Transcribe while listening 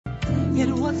It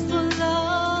was for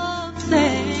love's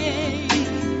sake.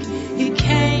 He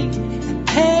came and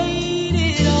paid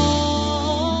it all.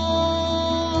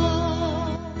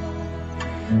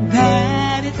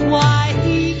 That is why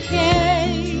he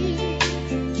came.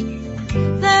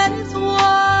 That is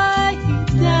why he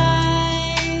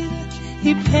died.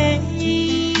 He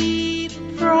paid the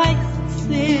price of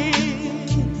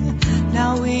sin.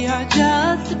 Now we are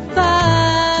justified.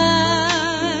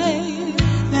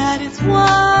 That is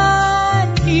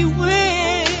why he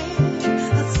went,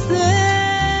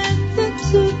 ascended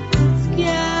to the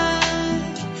sky.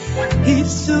 He's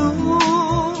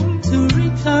soon to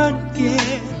return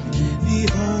again.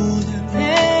 Behold him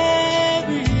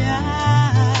every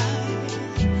eye.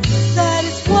 That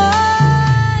is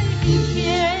why he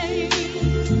came.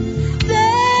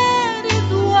 That is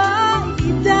why he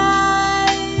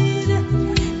died.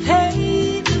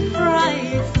 Paid the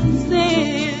price of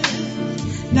sin.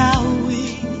 Now we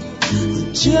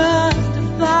are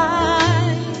justified.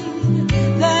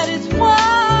 That is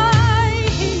why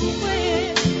he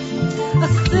went,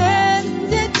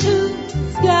 ascended to the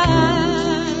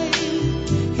sky.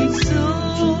 He's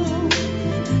soon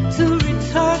to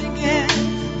return again.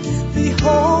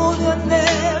 Behold him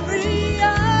every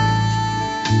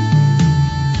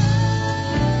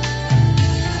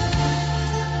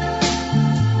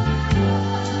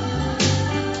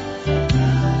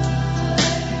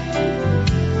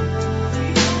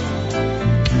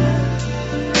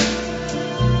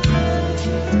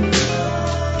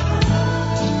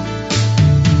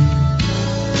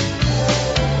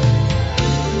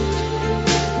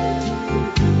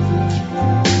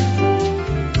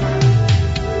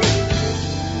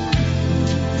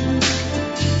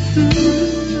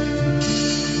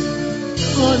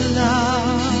for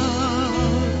love's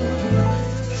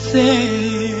sake.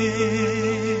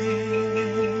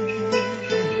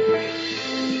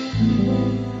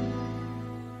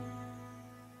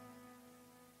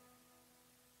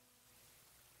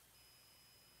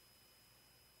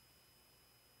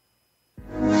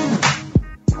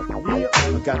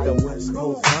 I got that West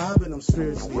Coast vibe and I'm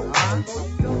spiritually high.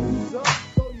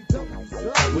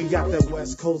 We got that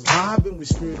West Coast vibe and we're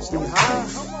spiritually high.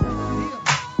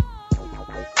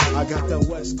 I got that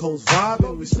West Coast vibe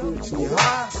and we're spiritually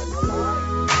high.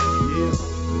 Yeah.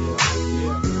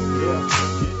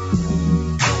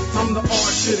 I'm the R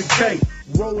to the K,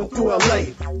 rolling through LA.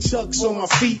 Chucks on my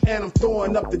feet and I'm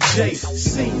throwing up the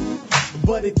JC.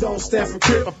 But it don't stand for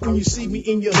crip. When you see me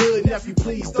in your hood, nephew,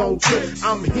 please don't trip.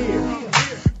 I'm here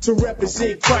to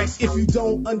represent Christ. If you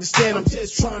don't understand, I'm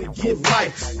just trying to give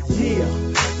life. Yeah,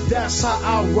 that's how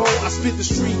I roll. I spit the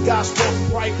street gospel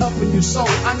right up in your soul.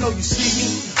 I know you see me.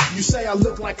 You say I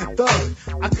look like a thug.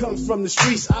 I come from the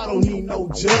streets, I don't need no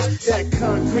judge. That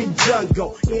concrete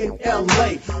jungle in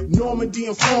LA. Normandy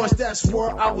and Florence, that's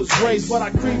where I was raised. But I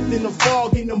creeped in the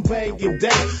fog in them banging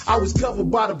days. I was covered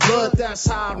by the blood, that's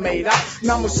how I made out.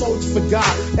 Now I'm a soldier for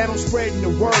God, and I'm spreading the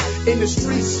word in the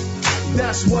streets.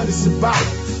 That's what it's about.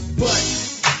 But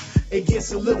it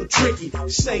gets a little tricky.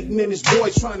 Satan and his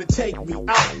boys trying to take me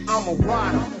out. I'm a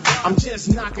rider. I'm just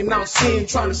knocking out sin,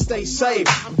 trying to stay safe.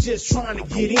 I'm just trying to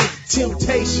get in.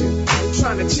 Temptation,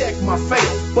 trying to check my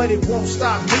faith. But it won't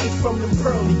stop me from the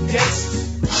pearly gates.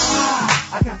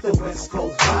 I got the West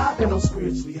Coast vibe and I'm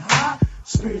spiritually high.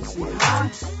 Spiritually high.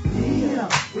 Yeah,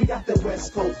 we got the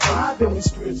West Coast vibe and we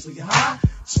spiritually high.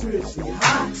 Spiritually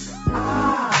high.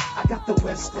 I got the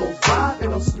West Coast vibe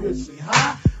and I'm spiritually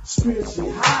high.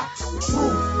 Spiritually high.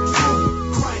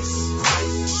 True, Christ,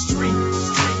 street,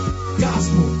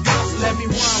 gospel. Let me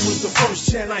rhyme with the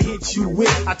first chant I hit you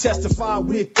with. I testify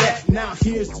with that. Now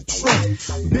here's the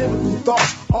truth. Biblical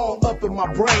thoughts all up in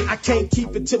my brain. I can't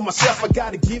keep it to myself. I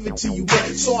gotta give it to you.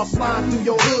 So I fly through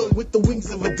your hood with the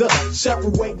wings of a dove,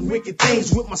 separating wicked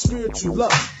things with my spiritual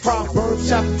love. Proverbs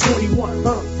chapter 21,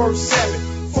 verse 7.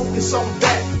 Focus on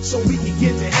that so we can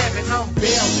get to heaven.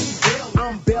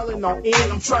 I'm bailing on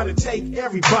in. I'm trying to take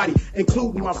everybody,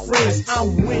 including my friends.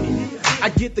 I'm winning. I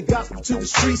get the gospel to the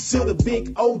streets, to the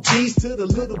big OGs, to the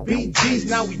little BGs.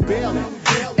 Now we bailing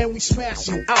and we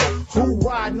smashing out. Who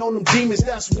riding on them demons?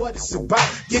 That's what it's about.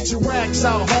 Get your rags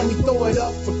out, homie. Throw it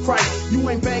up for Christ. You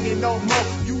ain't banging no more.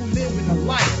 You living a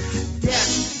life.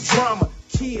 Gas, drama.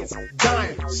 Kids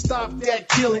dying, stop that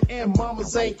killing, and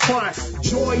mamas ain't crying.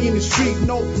 Joy in the street,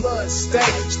 no blood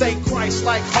stain. Stay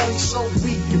Christ-like, homie, so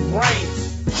we can reign.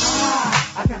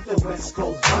 I got the West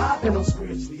Coast vibe, and I'm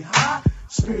spiritually high.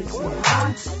 Spiritually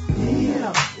high,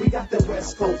 yeah. We got the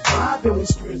West Coast vibe, and we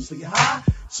spiritually high.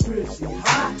 Spiritually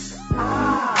high,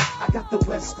 I got the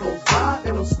West Coast vibe,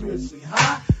 and I'm spiritually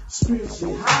high.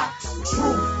 Spiritually high,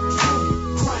 true,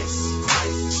 Christ,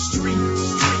 street,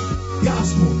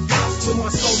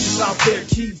 out there,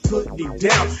 keep putting it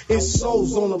down. It's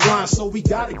souls on the line, so we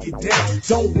gotta get down.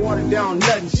 Don't water down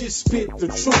nothing, just spit the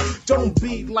truth. Don't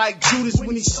be like Judas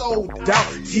when he sold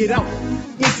out. Get out.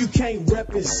 If you can't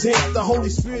represent, the Holy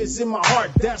Spirit's in my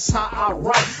heart, that's how I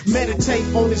write.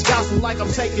 Meditate on this gospel like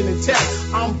I'm taking a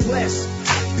test. I'm blessed,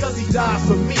 cause he died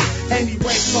for me. And he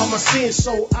raised all my sins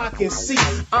so I can see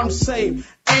I'm saved.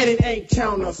 And it ain't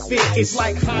counterfeit. It's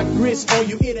like hot grits on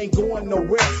you, it ain't going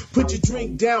nowhere. Put your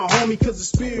drink down, homie, cause the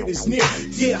Spirit is near.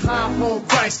 Get high on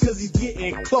Christ, cause he's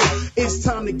getting close. It's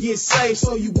time to get saved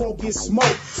so you won't get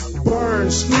smoked.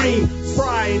 Burn, scream,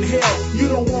 fry in hell. You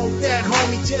don't want that,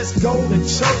 homie, just go to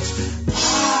church.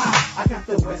 I got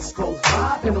the West Coast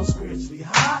vibe and I'm spiritually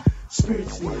high.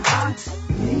 Spiritually high,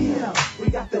 yeah. We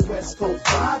got the West Coast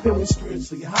vibe and we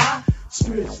spiritually high.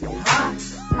 Spiritually high,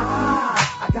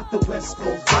 I got the West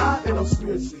Coast vibe and I'm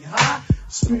spiritually high.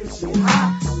 Spiritually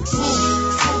high,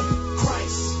 true,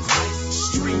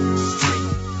 Christ, street,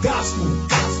 gospel,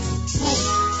 true,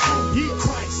 yeah,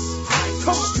 Christ,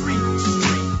 come street,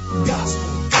 gospel,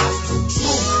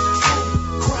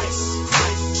 true,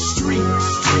 Christ, street,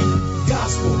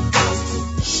 gospel.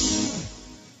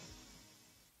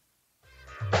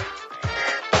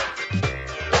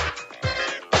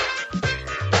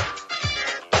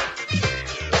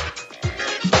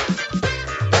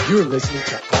 You're listening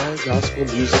to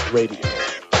iGOSPEL Music Radio,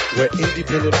 where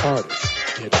independent artists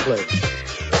get played.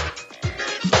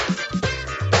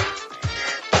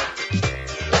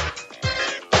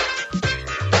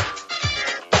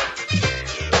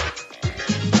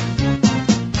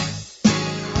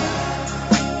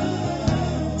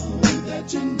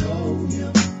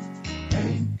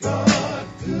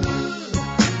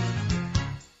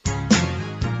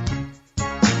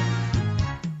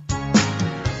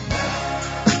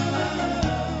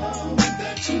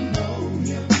 That you know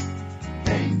him,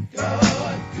 ain't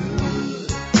God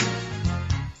good?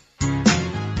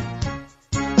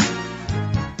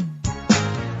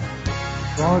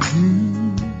 Thought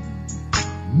you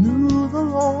knew the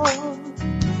Lord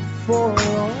for a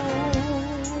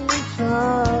long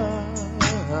time.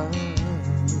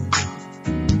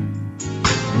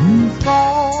 You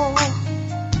thought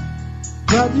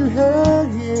that you had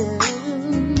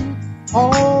him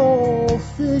all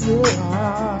figured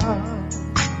out.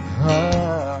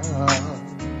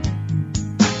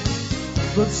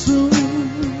 But soon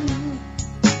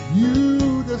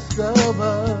you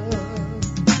discovered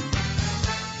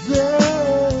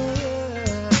there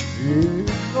is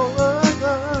no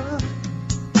other.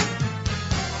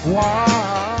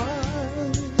 Why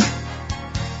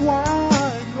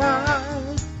like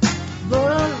the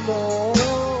Lord?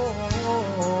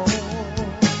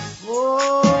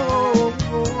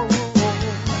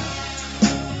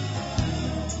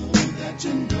 That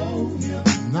you know him,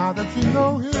 now that you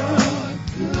know him,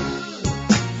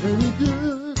 ain't he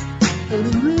good?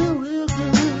 Ain't he real, real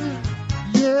good?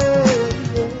 Yeah.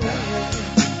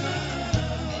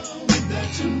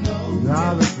 that you know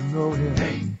Now that you know him,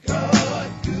 ain't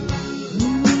God good?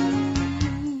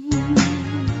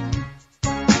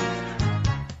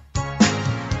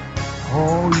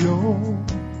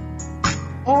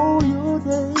 All your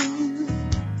days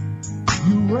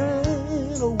you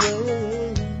ran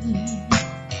away.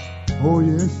 Oh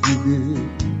yes you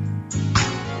did,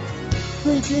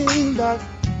 thinking that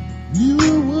you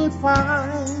would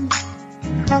find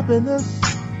happiness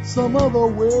some other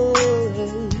way.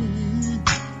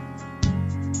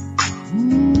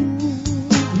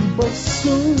 But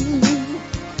soon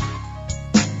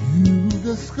you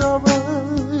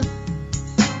discovered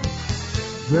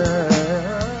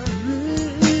there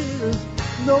is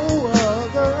no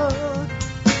other,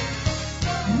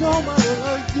 nobody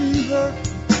like Jesus,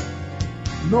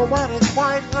 nobody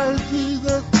quite like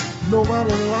Jesus,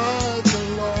 nobody like the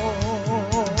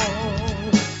Lord.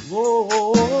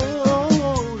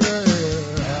 Oh,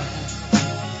 yeah.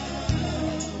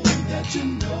 That you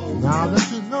know Now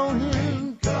that you know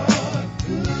him, God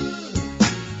good.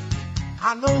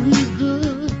 I know he's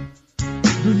good.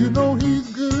 Do you know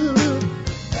he's good?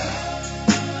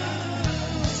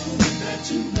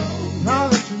 That you know Now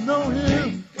that you know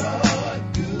him, God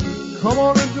good. come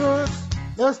on and do it.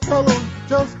 Let's tell him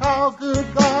just how good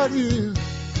God is.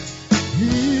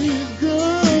 He's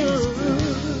good,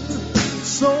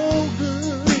 so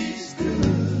good. He's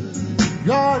good.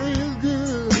 God is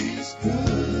good. He's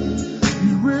good.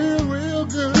 He's real, real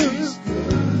good. He's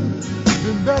good.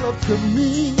 Been better to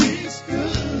me He's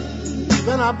good.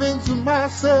 than I've been to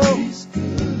myself. He's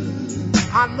good.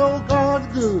 I know God's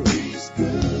good. He's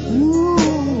good.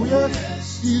 Ooh,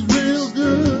 yes, he's real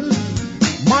good.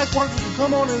 Mike, why don't you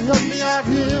come on and help me out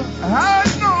here? I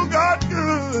know God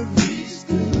good. He's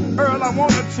good. Earl, I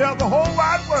want to tell the whole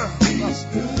wide world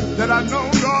that I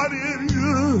know God is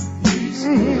good.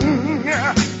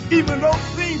 Even though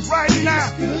things right now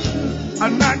are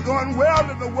not going well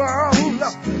in the world,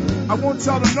 I want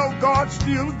y'all to know God's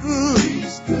still good.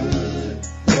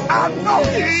 I know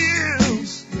He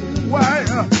is. Why?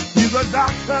 He's a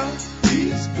doctor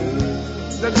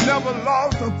that never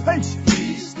lost a patient.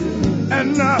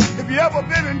 And if you ever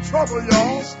been in trouble,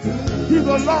 y'all, he's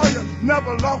a lawyer,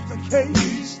 never lost a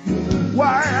case.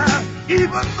 Why?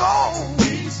 Even though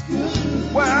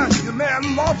your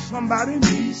man lost somebody,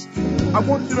 I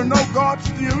want you to know God's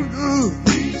still good.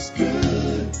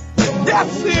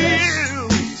 Yes, He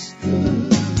is.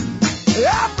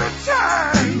 Every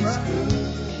time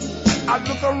I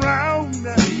look around,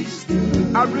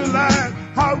 I realize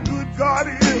how good God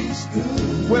is.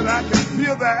 When I can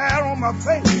feel the air on my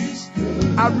face,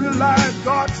 I realize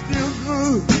God's still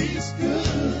good.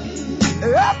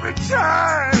 Every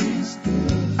time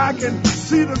I can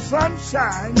see the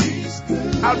sunshine,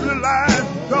 I realize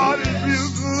God is real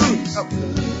good.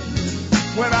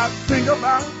 When I think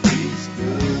about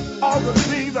all the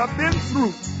things I've been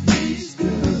through,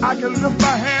 I can lift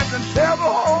my hands and tell the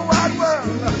whole wide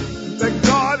world that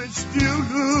God is still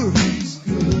good.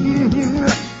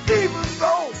 Even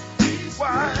though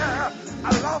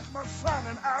I lost my son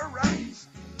in Iraq,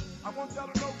 I want y'all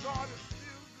to know God is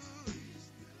still good.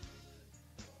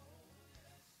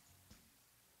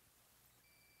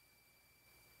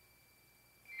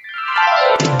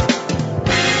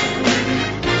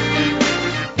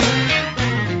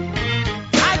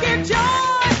 I get joy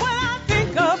when I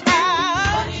think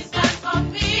about what He's done for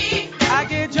me. I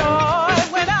get joy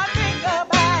when I think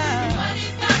about what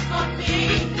He's done for me.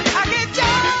 I get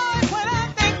joy when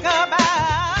I think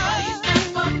about what He's done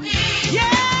for me. Yeah.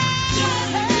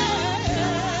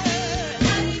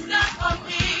 What He's done for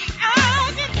me.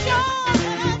 I get joy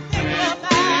when I think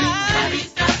about what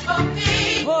He's done for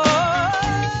me.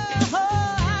 Oh,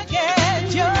 I get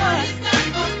joy. What He's done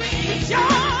for me. Joy,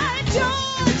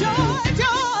 joy, joy,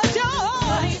 joy, joy.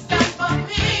 What He's done for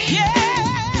me. Yeah.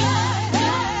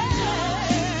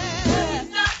 What He's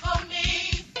done for me.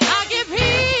 I get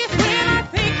peace when I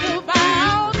think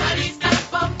about what He's done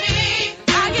for me.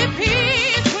 I get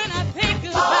peace when I think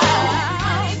about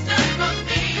what He's done for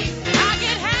me. I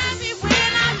get happy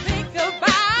when I think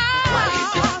about what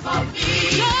He's done for me.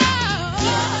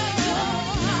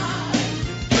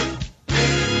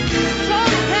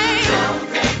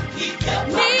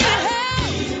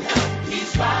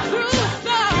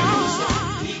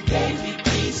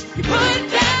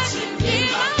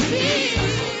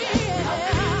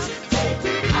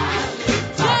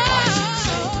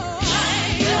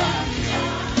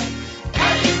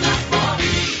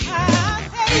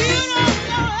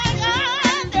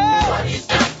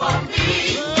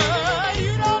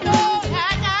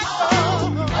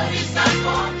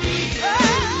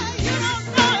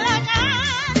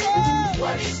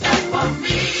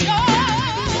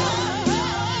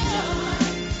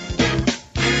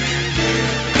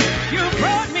 You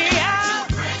brought me out,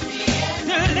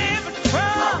 delivered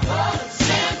from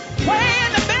way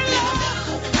in the middle.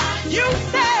 You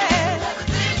said,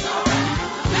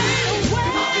 made a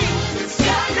way.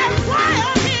 That's why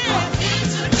I'm here.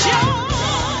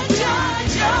 Joy,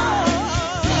 joy, joy.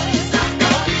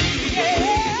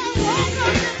 Yeah, woke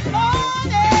up this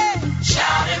morning,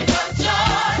 shouting for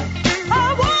joy. I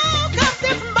woke up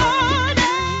this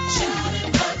morning,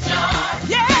 shouting for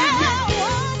joy. Yeah,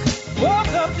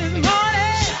 woke up this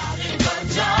morning, shouting for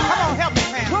joy. Come on, help me,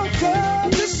 man. Woke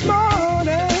up this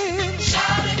morning,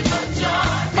 shouting for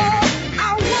joy. Oh, I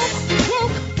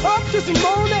woke up this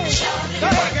morning, shouting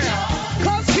for joy.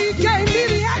 'Cause He gave me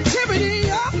the activity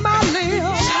of my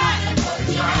limbs. Shouting for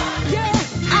joy. Yeah,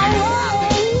 I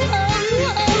woke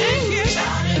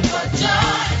shouting for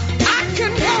joy. I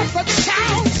can help but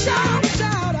shout, shout,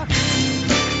 shout.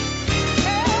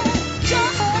 Hey, joy.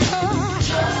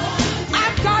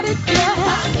 I got it,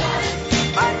 yeah.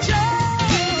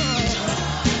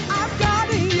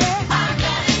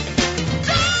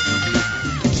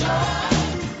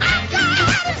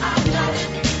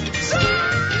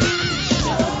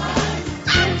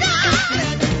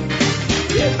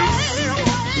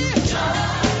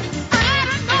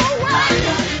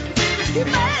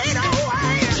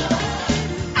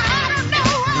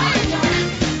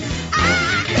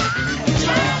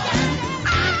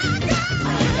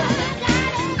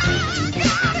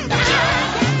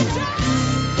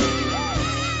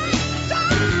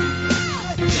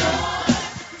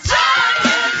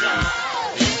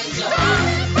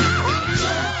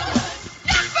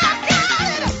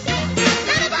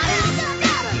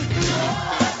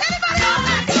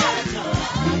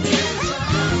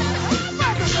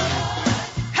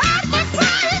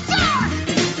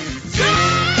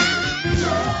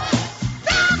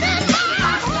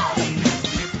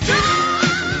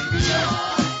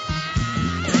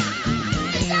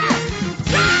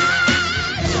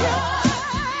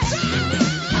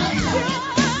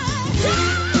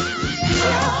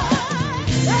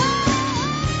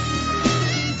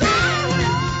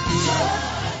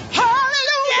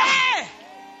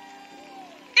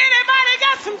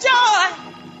 some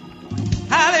joy.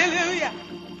 Hallelujah.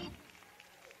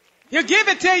 He'll give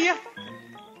it to you.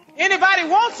 Anybody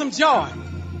want some joy?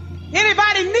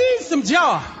 Anybody need some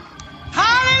joy?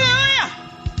 Hallelujah.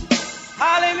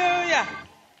 Hallelujah.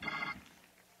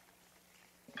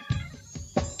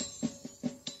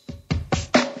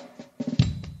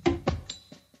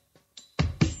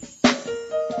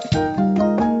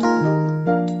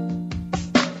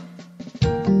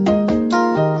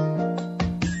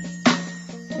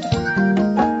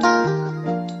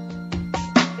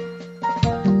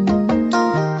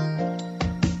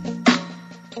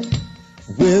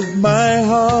 With my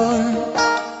heart,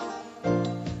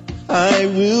 I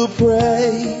will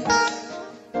pray.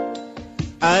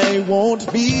 I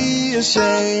won't be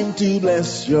ashamed to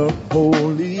bless your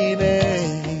holy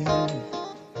name.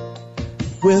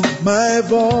 With my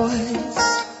voice,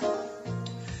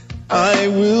 I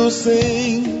will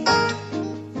sing.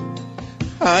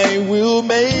 I will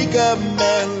make a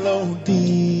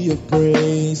melody of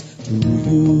praise to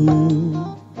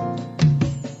you.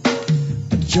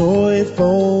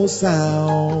 Joyful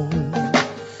sound,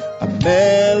 a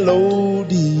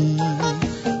melody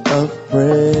of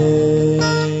praise.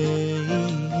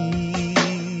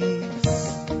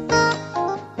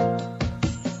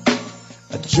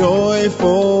 A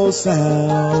joyful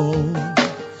sound,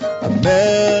 a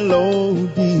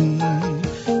melody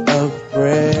of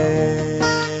praise.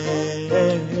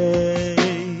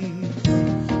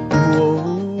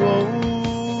 Whoa,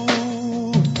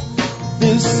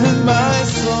 this is my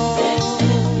song.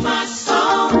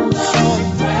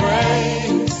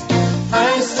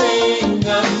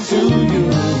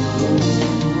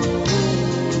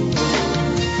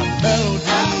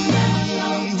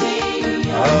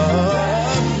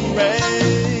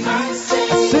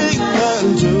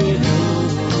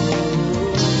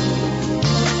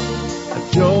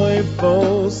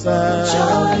 Joyful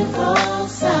sound,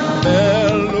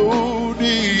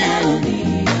 melody of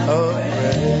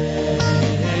praise.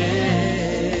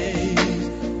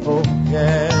 Oh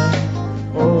yeah,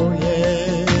 oh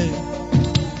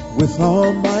yeah. With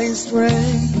all my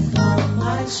strength,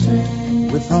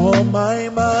 with all my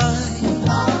mind,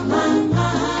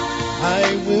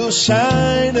 I will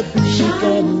shine a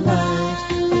beacon light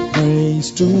of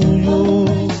praise to you.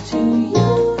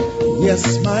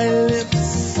 Yes, my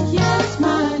lips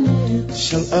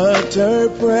shall utter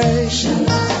praise,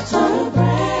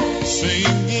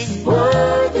 singing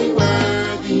worthy,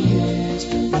 worthy is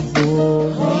your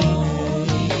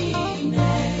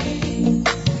name.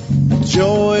 A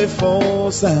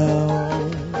joyful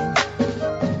sound,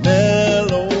 a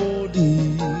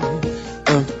melody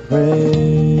of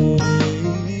praise.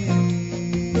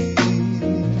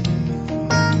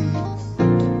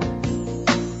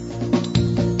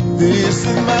 This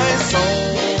is my song.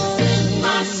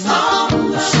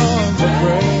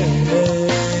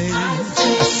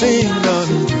 Sing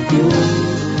unto you.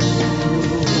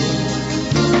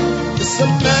 It's a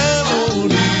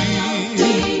melody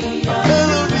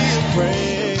of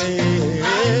praise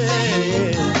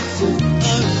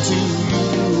unto you.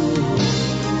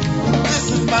 This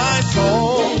is my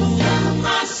song,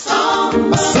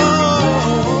 my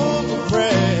song of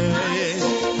praise.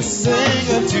 I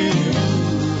sing unto you.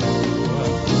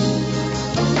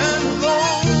 A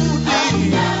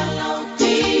melody,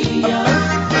 a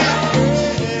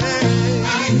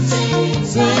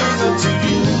sing unto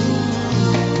you.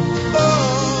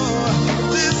 Oh,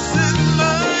 this is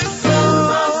my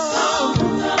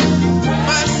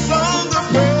song of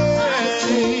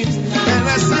praise, and I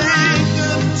sing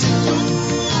unto you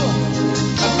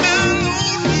a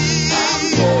melody,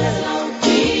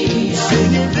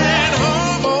 singing in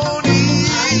harmony.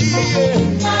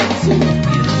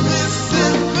 This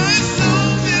is my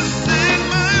song, this is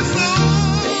my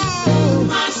song,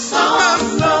 my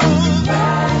song.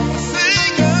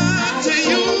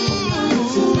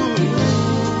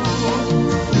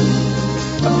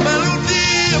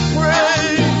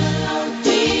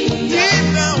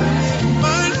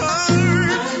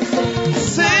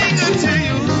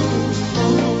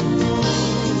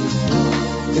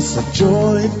 It's a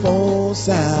joyful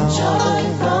sound,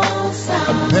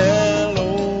 a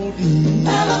melody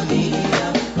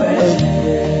of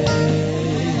praise,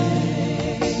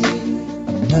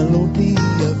 a melody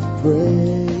of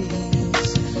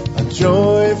praise, a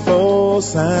joyful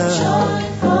sound,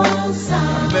 a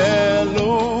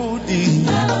melody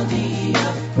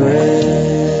of praise.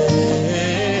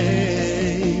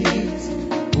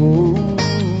 Ooh.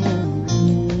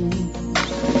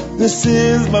 This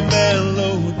is my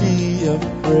melody of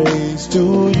praise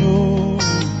to you,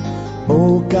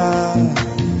 oh God,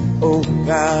 oh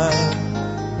God.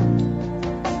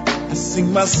 I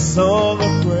sing my song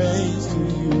of praise to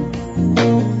you,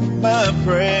 my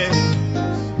praise.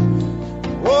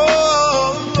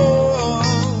 Oh Lord,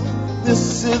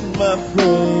 this is my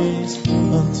praise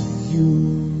unto you.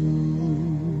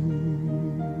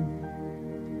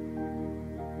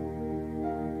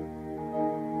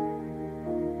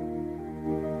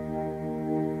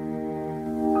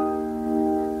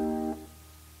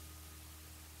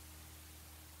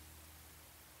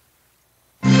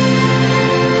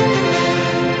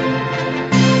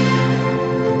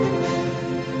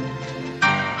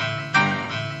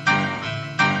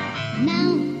 Now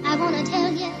I want to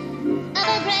tell you of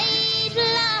a great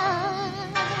love.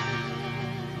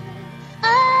 Oh,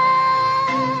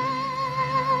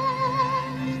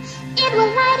 it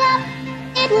will light up,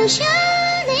 it will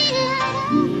surely light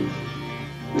up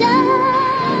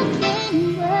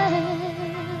darkened worlds.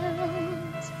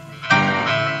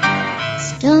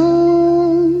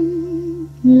 Stone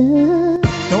love.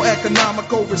 No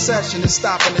economical recession is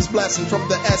stopping his blessing from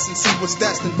the essence. He was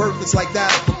destined, birth is like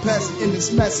that of a peasant. In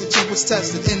his message, he was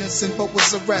tested, innocent but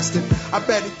was arrested. I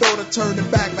bet he thought of turning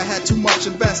back but had too much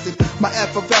invested. My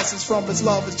effervescence from his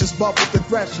love is just bubbled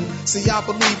aggression. See, I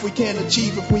believe we can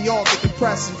achieve if we all get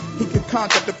depressing. He could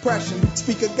conquer depression,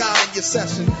 speak of God in your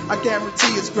session. I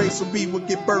guarantee his grace will be what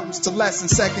get burdens to lessen.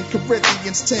 2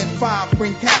 Corinthians 10:5,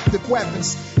 bring captive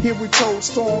weapons. Here we told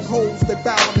strongholds that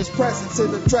bow in his presence.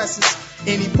 It addresses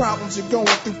any problems you're going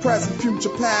through, present, future,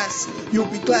 past. You'll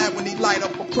be glad when he light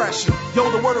up oppression.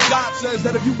 Yo, the word of God says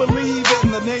that if you believe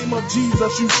in the name of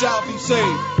Jesus, you shall be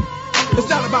saved. It's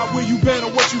not about where you've been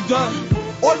or what you've done.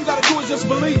 All you gotta do is just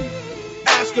believe.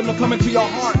 Ask him to come into your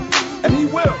heart, and he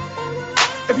will.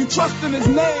 If you trust in his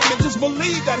name and just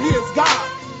believe that he is God,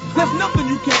 there's nothing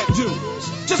you can't do.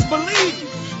 Just believe.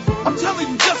 I'm telling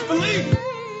you, just believe.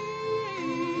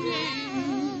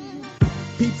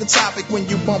 Peep the topic when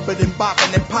you bump it and bop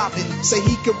it and pop it. Say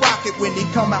he could rock it when he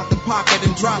come out the pocket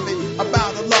and drop it.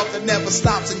 About a love that never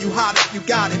stops and you hot it, you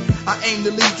got it. I aim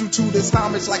to lead you to this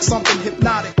homage like something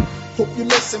hypnotic. Hope you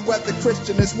listen, whether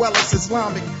Christian as well as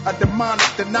Islamic. A demonic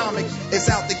dynamic is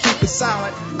out to keep it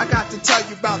silent. I got to tell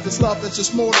you about this love that's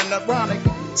just more than ironic.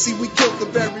 See, we killed the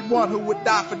very one who would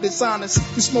die for dishonest.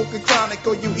 You smoking chronic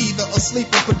or you either asleep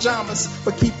in pajamas.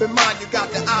 But keep in mind you got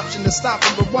the option to stop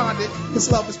and rewind it. His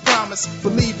love is promised.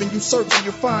 Believe in you, search and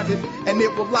you'll find it. And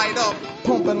it will light up,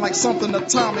 pumping like something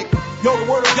atomic. Yo, the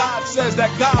word of God says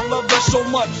that God loved us so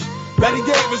much that he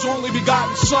gave his only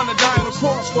begotten son to die on the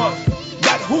cross for us,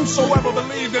 that whosoever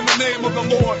believed in the name of the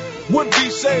Lord would be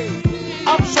saved.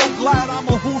 I'm so glad I'm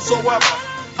a whosoever.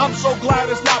 I'm so glad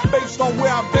it's not based on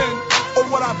where I've been or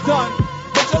what I've done,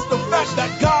 but just the fact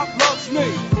that God loves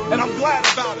me, and I'm glad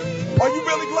about it. Are you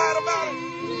really glad about it?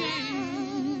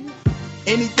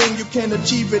 Anything you can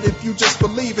achieve it if you just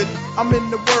believe it. I'm in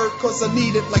the word cause I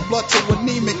need it like blood to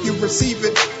anemic. You receive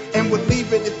it and would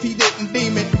leave it if he didn't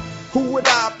deem it. Who would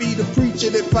I be to preach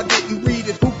it if I didn't read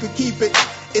it? Who could keep it?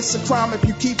 It's a crime if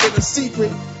you keep it a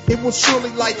secret. It will surely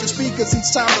light your speakers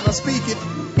each time that I speak it.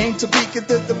 Aim to be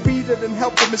the defeated and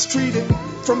help the mistreated.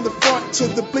 From the front to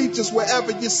the bleachers,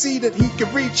 wherever you're seated, he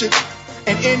can reach it.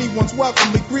 And anyone's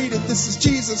welcomely greeted. This is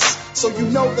Jesus, so you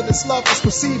know that his love is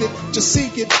preceded. Just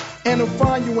seek it, and he'll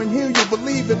find you and heal you.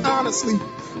 Believe it honestly,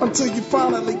 until you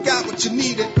finally got what you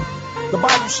needed. The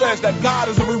Bible says that God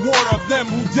is a rewarder of them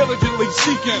who diligently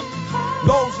seek him.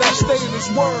 Those that stay in his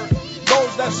word,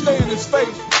 those that stay in his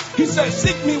face. He says,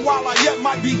 seek me while I yet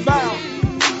might be found.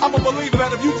 I'm a believer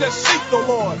that if you just seek the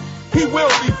Lord, he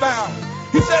will be found.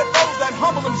 He said those that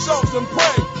humble themselves and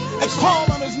pray and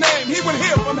call on his name, he would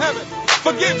hear from heaven,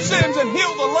 forgive sins and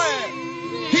heal the land.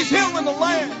 He's healing the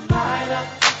land.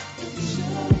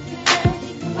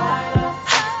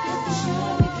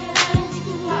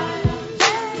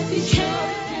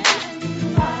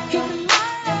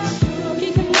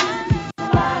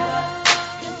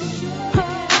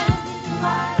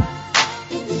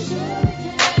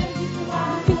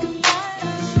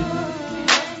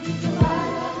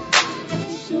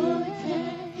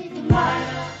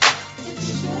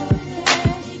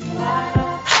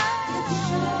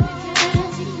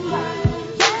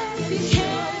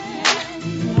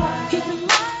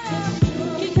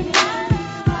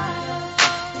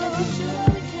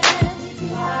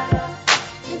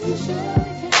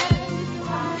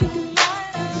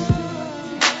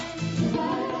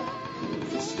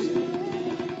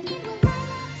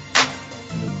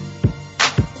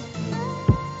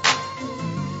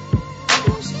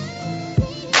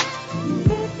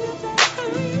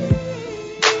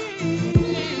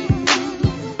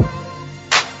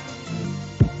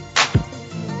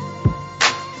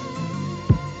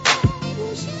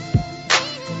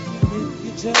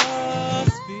 If you die.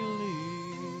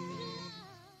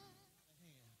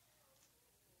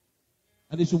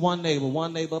 I need you one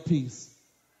neighbor apiece.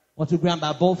 I want you to grab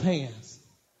by both hands.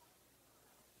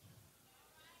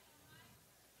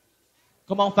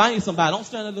 Come on, find you somebody. Don't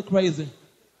stand there look crazy.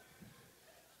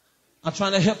 I'm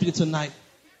trying to help you tonight.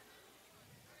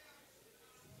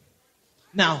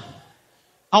 Now,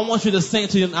 I want you to sing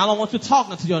to your, I don't want you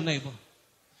talking to your neighbor.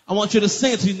 I want you to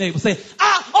sing to your neighbor. Say,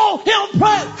 I owe him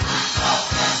praise.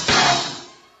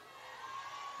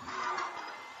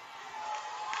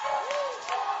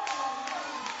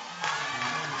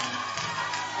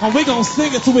 And we're going to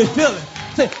sing it till we feel it.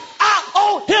 Say, I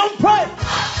owe him praise.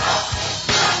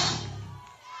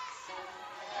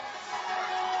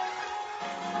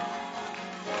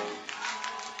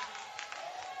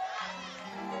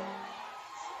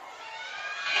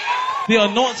 The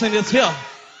anointing is here.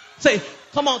 Say,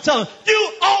 come on, tell him,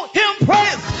 you owe him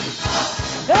praise.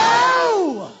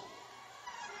 Oh!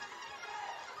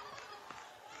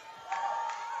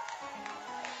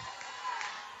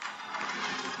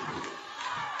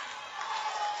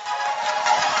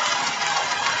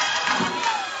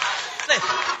 Say,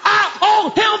 I owe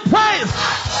him praise.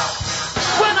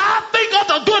 When I think of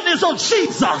the goodness of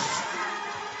Jesus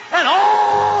and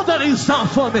all that he's done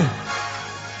for me.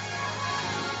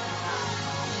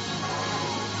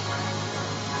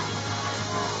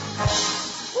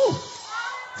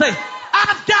 Say,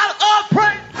 I've got a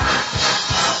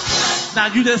praise. Now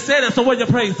you just said it, so where your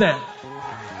praise at?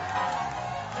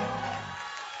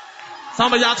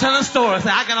 Some of y'all telling stories. Say,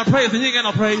 I got no praise and you ain't got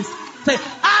no praise. Say,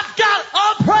 I've got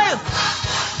a praise.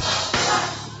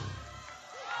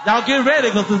 Y'all get ready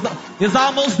because it's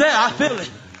almost there. I feel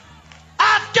it.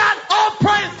 I've got a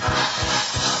praise.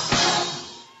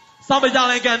 Some of y'all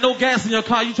ain't got no gas in your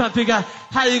car. You trying to figure out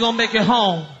how you gonna make it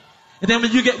home. And then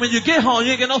when you get home, you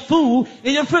ain't got no food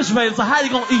in your refrigerator, so how you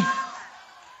gonna eat?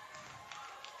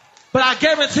 But I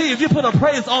guarantee you, if you put a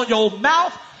praise on your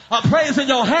mouth, a praise in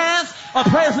your hands, a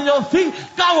praise in your feet,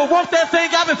 God will work that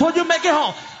thing out before you make it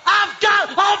home. I've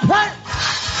got a praise.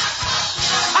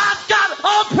 I've got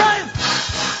a praise.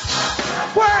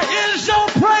 Where is your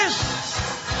praise?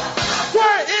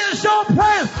 Where is your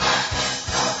praise?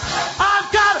 I've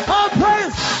got a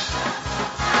praise.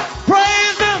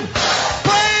 Praise him.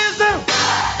 Praise him.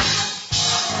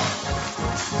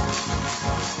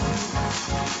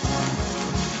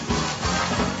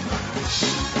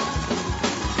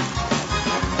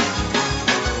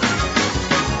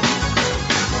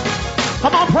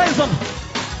 Come on, praise him.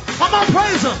 Come on,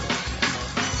 praise him.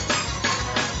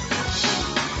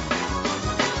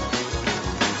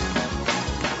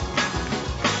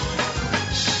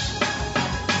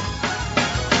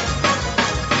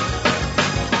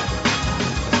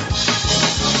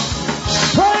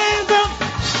 Praise him.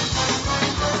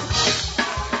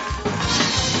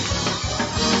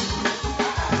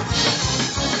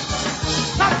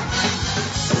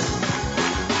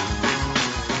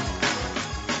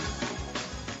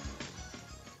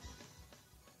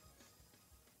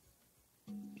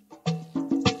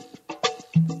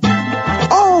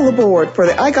 All aboard for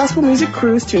the iGospel Music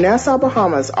Cruise to Nassau,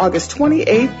 Bahamas, August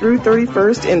 28th through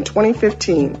 31st in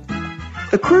 2015.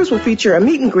 The cruise will feature a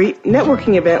meet and greet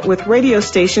networking event with radio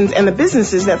stations and the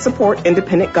businesses that support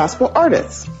independent gospel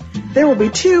artists. There will be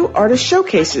 2 artist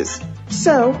showcases.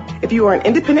 So, if you are an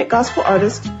independent gospel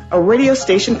artist, a radio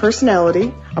station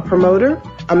personality, a promoter,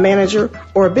 a manager,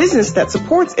 or a business that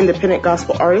supports independent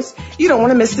gospel artists, you don't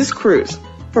want to miss this cruise.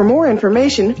 For more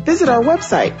information, visit our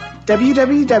website,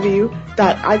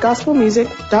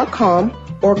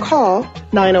 www.igospelmusic.com, or call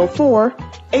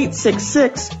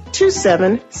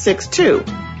 904-866-2762.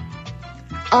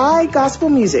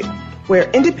 iGospel Music, where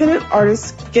independent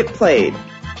artists get played.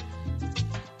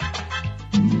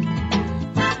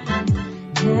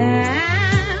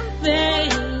 Have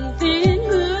faith in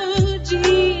who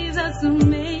Jesus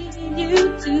made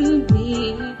you to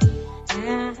be.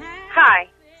 Hi,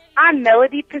 I'm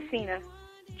Melody Piscina.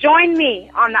 Join me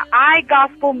on the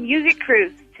iGospel Music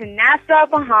Cruise to Nassau,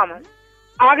 Bahamas,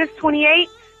 August 28th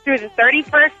through the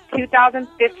 31st,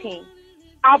 2015.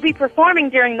 I'll be performing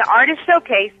during the Artist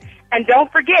Showcase, and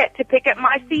don't forget to pick up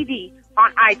my CD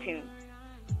on iTunes.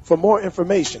 For more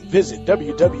information, visit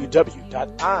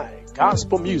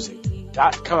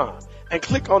www.igospelmusic.com and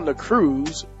click on the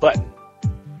cruise button.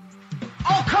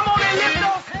 Oh, come on and lift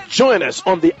those hands. Join us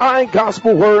on the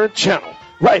iGospel Word channel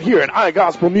right here at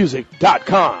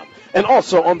igospelmusic.com and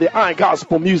also on the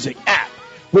iGospel Music app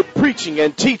with preaching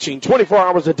and teaching 24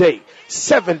 hours a day,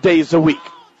 7 days a week.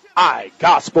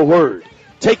 iGospel Word,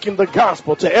 taking the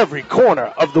gospel to every corner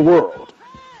of the world.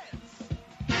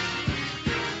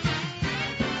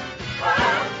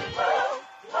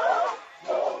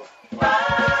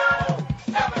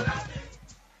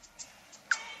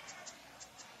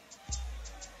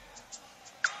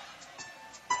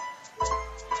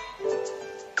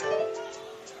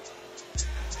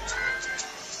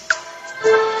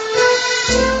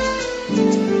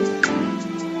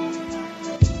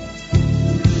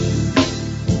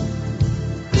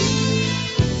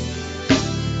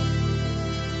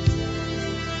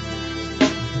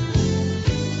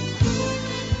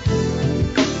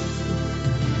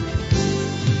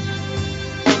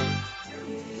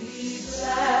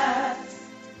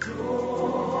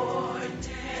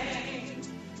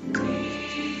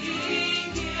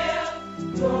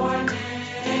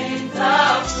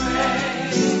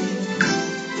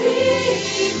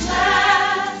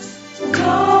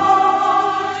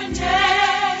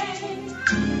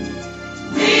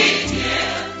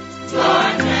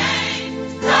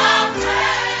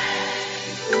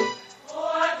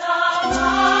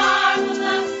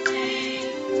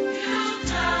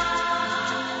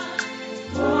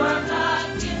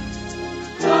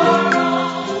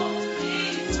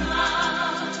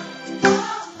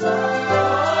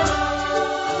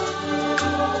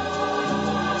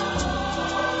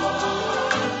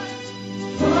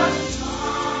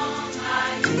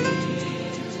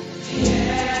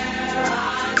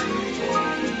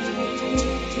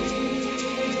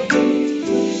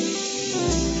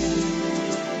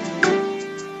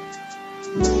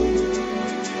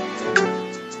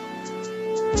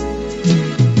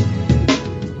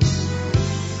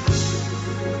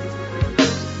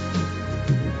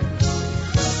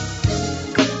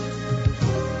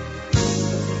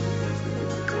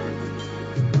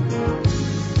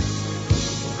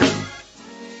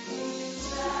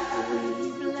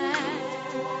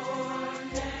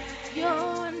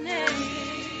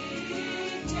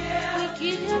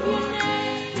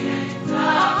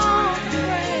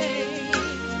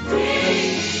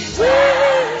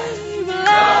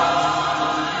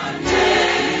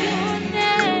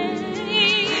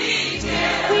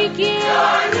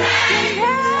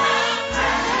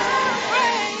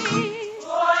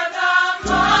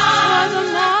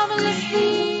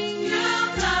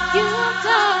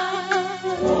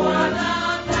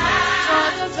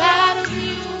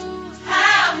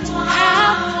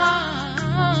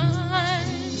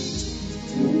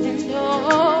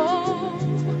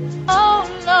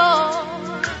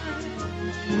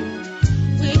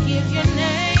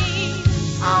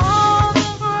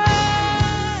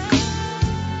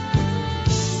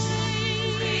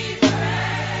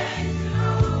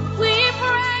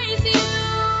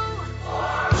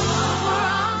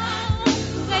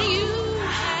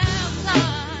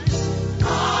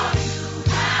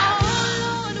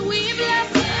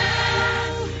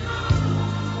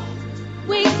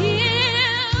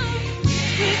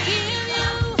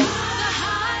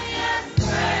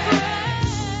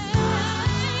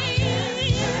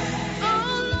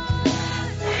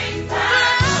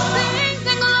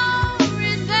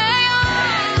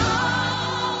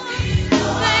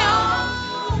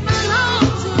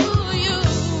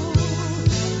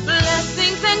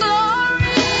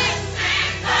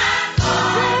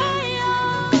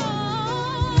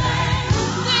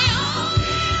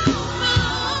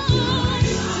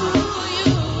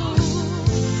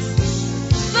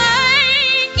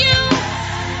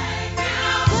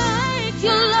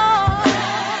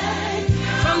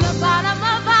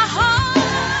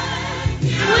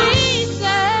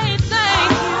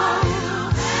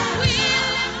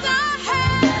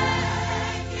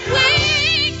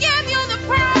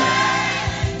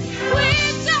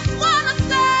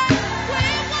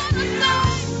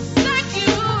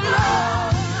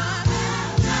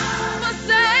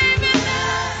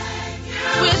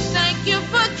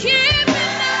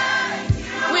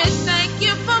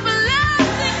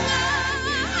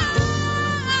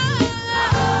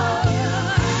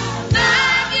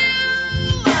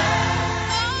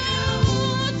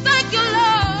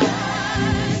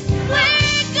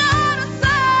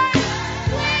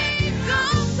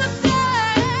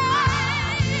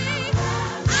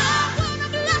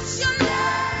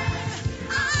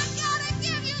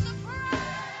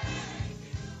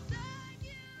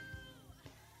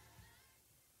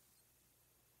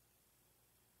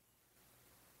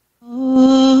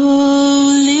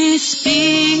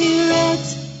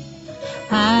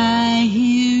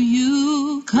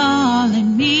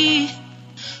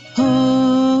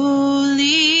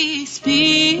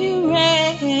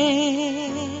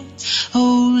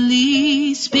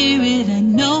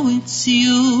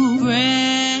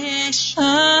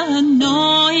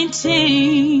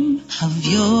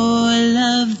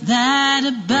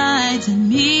 in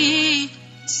me,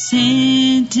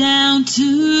 sent down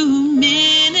to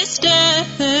minister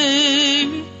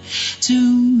to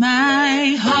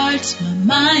my heart, my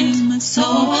mind, my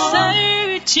soul,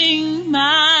 searching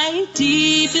my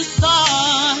deepest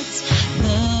thoughts,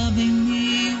 loving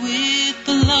me with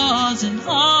flaws and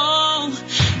all,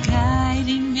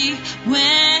 guiding me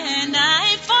when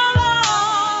I fall off.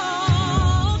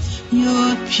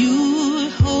 Your pure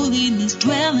holiness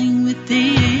dwelling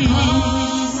within.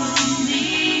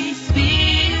 Holy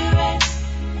Spirit,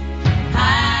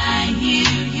 I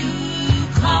hear you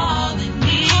calling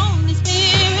me. Holy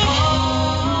Spirit,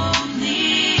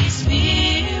 Holy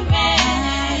Spirit, I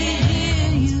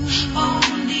hear you.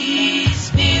 Holy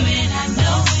Spirit, I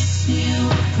know it's you.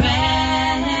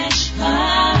 Fresh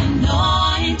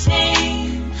anointing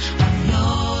of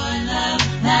your love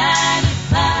that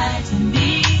applies to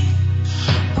me.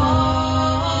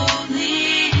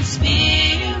 Holy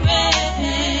Spirit,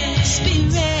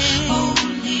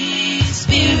 Holy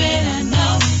Spirit, I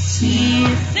know it's you.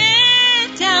 Sit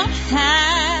down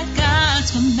at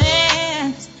God's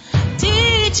commands,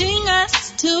 teaching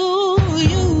us to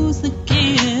use the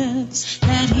gifts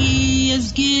that He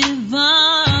has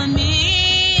given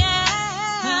me,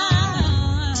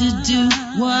 to do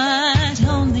what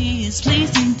only is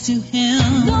pleasing to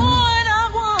Him. Lord, I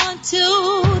want to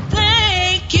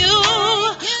thank you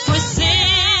for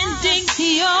sending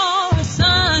your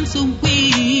Son so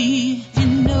we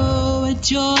can know a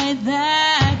joy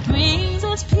that brings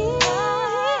us peace,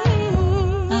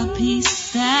 a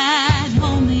peace that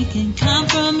only can come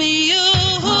from you.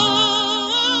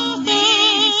 Holy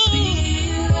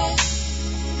Spirit,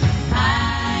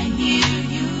 I hear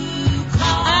you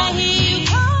calling. I hear you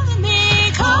calling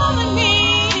me, calling me.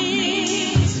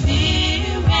 Holy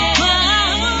Spirit,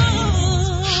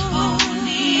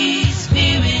 Holy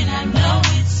Spirit, I know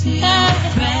it's you.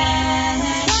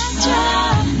 Fresh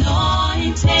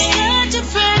anointing, such a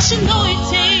fresh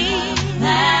anointing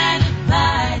that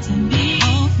applies to me.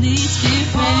 Holy Spirit,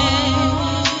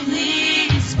 Holy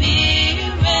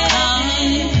Spirit,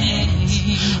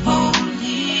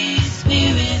 Holy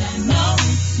Spirit, I know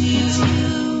it's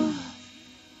you.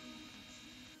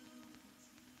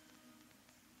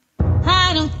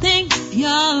 I don't think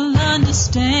y'all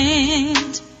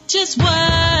understand just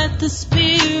what the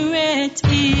Spirit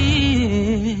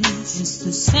is. It's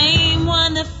the same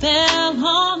one that fell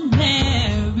on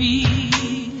Mary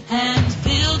and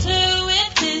filled her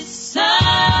with His Son.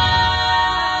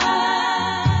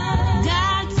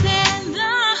 God sent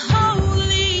the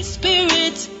Holy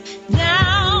Spirit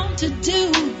down to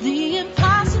do the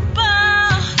impossible,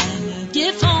 and a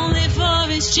gift only for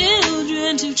His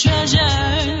children to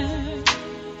treasure.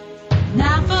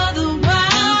 Not for the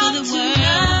world,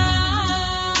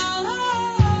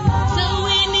 So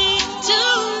we need to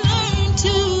learn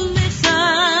to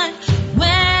listen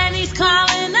when He's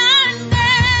calling our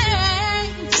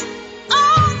names.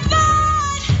 Oh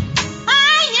Lord,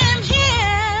 I am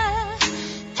here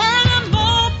and I'm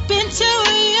open to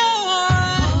your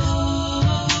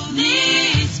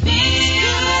Holy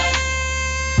Spirit.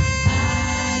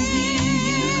 I hear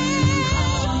you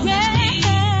calling.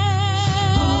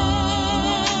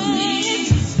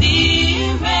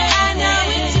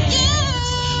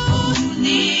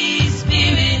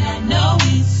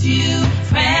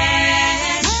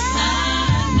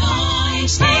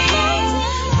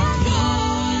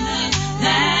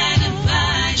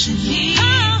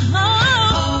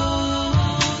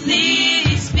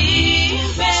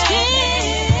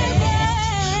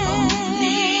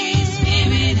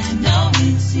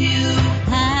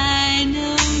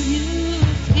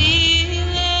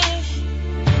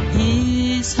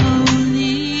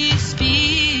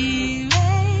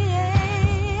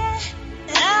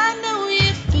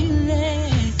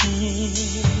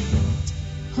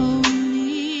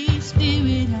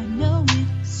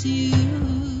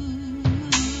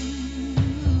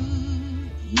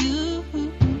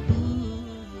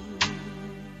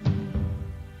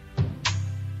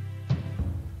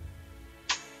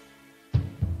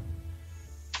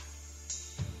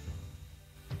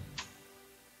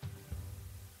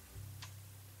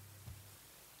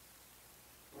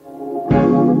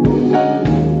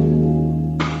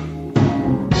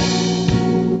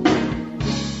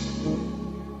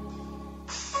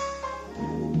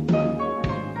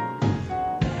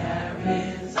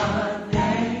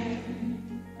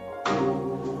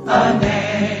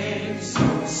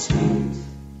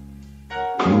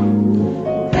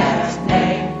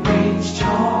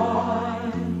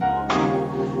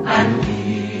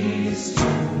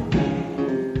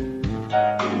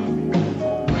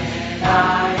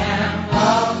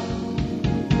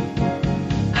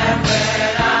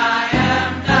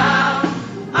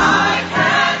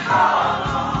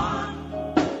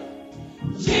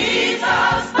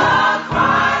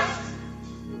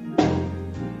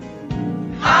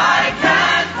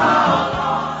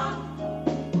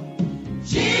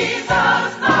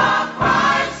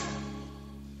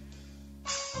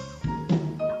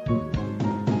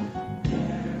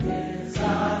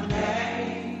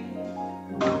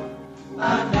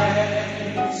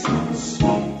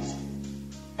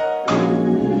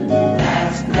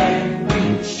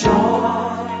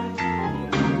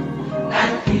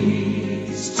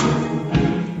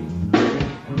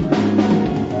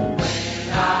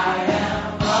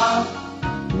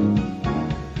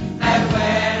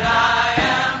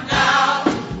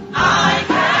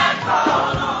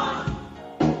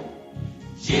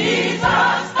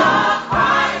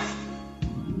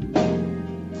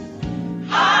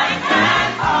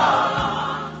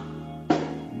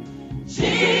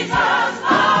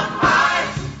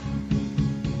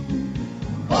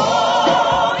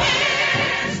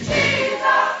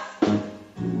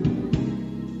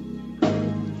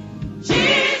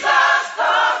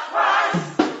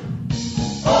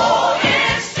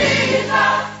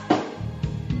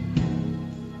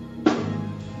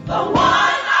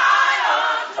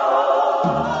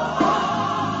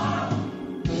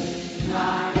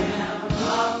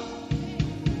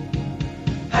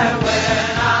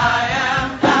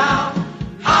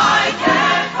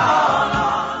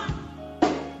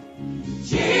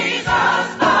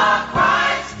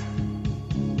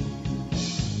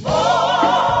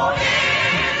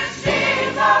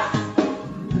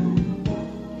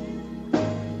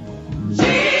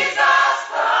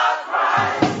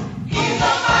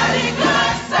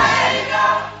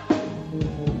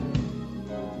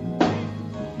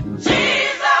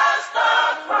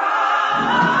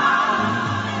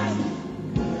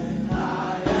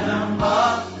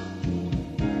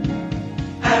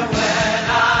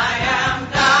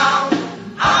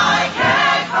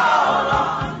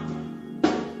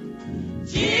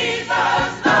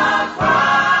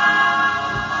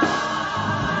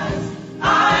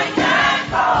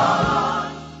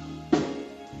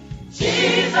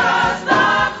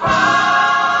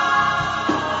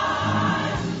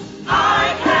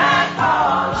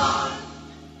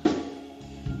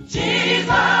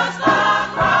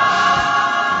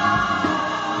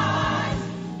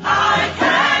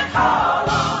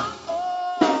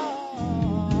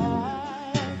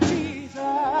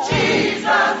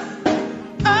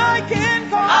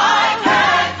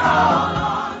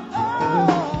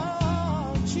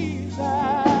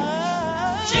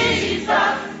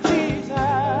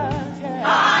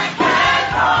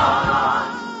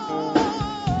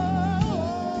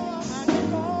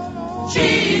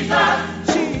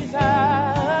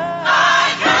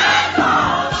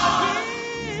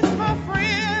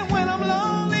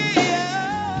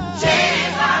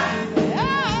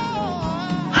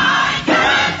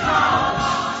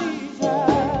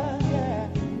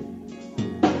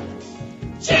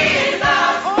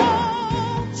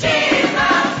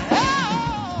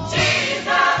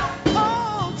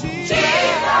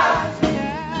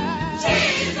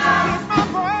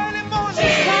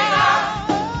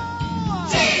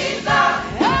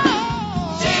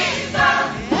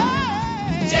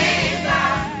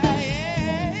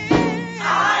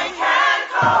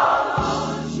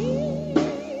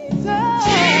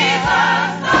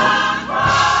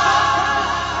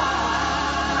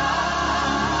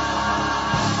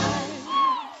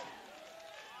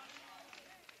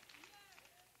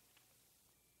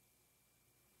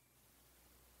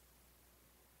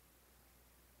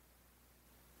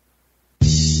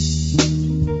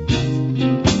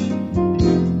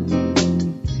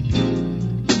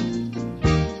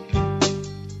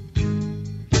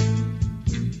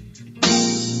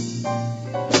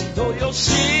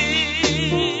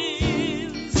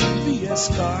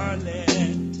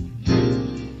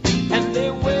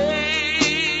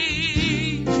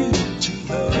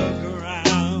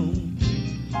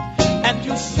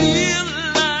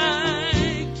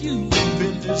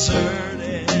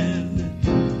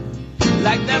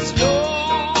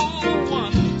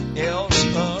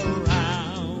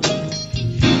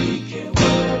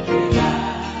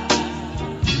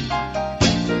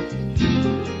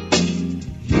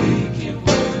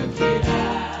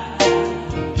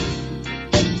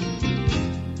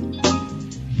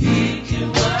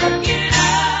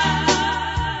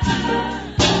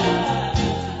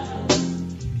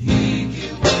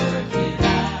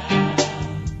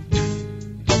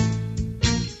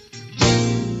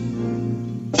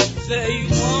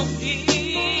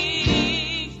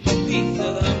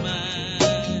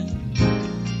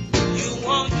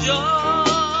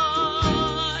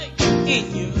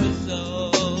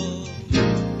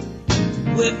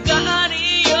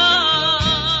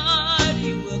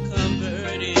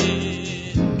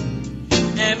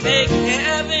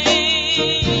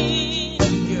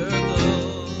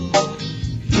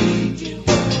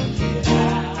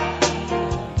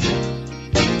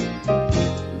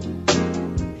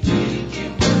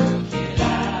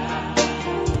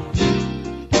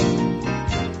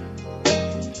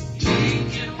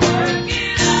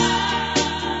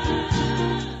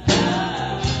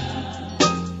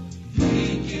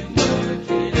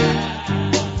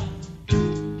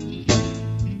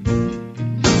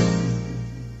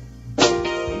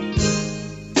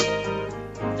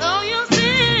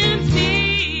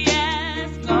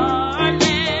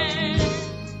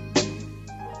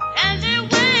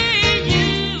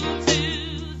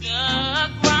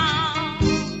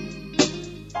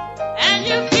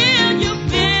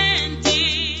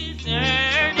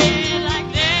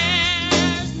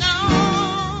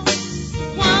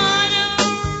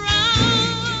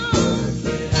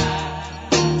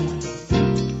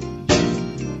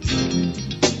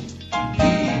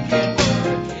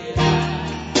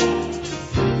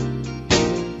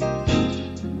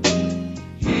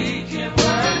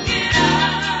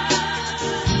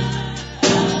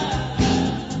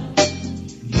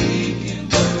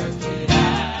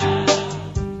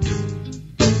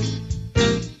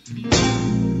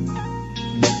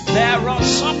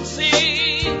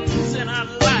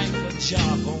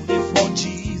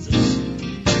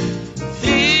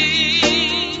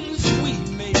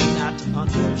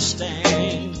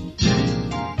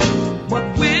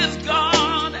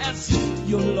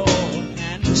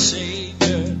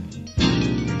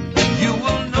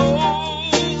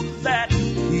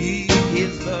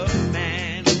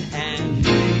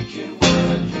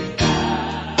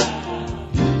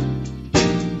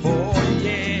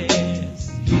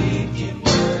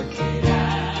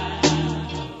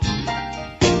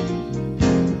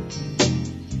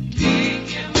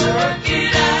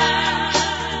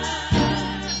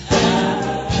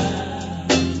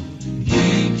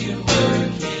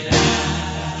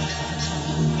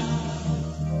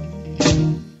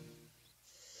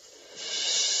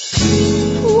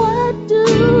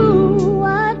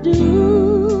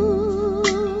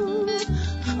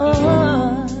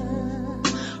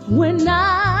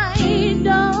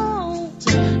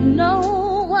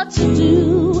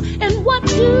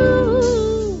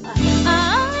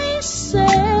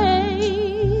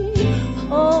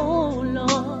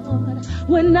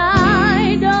 when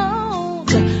I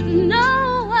don't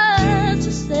know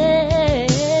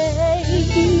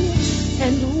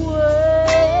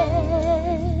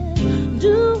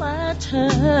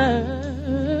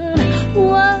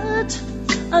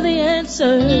are the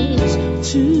answers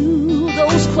to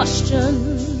those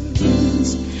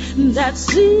questions that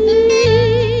seem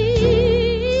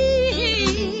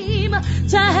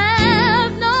to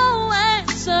have no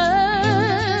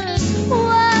answers. What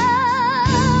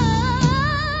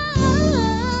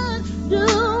do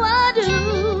I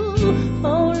do,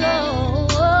 oh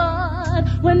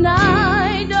Lord, when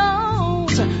I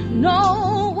don't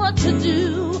know what to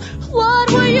do?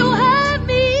 What will you have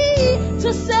me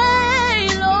to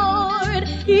say, Lord,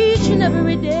 each and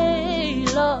every day,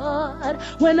 Lord,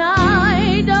 when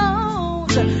I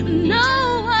don't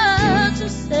know what to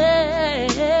say?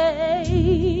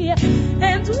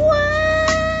 And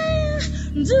where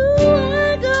do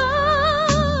I go?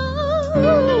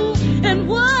 And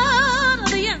what are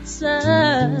the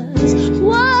answers?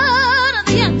 What are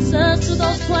the answers to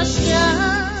those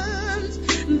questions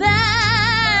that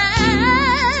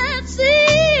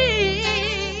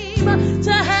seem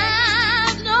to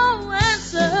have no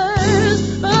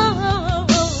answers?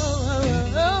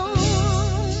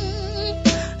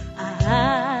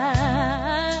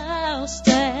 I'll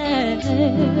stand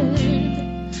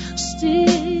still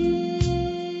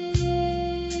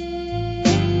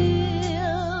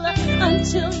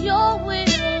until your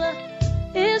will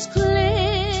is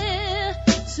clear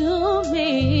to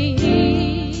me,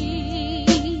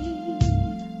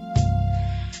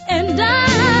 and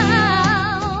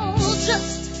I'll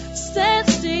just stand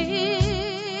still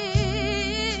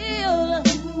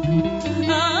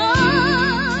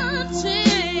until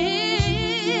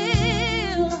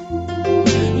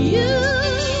you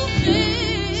feel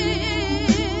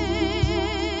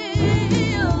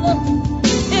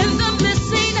in the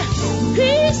missing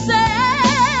pieces.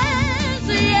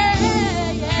 Yeah,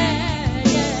 yeah,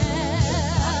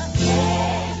 yeah.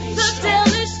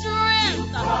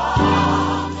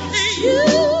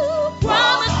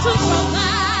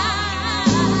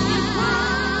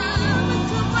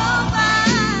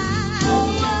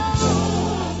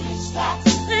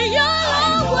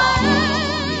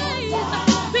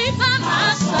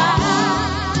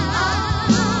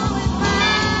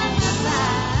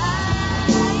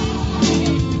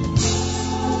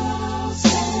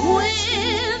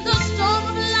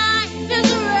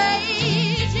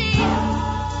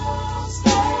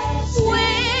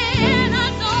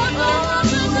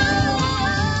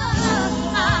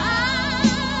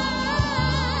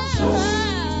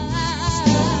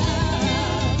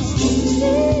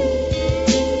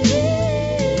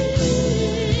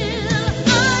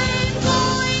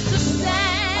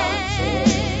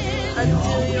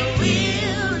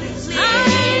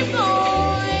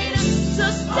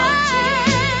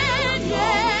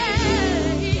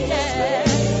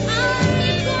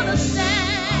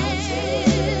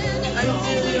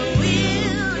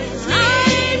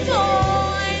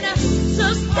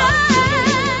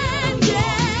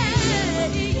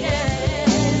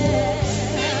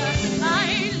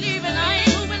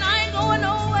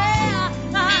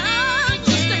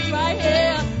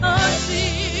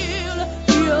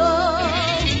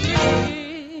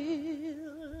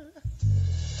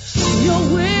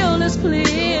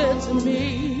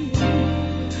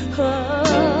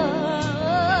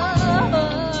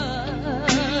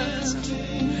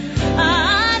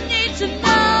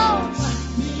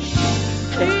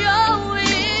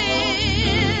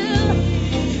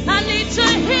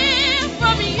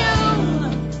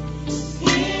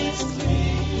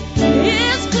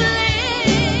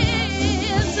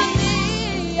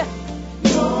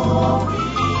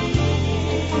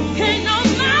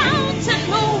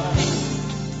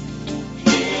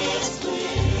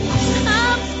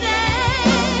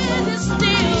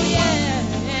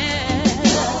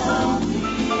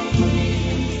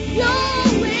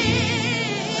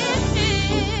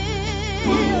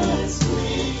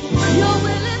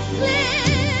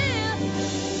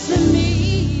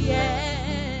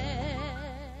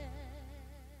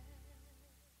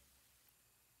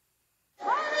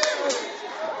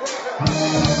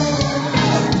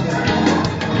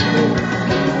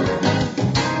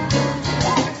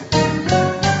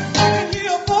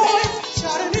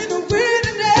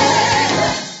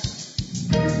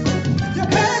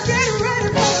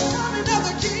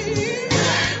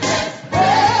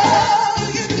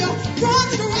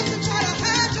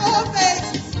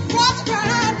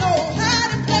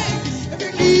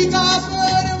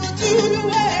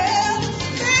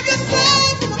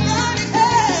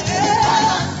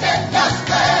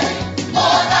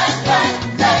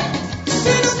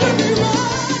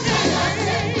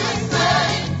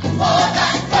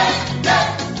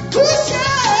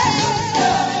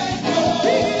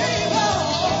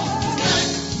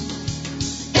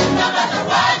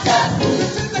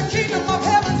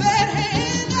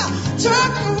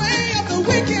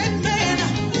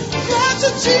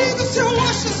 Jesus to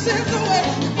wash your sins away.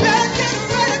 You better get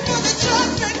ready for the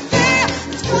judgment day.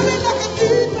 It's coming like a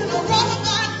thief in a robber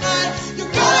by night. You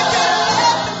gotta get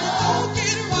left and you won't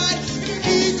get it right. If you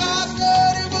need God's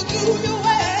blood, it will do you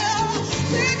well.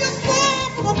 Save your soul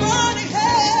from a burning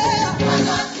hell. I'm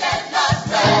not getting us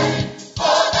ready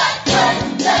for that great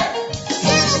day.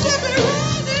 Sinners will be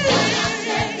running. I'm not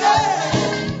getting us ready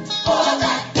for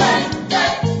that great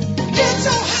day. Get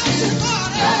your house in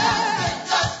order. Get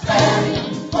us ready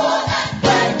for that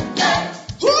great day.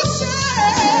 Who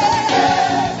said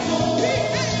we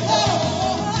can't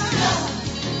hold?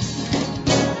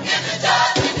 If it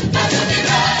does, we better be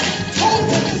ready. Hold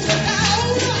it as an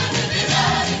hour. Be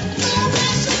ready. No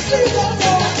rest and sleep no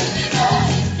more. Be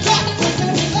ready. Doctors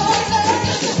and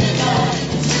lawyers. Be ready.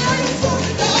 Parents and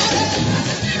daughters.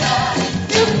 Be ready.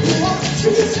 If you want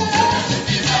Jesus.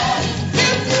 Be ready.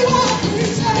 If you want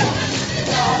Jesus. Be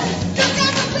ready. You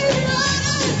gotta be ready.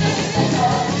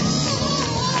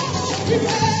 Be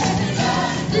ready.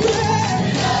 Be ready. Be ready.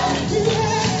 Be ready.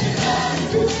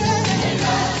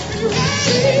 Be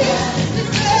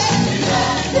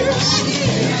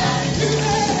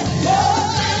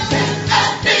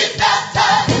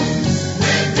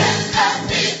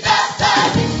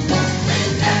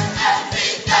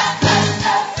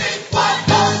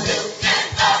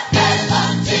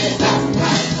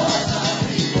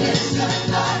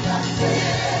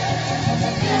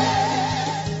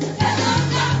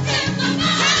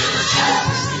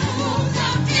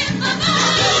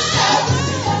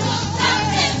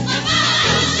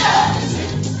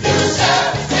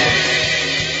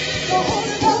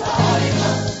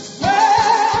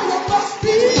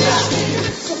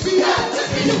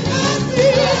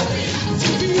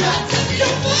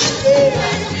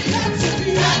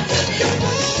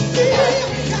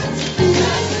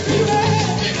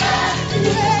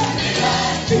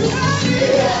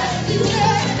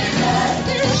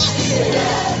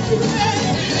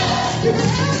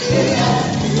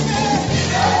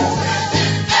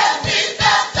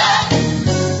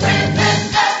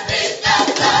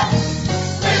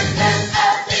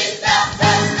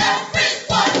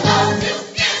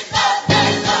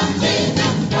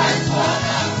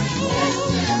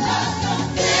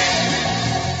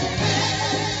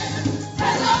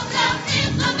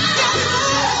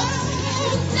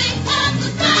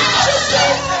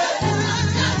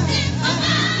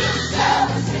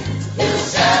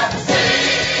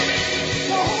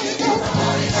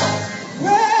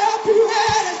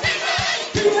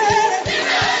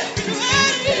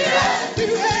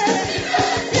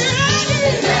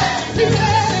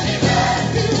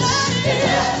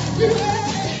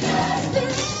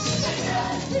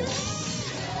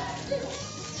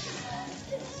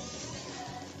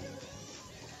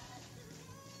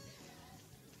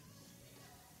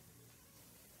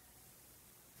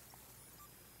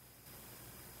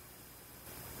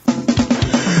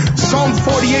Psalm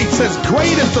 48 says,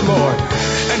 great is the Lord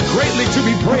and greatly to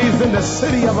be praised in the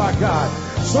city of our God.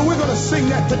 So we're going to sing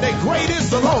that today. Great is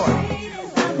the Lord.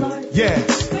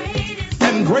 Yes.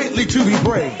 And greatly to be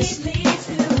praised.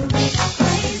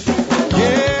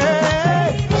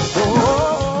 Yeah.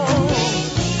 Oh.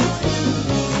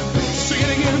 Sing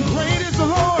it again. Great is the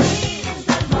Lord.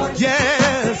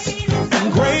 Yes.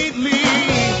 And greatly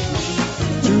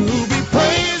to be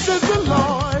praised is the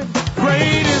Lord.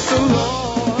 Great is the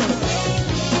Lord.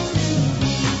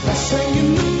 Sing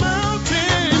in the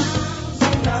mountains.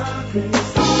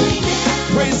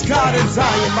 Praise God in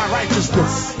Zion, my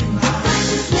righteousness.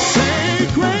 Say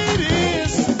great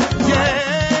is,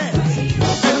 yeah,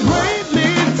 and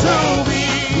greatly to be.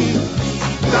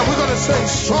 Now we're going to say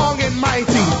strong and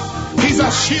mighty. He's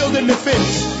our shield and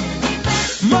defense.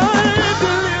 My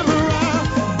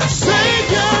deliverer,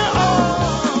 Savior,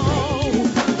 oh,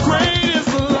 great is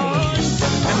the Lord,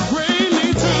 and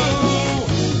greatly to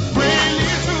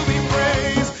be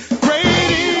praised.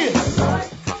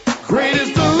 Great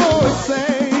is the Lord,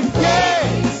 say,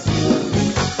 yes.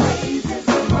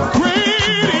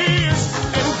 Great is,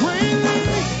 and greatly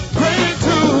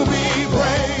to be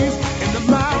praised in the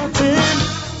mountain.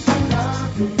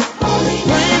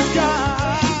 Praise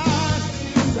God.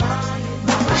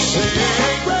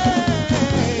 Say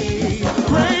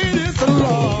great is the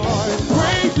Lord,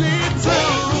 greatly to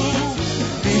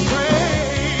be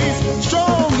praised.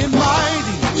 Strong and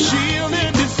mighty, shield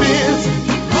and defense.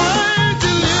 My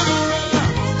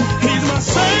deliverer, He's my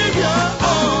Savior.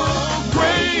 Oh,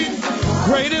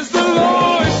 great is the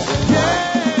Lord.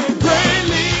 Yeah,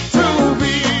 greatly to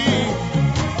be.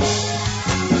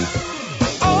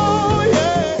 Oh,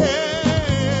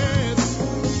 yes.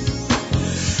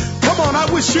 Come on, I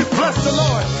wish you'd bless the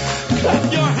Lord.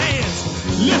 Clap your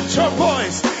hands. Lift lift your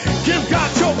voice. Give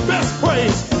God your best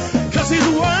praise. Cause he's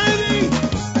worthy.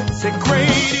 Say great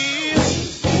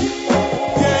is.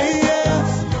 Yeah,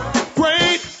 yeah.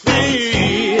 Great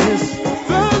is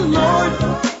the Lord.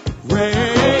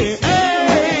 Great.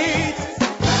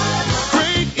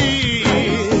 Great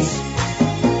is.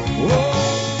 Oh,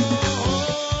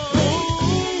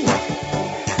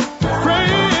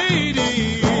 great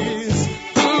is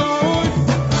the Lord.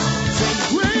 Say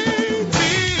great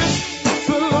is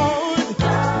the Lord.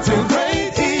 Say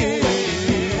great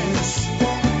is.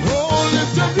 Oh,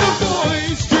 lift up your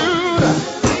voice, Judah,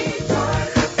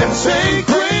 and say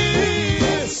great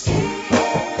is.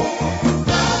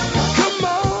 Come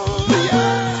on,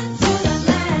 yeah.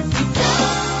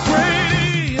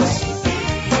 Praise.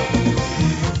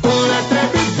 Let there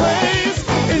be praise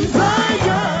in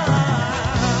Zion.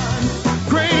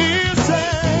 Praise,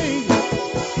 say,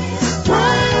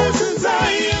 praise in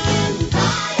Zion.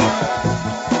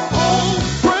 Oh,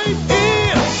 great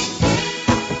is.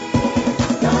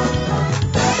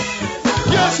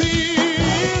 Yes, he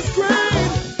is great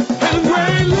and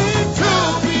greatly to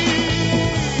be.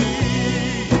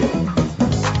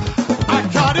 Our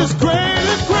God is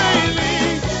greatly, greatly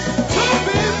to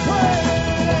be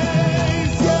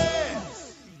praised. Yes.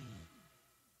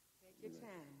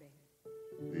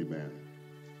 Amen.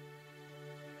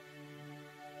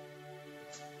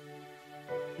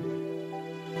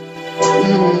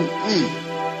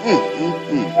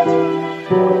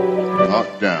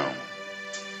 Knocked down,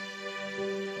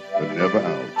 but never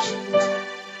out.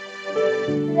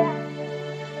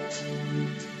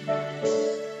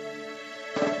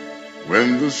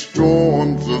 When the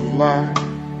storms of life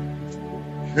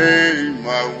came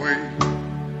my way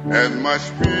and my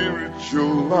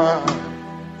spiritual life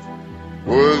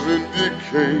was in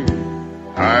decay,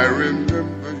 I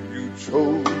remember you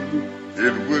told me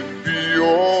it would be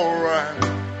alright.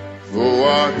 So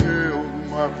I held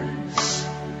my peace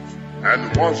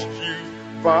and watched you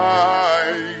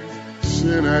fight.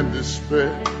 Sin and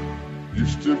despair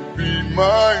used to be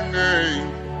my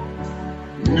name,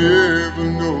 never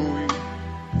knowing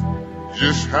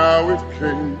just how it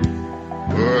came.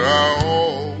 But I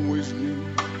always knew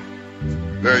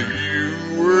that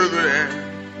you were there,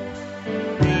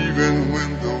 even when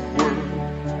the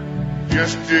world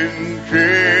just didn't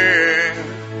care.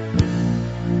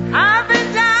 I've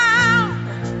been down,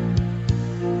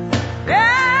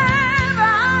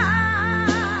 never,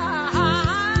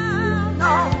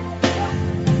 no.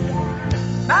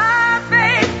 My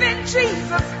faith in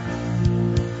Jesus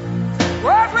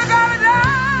was without a doubt.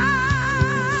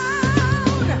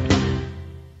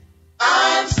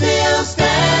 I'm still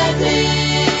standing.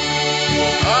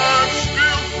 I'm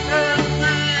still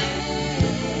standing.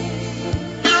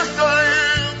 Yes, I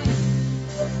am.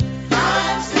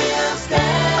 I'm still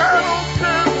standing. I don't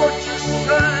care what you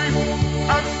say.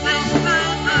 I'm still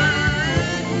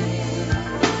standing.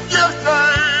 Yes, I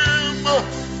am.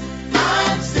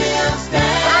 I'm still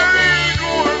standing. I ain't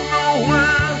going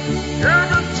nowhere.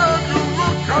 Every time you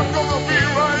look, I'm gonna be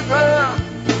right there.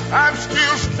 I'm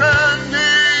still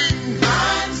standing.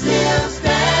 I'm still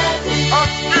standing. I'm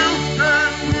still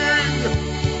standing.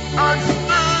 I'm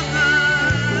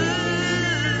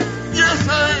standing. Yes,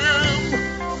 I am.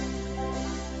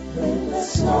 The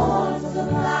storms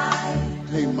of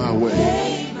life Came my way,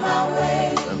 came my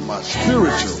way. and my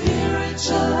spiritual,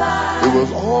 Spiritual life it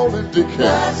was all in decay.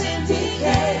 was in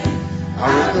decay.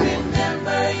 I remember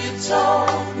Remember you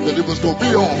told me that it was gonna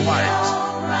be all right.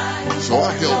 alright. So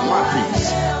I held my peace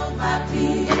Held my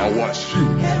peace and I watched you.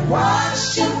 and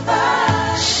watched you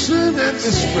fight. Sin and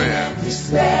despair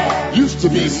Despair used to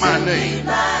be my name,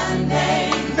 my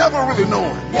name. never really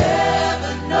knowing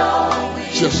Never knowing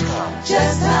just how.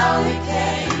 just how it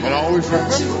came. But I always You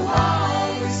remember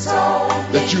always told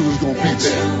me that you was gonna be that you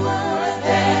there, were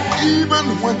there. even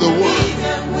when the world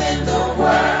Even when the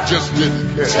world just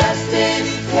didn't care. just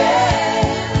didn't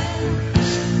care.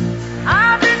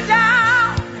 I've been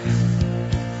down,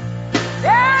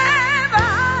 never,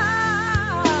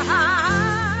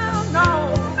 no.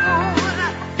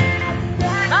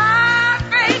 My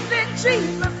faith in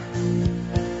Jesus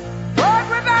was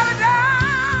without a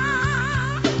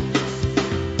doubt.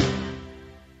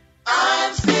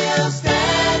 I'm still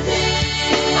standing.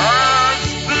 I'm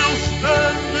still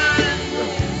standing.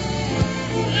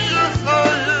 Yes, I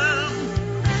am.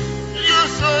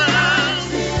 Yes, I am.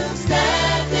 Still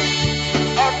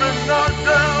standing. I've been knocked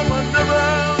down, but never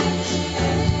out.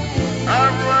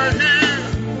 I'm right here.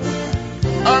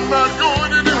 I'm not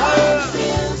going anywhere.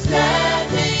 Still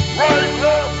standing. Right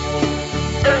up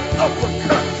and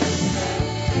uppercut.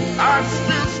 I'm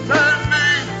still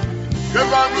standing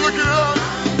because I'm looking up.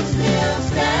 Still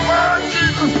standing.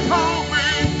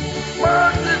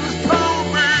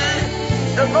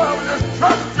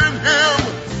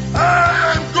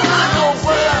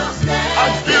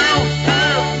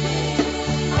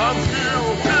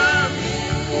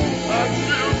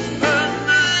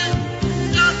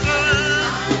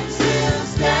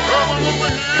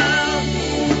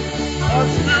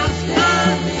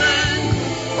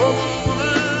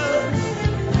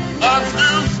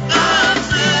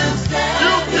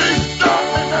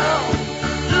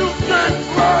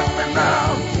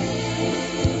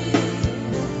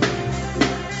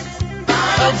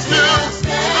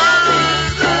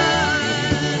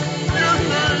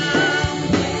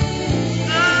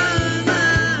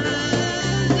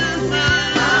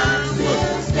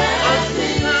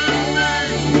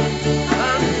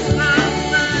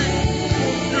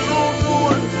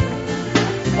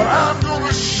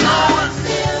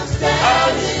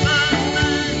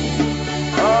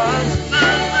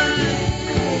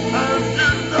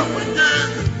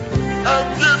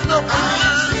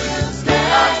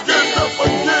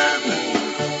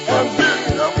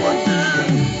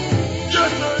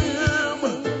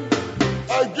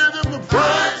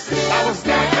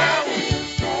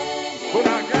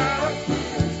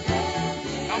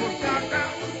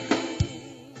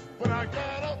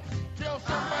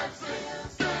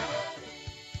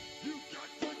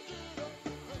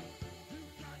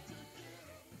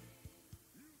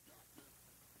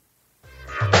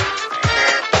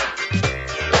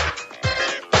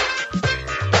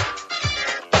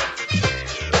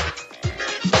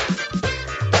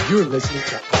 You're listening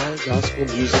to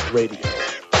iGospel Music Radio,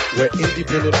 where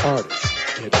independent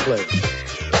artists get played.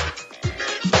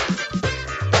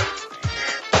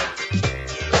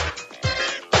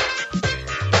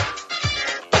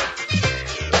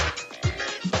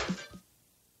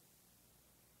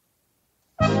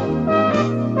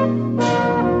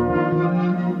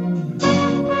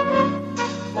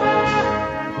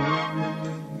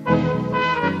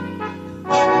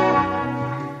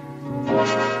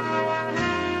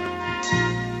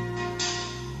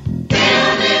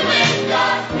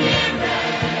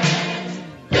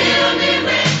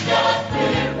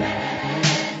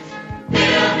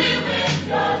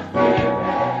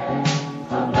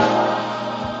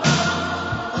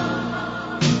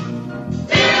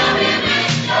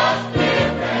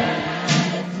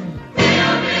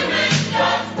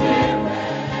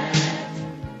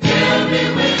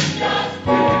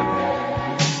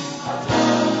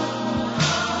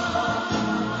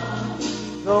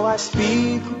 Though I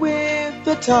speak with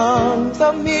the tongues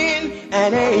of men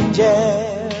and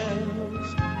angels,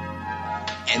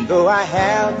 and though I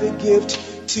have the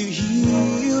gift to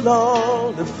heal all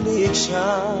afflictions,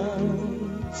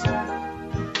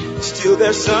 still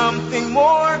there's something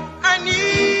more I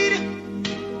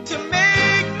need to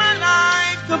make my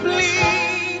life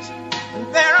complete.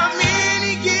 There are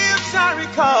many gifts I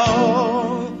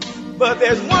recall, but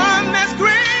there's one that's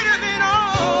greater than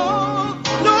all.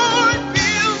 Lord,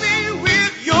 fill me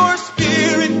with your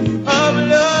spirit of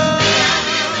love.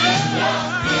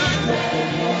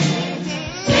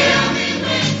 Fill me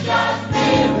with your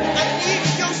spirit. I need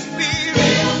your spirit.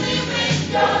 Fill me with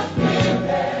your spirit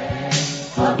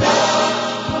of love.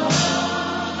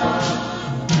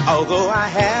 Although I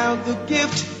have the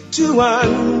gift to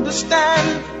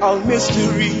understand all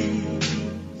mysteries,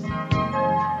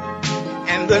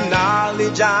 and the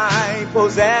knowledge I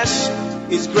possess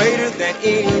is greater than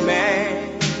any man's.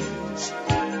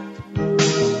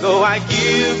 Though I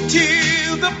give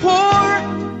to the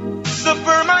poor,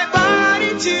 suffer my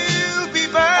body to be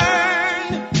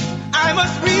burned, I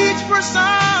must reach for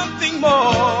something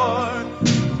more,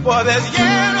 for there's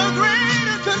yet a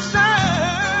greater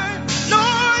concern.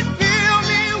 Lord, fill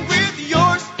me with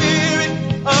your spirit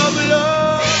of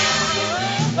love.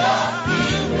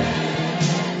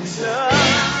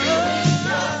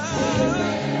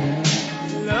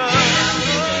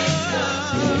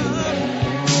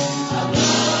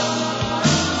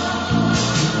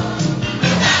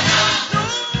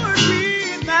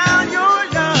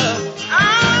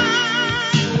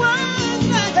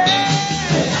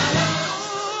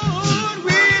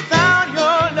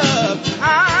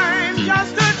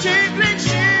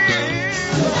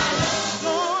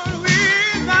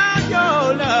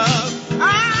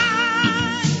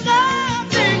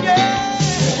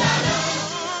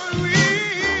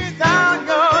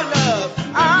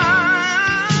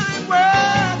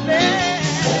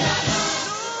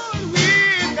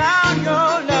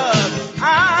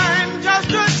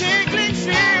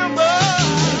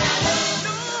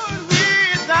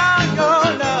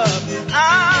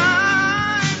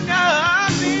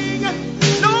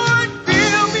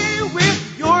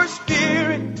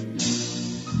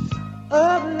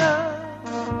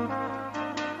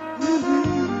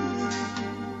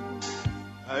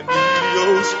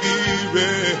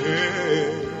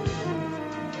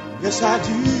 Yes, I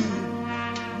do.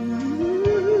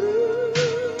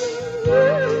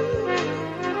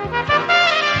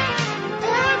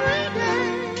 Every day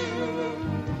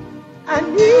I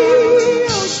need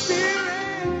your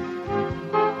spirit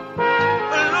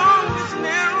along this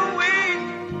narrow way.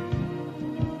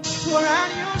 Pour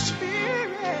out your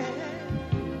spirit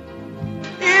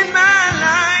in my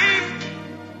life.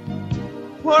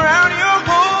 Pour out your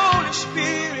Holy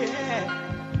Spirit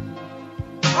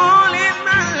all in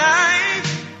my life.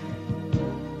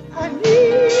 I need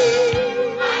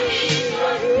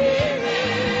your spirit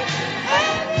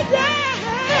every day.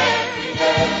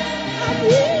 I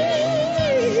need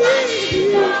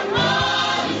your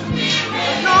Holy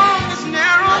Spirit along this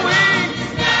narrow way.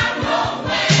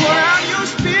 Pour out your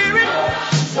spirit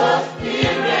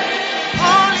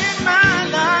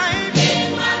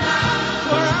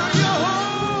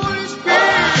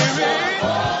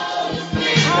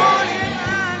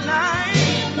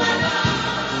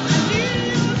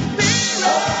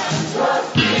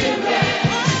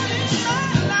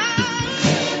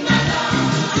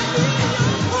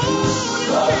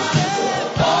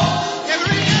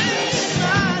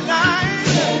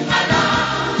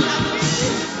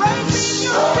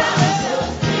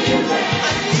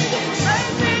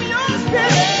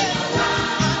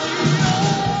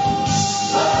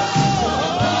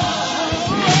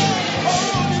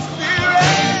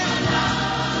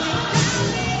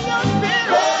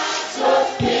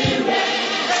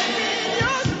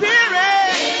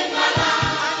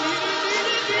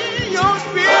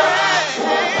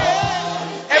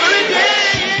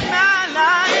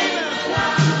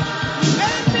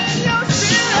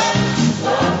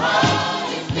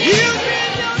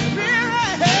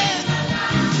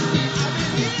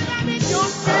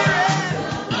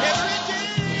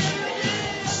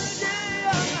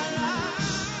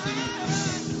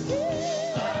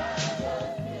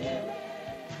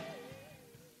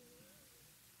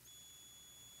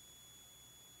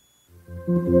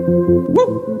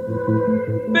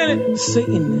Bennett.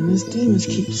 Satan and his demons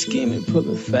keep scheming,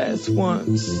 pulling fast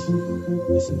ones.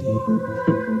 Yes,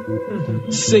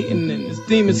 indeed. Satan and his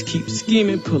demons keep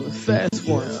scheming, pulling fast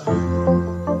ones.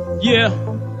 Yeah.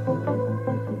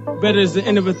 Better is the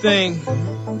end of a thing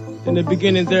than the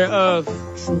beginning thereof.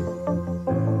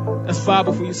 That's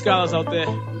Bible for you scholars out there.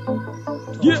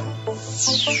 Yeah.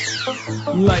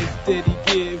 Life that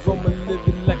he give, I'ma live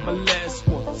it like my last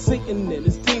one. Satan and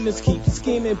his demons keep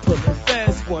scheming, pulling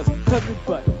fast ones. Covered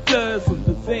by the blood from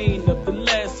the vein of the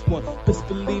last one. Best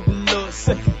believe the Lord's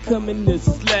second coming is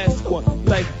his last one.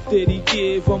 Life that he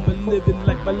give, I'ma live it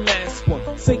like my last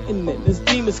one. Satan and his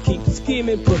demons keep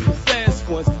scheming, pulling fast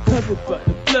ones. Covered by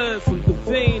the blood from the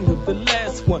vein of the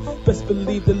last one. Best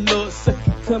believe the Lord's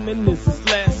second coming is his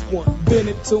last one.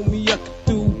 Bennett told me I could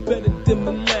do better than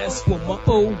my last one. My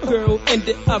old girl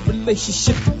ended our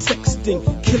relationship for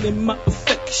texting, killing my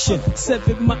affection,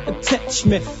 severed my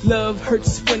attachment. Love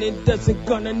hurts when it doesn't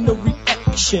garner no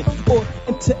reaction or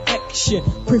interaction.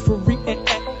 Pray for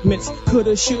reenactments.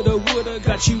 Coulda, shoulda, woulda.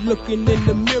 Got you looking in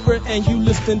the mirror and you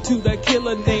listen to that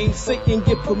killer name. Satan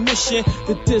get permission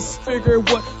to disfigure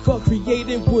what God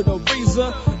created with a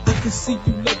razor. I can see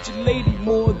you loved your lady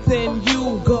more than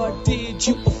you. God did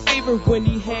you a favor when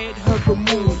he had her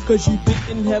removed, cause you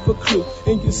didn't have a clue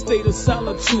in your state of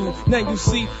solitude. Now you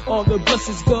see all the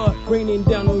blessings God raining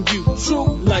down on you.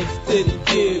 True life that he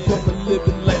gave, I'ma live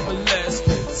it like my last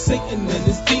one. Satan and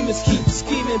his demons keep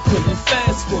scheming, pulling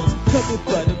fast ones. Covered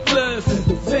by the blood from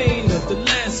the vein of the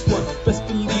last one. Best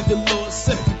believe the Lord's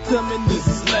second coming is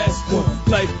his last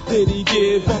one. Life that he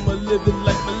gave, I'ma live it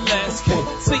like my last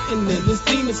one. Satan and his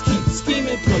demons keep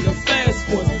scheming, pulling fast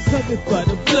ones. Covered by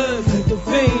the blood from the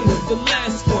vein of the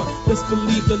last one. Best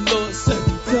believe the Lord's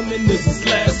second coming is his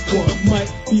last one.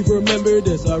 Might be remembered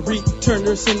as I return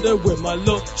her sender where my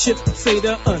lordship say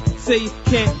the unsaved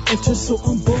can't enter. So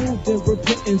I'm bold in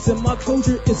repentance and my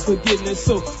closure is forgiveness.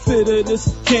 So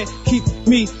bitterness can't keep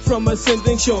me from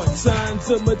ascending, showing signs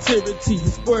of maturity.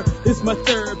 His word is my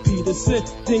therapy. The sin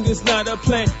thing is not a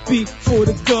plan B for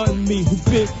the God in me, who's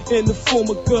been in the form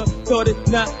of God, thought it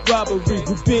not robbery,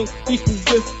 who's been equal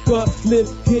with God, live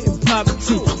here in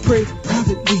poverty, pray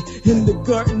privately in the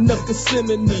garden of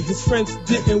Gethsemane. His friends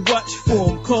didn't watch for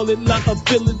him, call it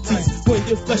liabilities. When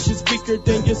your flesh is weaker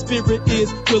than your spirit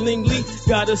is, willingly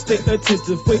gotta stay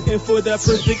attentive, waiting for that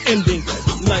perfect ending.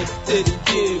 Life that he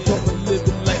gave, I'ma live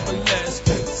it like my last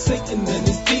one. Satan and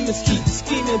his demons keep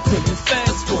scheming, pulling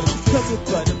fast ones. Covered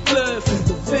by the blood from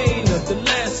the vein of the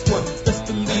last one. Best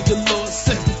believe the Lord's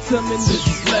second coming is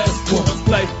his last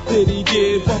one. Life that he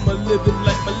gave, I'ma live it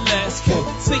like my last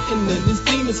one. Satan and his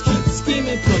demons keep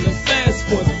scheming, pulling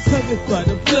fast ones. Covered by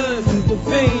the blood from the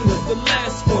vein of the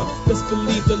last one. Best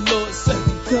believe the Lord's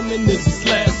second coming is his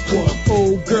last one.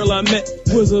 Old girl I met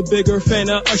was a bigger fan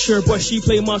of Usher, but she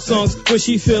played my songs when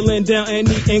she feeling down and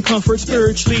needing comfort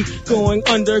spiritually. Going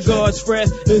under, God's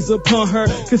wrath is upon her,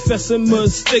 confessing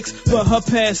mistakes, but her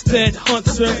past that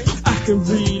haunts her. I can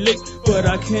relate, but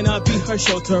I cannot be her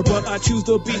shelter, but I choose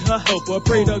to be her helper.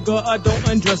 Pray to God I don't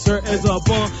undress her as our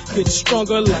bond gets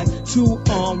stronger like two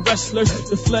armed wrestlers.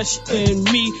 The flesh in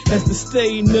me has to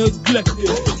stay neglected.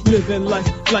 Living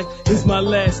life like it's my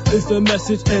last is the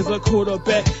message as a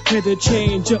quarterback. Had to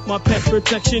change up my pass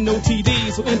protection, no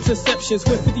TDs or interceptions.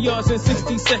 Went 50 yards in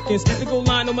 60 seconds. At the goal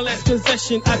line on my last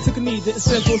possession, I took a knee, didn't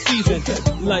stand for a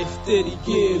season. Life that he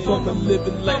give, I'ma live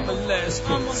it like my last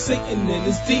one. Satan and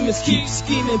his demons keep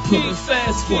scheming, pulling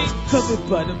fast ones. Covered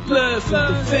by the blood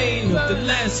from the vein of the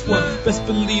last one. Best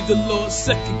believe the Lord's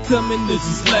second coming is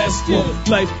his last one.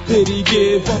 Life that he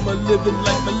give, I'ma live it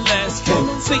like my last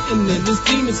one. Satan and his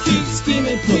demons keep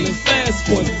scheming, pulling fast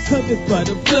ones. Covered by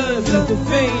the blood from the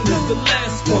vein of the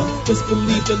last one. Best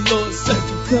believe the Lord's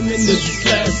second coming is his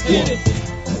last one.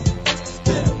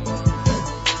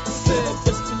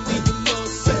 Best believe the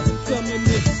Lord's second coming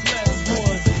is his last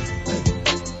one.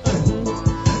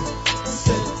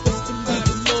 Best believe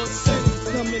the Lord's second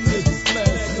coming is his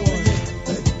last one.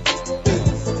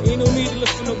 Ain't no need to look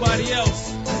for nobody else.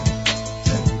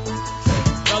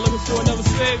 Y'all looking for another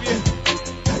savior?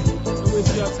 Don't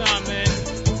waste your time, man.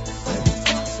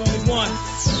 There's only one.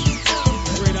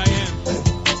 Great I am.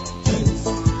 Jesus,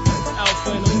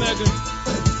 Alpha and Omega.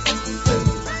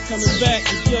 Coming back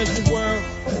to judge the world.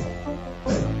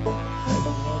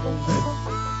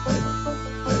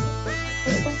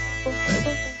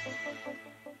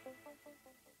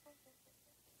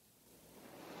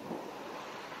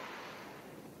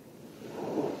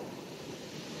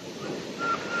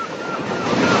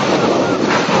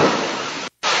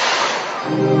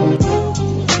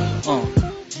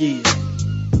 Yeah.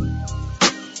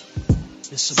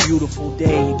 It's a beautiful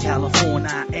day in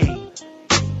California,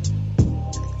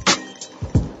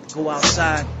 Go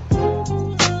outside,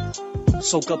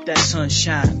 soak up that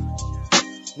sunshine,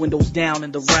 windows down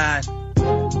in the ride.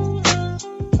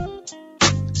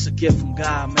 It's a gift from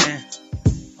God, man.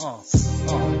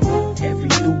 Every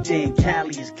new day in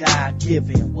Cali is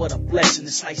God-given. What a blessing,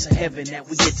 the slice of heaven that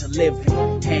we get to live in.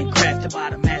 Handcrafted by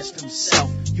the master himself.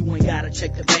 You ain't gotta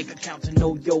check the bank account to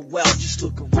know your wealth. Just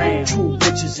look around. True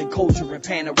riches and culture and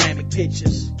panoramic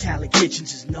pictures. Cali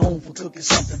Kitchens is known for cooking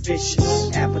something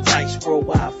vicious. Appetites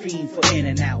worldwide, fiend for in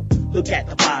and out. Look at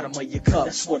the bottom of your cup,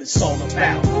 that's what it's all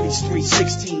about. These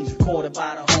 316s recorded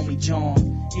by the homie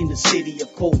John. In the city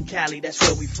of Colton, Cali, that's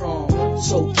where we from.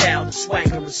 SoCal, the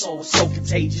swagger is so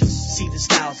contagious. See the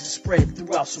styles that spread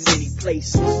throughout so many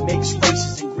places. Mixed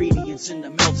races, ingredients in the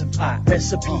melting pot.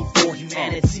 Recipe for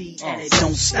humanity, and it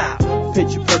don't stop.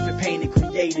 Picture perfect, painted,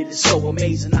 created, it's so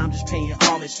amazing. I'm just paying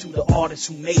homage to the artists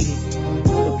who made it.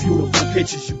 The beautiful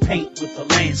pictures you paint with the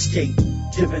landscape.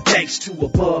 Giving thanks to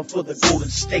above for the golden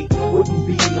state. Wouldn't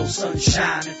be no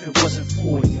sunshine if it wasn't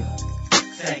for you.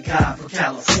 Thank God for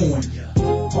California.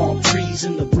 Palm trees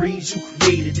in the breeze, you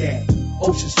created that.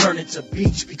 Oceans turn into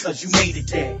beach because you made it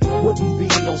there. Wouldn't be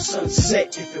no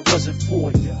sunset if it wasn't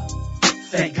for you.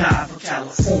 Thank God for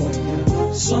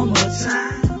California.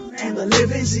 Summertime and the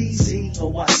living's easy.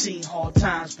 Though I've seen hard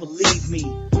times, believe me.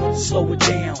 Slow it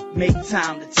down, make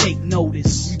time to take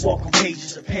notice. We walk on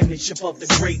pages of penmanship of the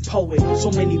great poet. So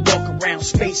many walk around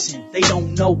spacing, they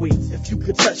don't know it. If you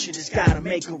could touch it, it's gotta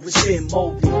make a it's been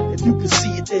molded. If you could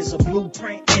see it, there's a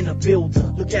blueprint in a builder.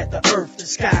 Look at the earth, the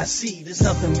sky, see, there's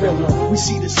nothing realer. We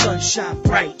see the sun shine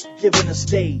bright, giving us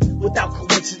day. Without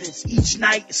coincidence, each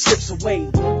night it slips away.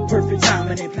 Perfect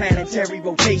timing in planetary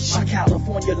rotation. My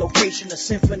California location, a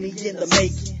symphony in the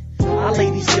making. I lay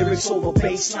these lyrics over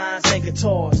bass lines and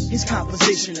guitars. His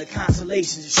composition of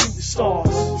constellations and shooting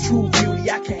stars. True beauty,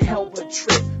 I can't help but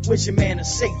trip. Wish a man to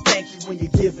say thank you when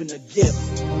you're giving a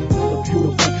gift. The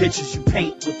beautiful pictures you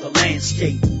paint with the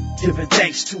landscape. Giving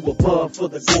thanks to above for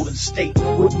the golden state.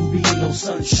 Wouldn't be no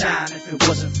sunshine if it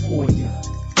wasn't for you.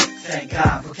 Thank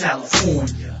God for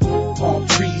California. Palm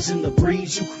trees in the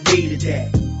breeze, you created that.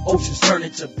 Oceans turn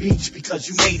into beach because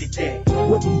you made it there.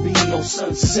 Wouldn't be no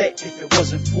sunset if it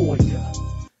wasn't for you.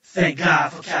 Thank God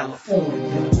for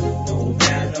California. No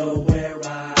matter where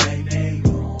I may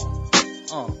roam,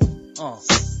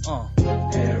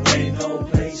 there ain't no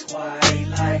place quite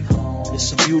like home.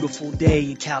 It's a beautiful day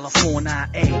in California,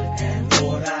 and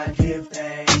Lord, I give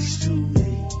thanks to thee.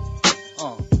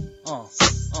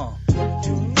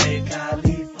 You make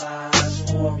Cali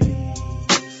flies for me.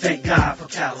 Thank God for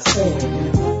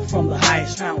California. From the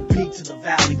highest mountain peak to the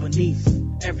valley beneath,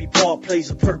 every part plays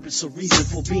a purpose, a reason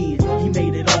for being. He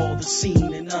made it all, the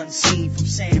seen and unseen, from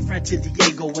San Fran to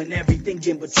Diego and everything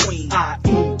in between.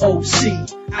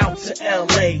 IEOC, out to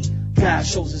LA. God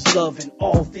shows his love in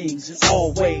all things, in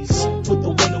all ways. Put the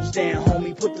windows down,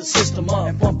 homie, put the system up.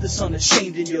 And bump this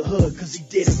unashamed in your hood, cause he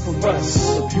did it for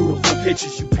us. The beautiful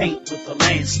pictures you paint with the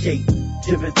landscape.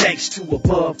 Giving thanks to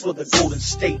above for the golden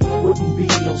state. Wouldn't be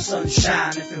no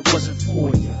sunshine if it wasn't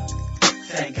for you.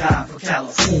 Thank God for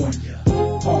California.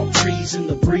 Palm trees in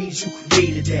the breeze, you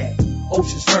created that.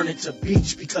 Oceans turn into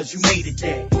beach because you made it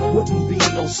there. Wouldn't be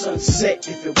no sunset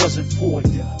if it wasn't for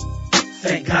you.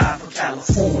 Thank God for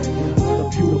California. The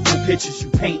beautiful pictures you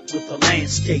paint with the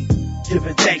landscape.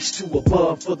 Giving thanks to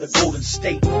above for the golden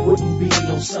state. Wouldn't be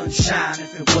no sunshine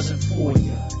if it wasn't for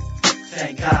you.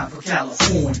 Thank God for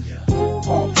California.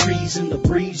 Palm trees in the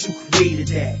breeze, you created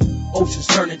that. Oceans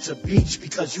turn into beach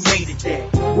because you made it there.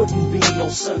 Wouldn't be no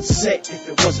sunset if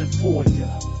it wasn't for you.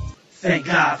 Thank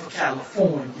God for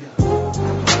California.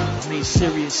 I mean,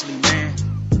 seriously, man.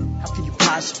 How can you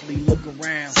possibly look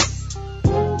around,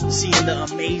 seeing the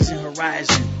amazing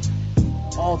horizon,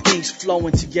 all things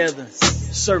flowing together,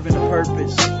 serving a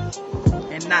purpose,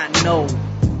 and not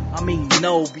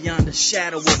know beyond a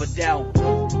shadow of a doubt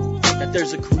that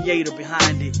there's a creator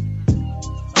behind it,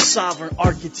 a sovereign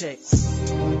architect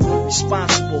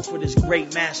responsible for this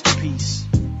great masterpiece.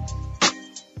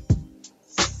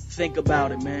 Think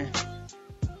about it, man.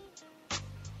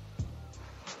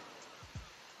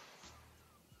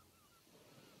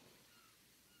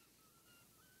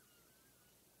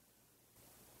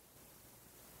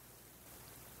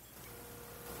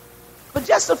 But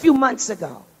just a few months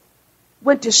ago,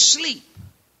 went to sleep,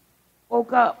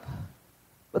 woke up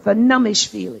with a numbish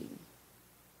feeling.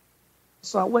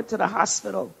 So I went to the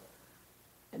hospital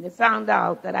and they found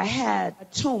out that I had a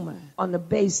tumor on the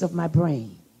base of my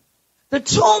brain. The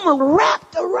tumor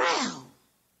wrapped around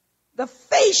the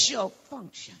facial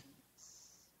functions.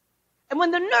 And when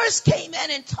the nurse came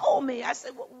in and told me, I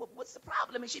said, what's the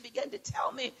problem? And she began to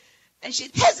tell me. And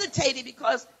she hesitated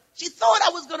because she thought I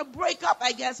was going to break up,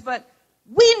 I guess. But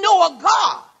we know a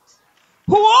God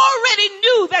who already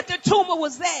knew that the tumor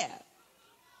was there,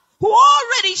 who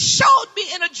already showed me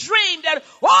in a dream that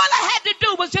all I had to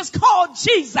do was just call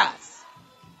Jesus.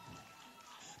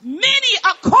 Many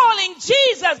are calling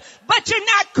Jesus, but you're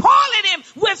not calling him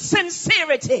with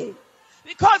sincerity.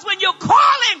 Because when you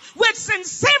call him with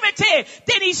sincerity,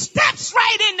 then he steps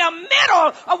right in the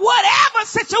middle of whatever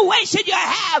situation you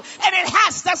have, and it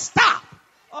has to stop.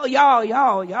 Oh, y'all,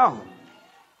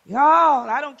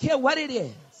 I don't care what it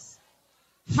is.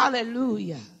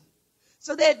 Hallelujah.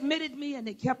 So they admitted me and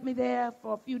they kept me there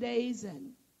for a few days,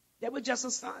 and they were just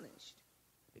astonished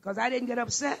because I didn't get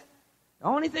upset. The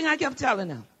only thing I kept telling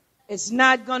them, it's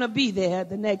not going to be there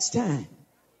the next time.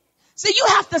 See, you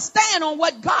have to stand on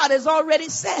what God has already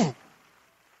said.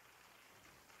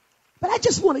 But I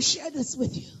just want to share this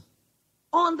with you.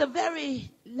 On the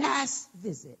very last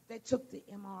visit, they took the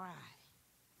MRI.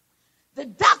 The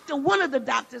doctor, one of the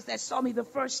doctors that saw me the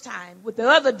first time with the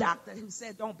other doctor who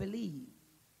said, don't believe,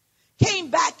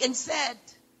 came back and said,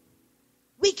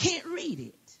 we can't read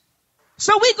it.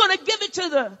 So we're going to give it to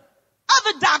the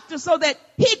other doctor so that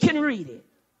he can read it.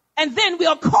 And then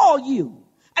we'll call you.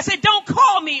 I said, don't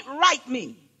call me, write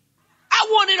me. I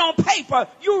want it on paper.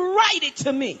 You write it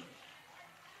to me.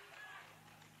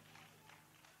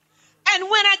 And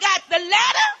when I got the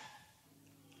letter,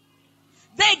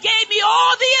 they gave me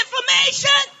all the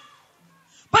information,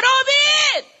 but on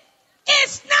the end,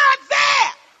 it's not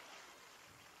there.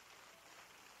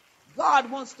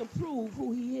 God wants to prove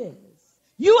who he is.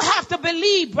 You have to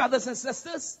believe, brothers and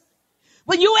sisters.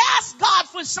 When you ask God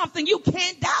for something, you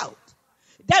can't doubt.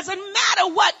 It doesn't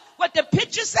matter what the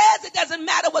picture says. It doesn't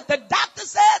matter what the doctor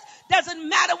says. It doesn't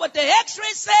matter what the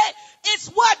x-ray says. It's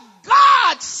what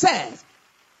God says.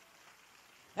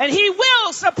 And he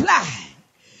will supply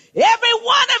every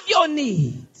one of your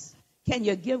needs. Can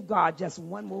you give God just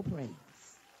one more praise?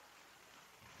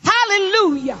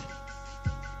 Hallelujah.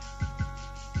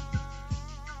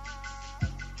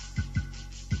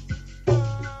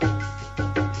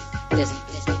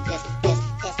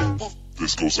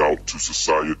 This goes out to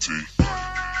society.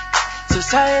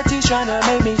 Society's trying to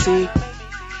make me see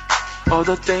all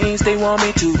the things they want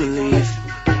me to believe.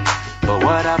 But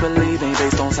what I believe ain't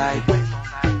based on sight.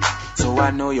 So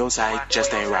I know your sight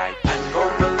just ain't right. I'm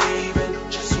gonna believe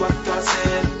in just what God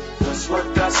said. That's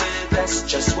what God said, that's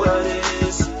just what it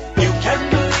is. You can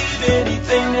believe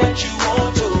anything that you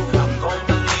want to. I'm gonna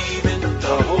believe in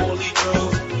the holy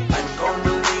truth. I'm gonna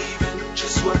believe in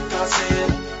just what God said.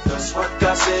 That's what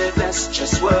God said, that's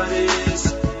just what it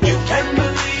is. You can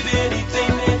believe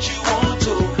anything that you want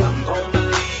to. I'm gonna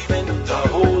believe in the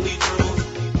holy truth.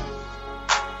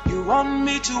 You want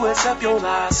me to accept your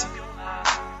lies,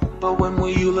 but when will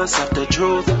you accept the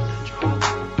truth?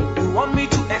 You want me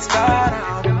to ask God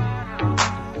out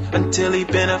until he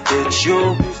benefits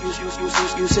you.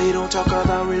 You say don't talk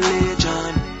about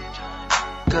religion,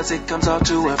 cause it comes out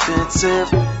too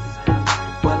offensive.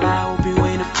 Well, I hope you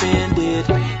ain't offended,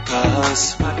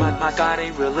 cause my God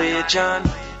ain't religion.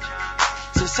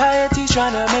 Society's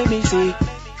trying to make me see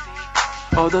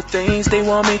all the things they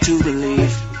want me to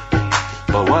believe.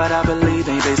 But what I believe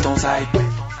ain't based on sight.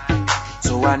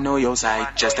 So I know your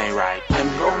sight just ain't right.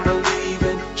 I'm gonna believe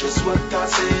in just what God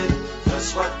said.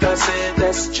 That's what God said,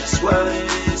 that's just what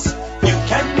it is. You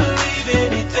can believe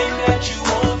anything that you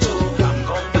want to. I'm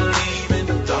gonna believe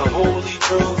in the holy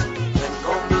truth. I'm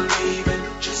gonna believe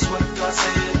in just what God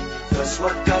said. That's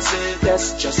what God said,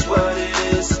 that's just what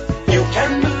it is. You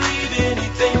can believe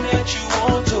anything that you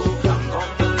want to. I'm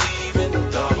gonna believe in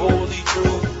the holy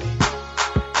truth.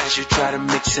 As you try to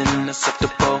mix in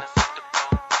acceptable,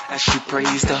 as you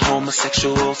praise the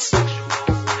homosexuals,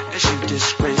 as you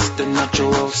disgrace the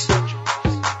naturals,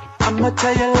 I'ma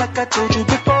tell you like I told you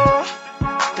before,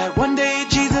 that one day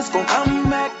Jesus gon' come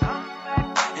back,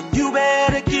 and you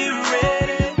better get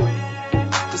ready,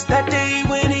 cause that day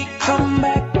when he come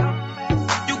back,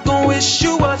 you gon' wish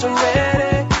you wasn't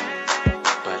ready.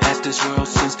 But as this world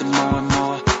sins to more and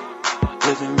more,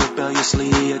 living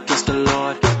rebelliously against the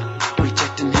Lord,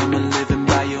 rejecting him and living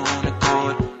by your own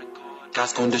accord,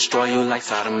 God's gonna destroy you like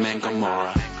Sodom and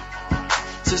Gomorrah.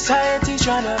 Society's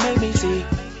trying to make me see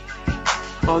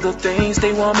all the things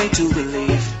they want me to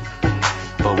believe.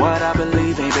 But what I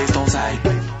believe ain't based on sight.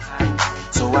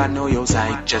 So I know your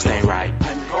sight just ain't right.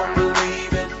 I'm gonna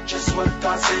believe in just what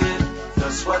God said.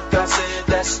 That's what God said,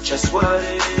 that's just what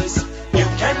it is. You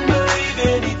can believe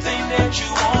anything that you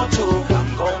want to.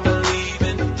 I'm gonna believe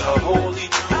in the holy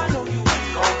truth. I'm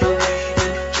gonna believe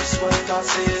in just what God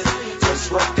said.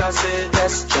 I said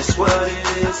that's just what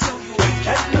it is. You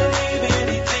can believe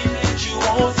anything that you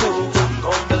want to. I'm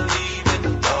gonna believe in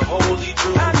the holy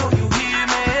truth. I know you hear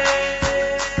me.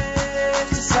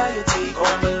 Society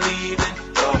gonna believe in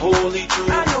the holy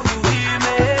truth. I know you hear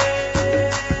me.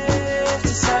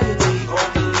 Society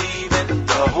gonna believe in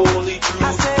the holy truth.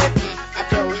 I said, I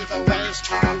believe always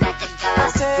trying not to go. I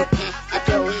said, I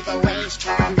believe always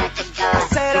trying not to go. I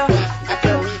said, I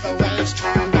believe always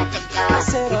trying not to go. I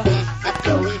said, I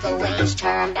believe always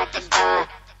trying not to go.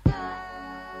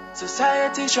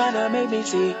 Society's trying to make me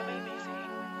see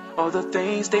all the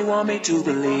things they want me to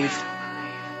believe.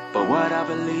 But what I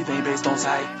believe ain't based on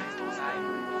sight.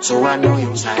 So I know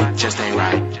your sight just ain't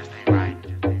right.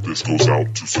 This goes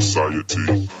out to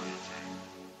society.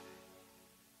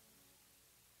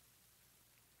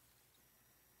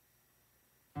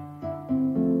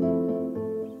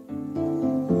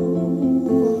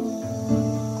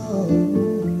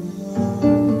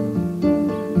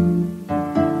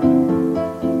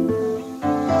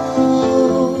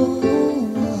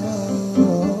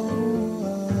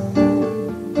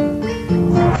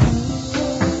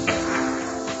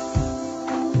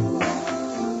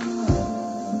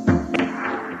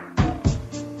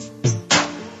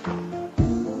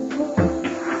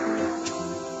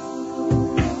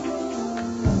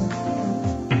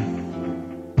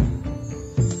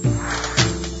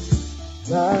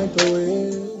 Like the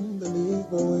wind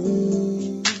beneath my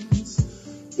wings,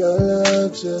 your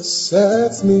love just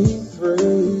sets me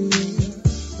free.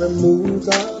 Removes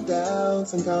all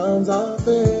doubts and calms all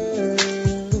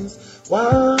fears.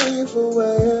 Wipe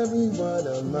away every one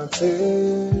of my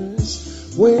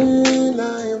tears. When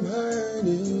I am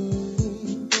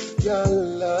hurting, your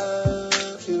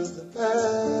love is the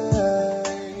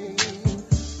pain.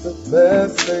 The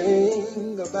best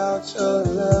thing about your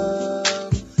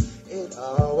love,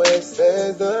 always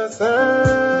stays the same.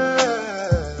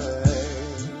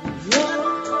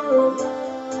 Your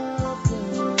love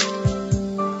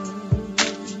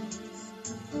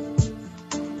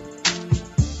is.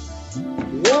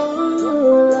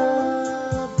 Your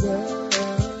love is.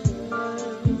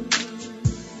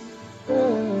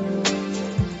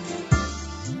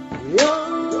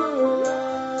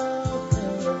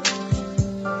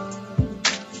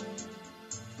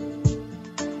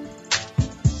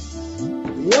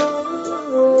 Your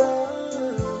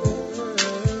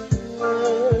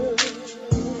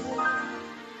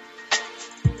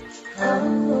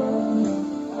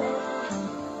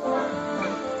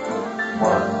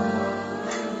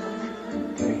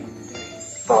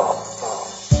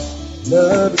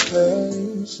love is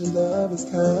patient, love is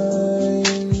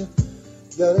kind.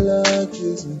 Your love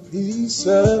gives me peace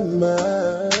of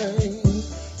mind.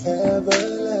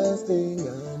 Everlasting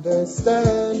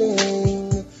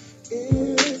understanding.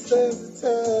 It stands the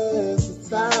test of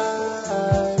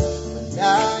time. When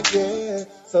I get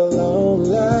so lonely,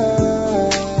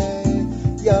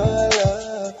 your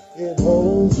love, it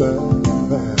holds my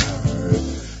heart.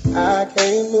 I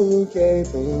can't move, can't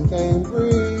think, can't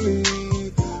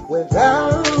breathe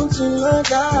without you, like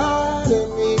God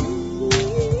in me.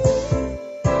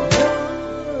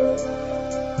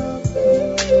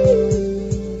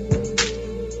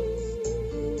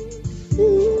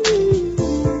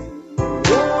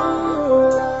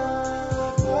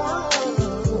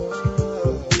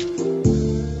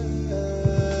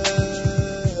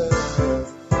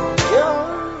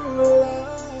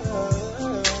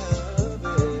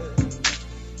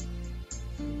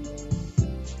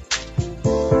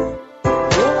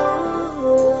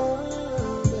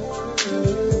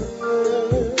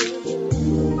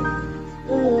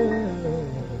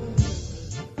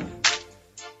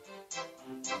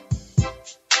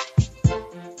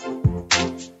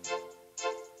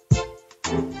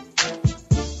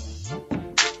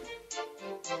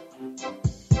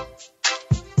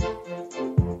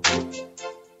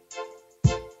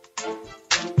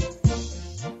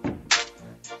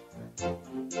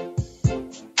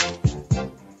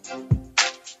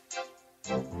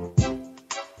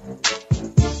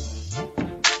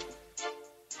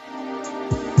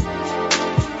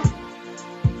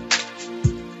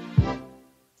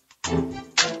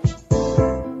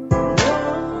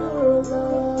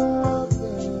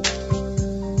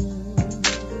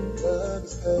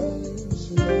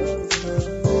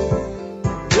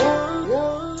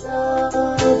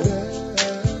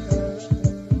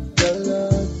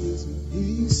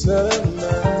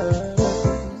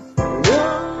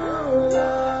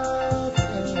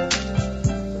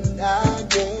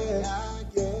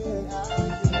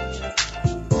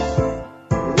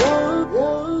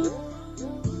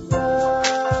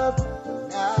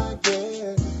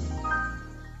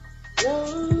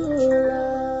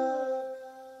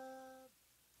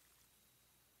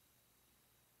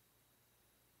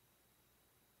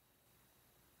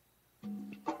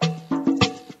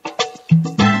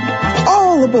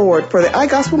 aboard for the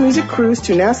iGospel Music Cruise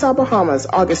to Nassau, Bahamas,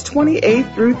 August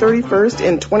 28th through 31st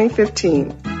in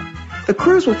 2015. The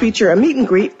cruise will feature a meet and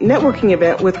greet networking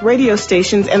event with radio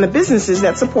stations and the businesses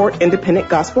that support independent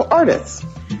gospel artists.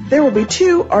 There will be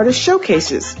 2 artist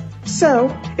showcases.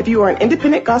 So, if you are an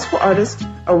independent gospel artist,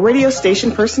 a radio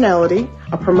station personality,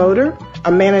 a promoter,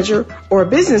 a manager, or a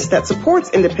business that supports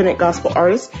independent gospel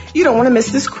artists, you don't want to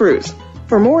miss this cruise.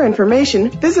 For more information,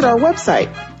 visit our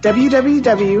website,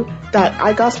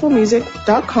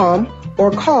 www.igospelmusic.com,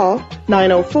 or call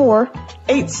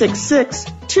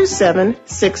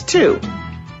 904-866-2762.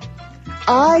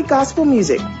 iGospel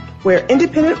Music, where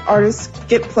independent artists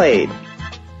get played.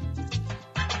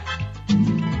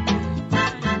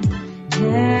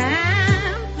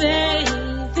 Have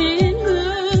faith in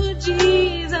who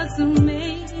Jesus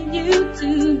made you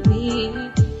to be.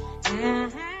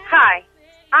 Hi,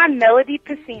 I'm Melody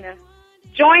Pacina.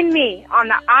 Join me on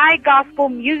the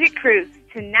iGospel Music Cruise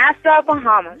to Nassau,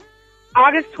 Bahamas,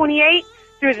 August 28th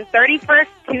through the 31st,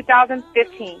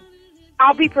 2015.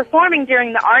 I'll be performing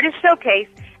during the Artist Showcase,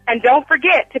 and don't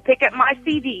forget to pick up my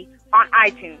CD on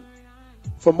iTunes.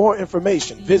 For more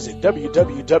information, visit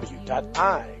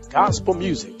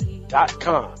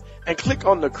www.igospelmusic.com and click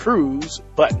on the Cruise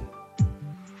button.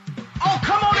 Oh,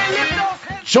 come on and lift those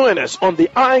hands. Join us on the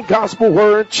iGospel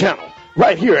Word channel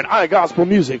right here at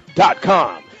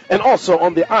iGospelmusic.com and also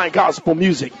on the iGospel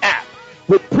Music app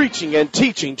with preaching and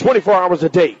teaching 24 hours a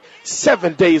day,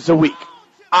 7 days a week.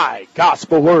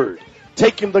 iGospel Word,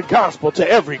 taking the gospel to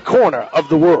every corner of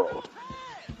the world.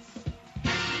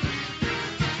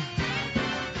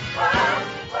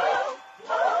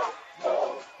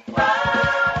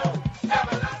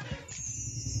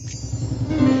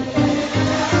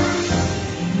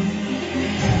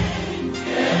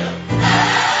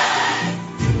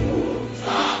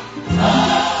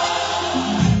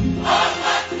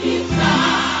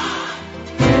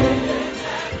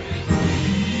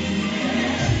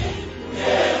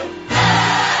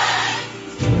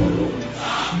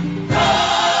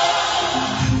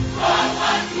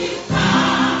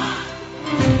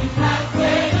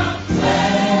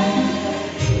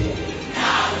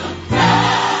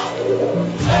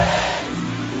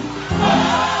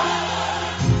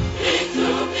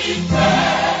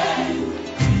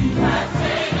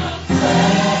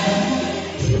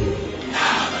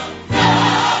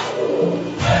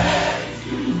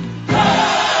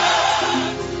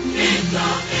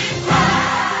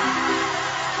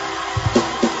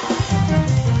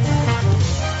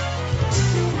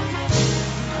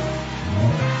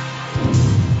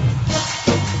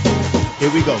 Here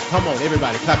we go. Come on,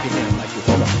 everybody, clap your hands like this.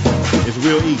 Hold on. It's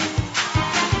real easy.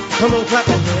 Come on, clap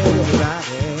your hands, everybody.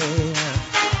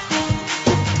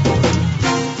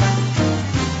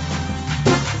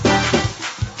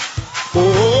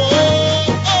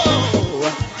 Oh,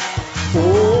 oh, oh, oh.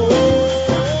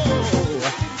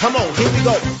 Come on, here we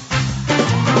go.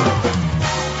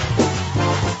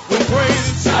 When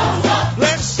praise,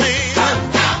 blessing,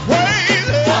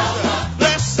 praise,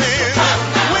 blessing,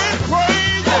 when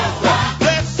praise,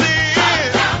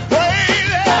 blessing,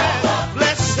 praise,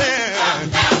 blessing.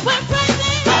 When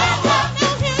praise, no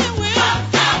healing will.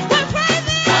 When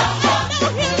praise, no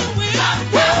healing will.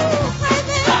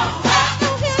 Praise, no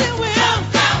healing will.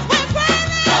 When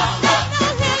praise, no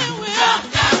healing will.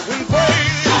 When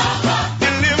praise,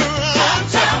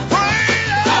 deliverance.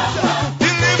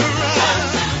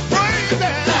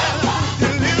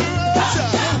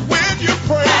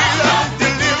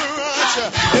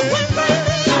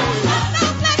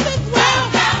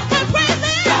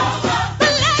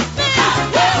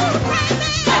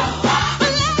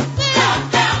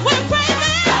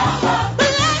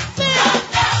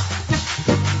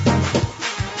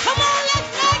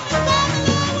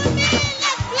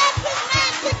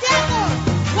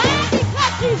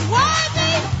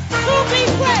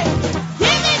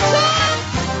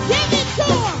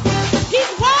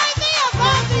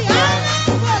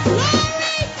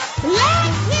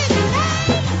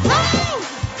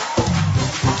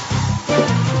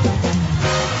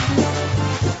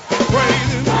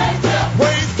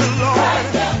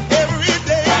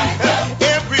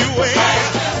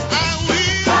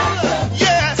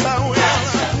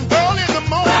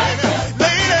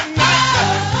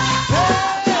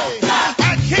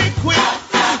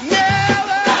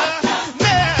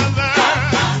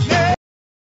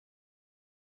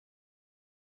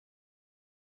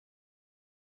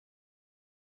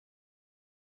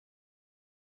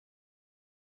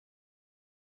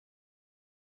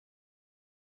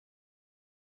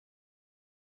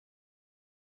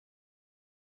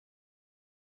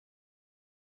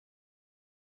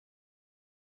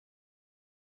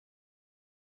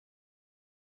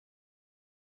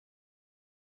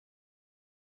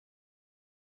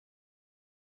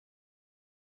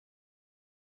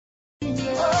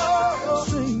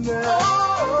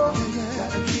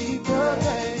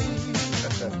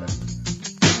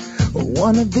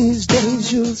 One of these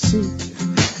days you'll see,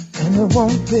 and it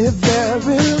won't be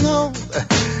very long.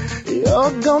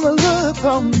 You're gonna look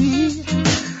on me,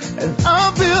 and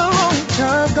I'll be a long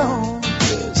time gone.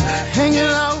 Just hanging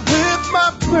out with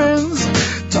my friends,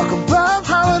 talk about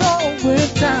how it all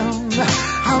went down,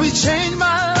 how he changed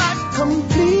my life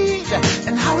complete,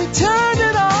 and how he turned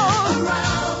it all around.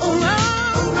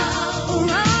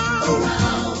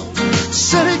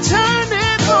 Said he turned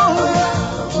it all around.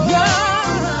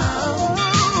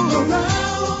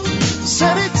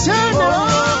 Said he turned it all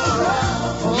around.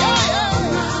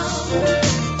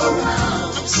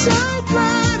 I'm so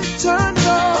glad he turned it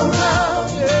all around.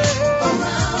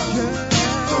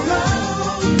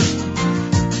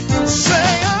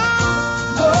 Say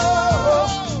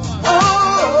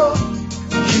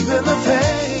keeping the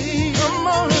faith. Come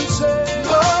on and say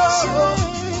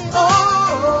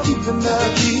keeping the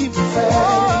faith.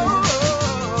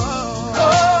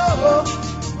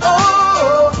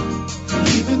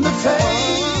 Keeping the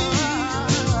faith.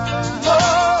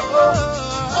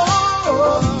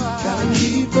 Gotta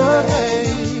keep the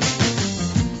faith.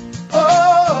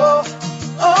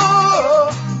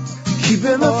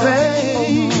 Keeping the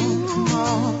faith.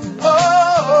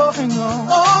 Hang on.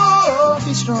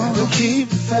 Be strong. Gotta keep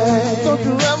the faith. Don't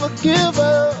you ever give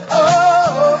up.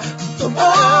 Don't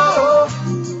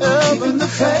keeping the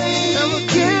faith. Never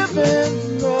giving.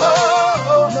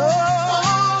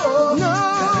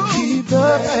 Gotta keep the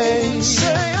faith.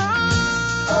 Say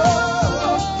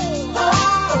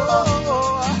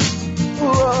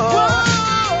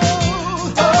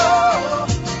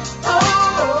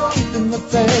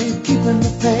keeping the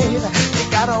faith. You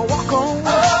gotta walk on,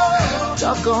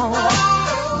 talk on,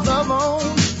 love on,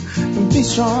 and be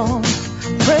strong.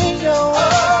 Pray on,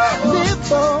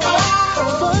 live on,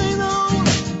 fight on.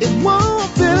 It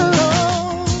won't be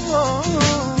long.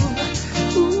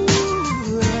 Ooh.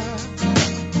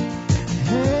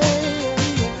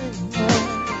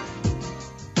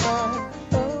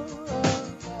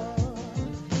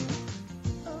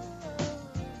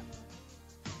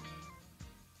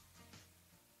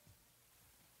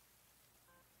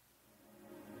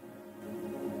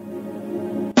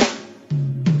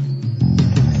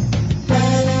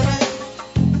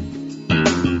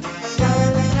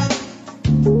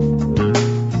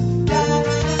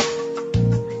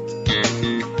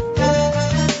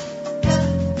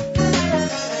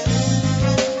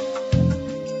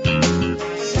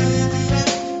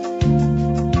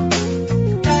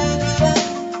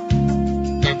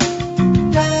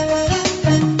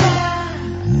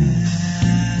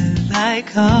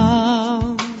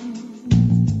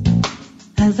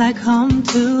 As I come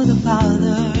to the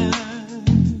Father,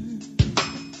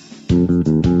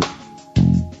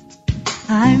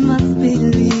 I must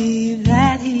believe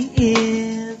that He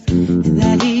is, and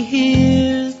that He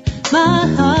hears my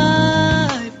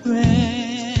high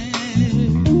prayer.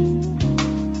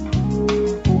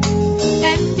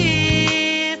 And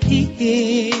if He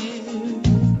hears,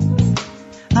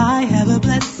 I have a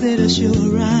blessed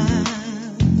assurance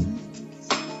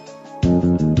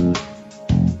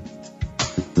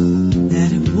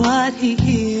what He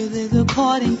hears is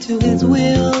according to His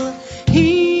will,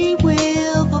 He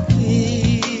will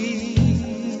fulfill.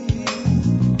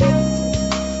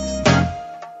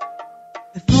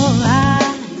 Before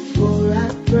I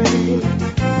pray,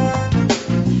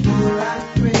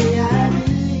 I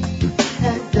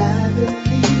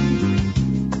believe.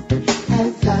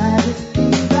 As I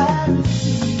believe, I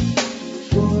receive.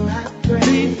 Before I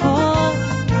pray,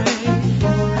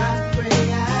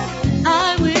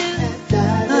 I will.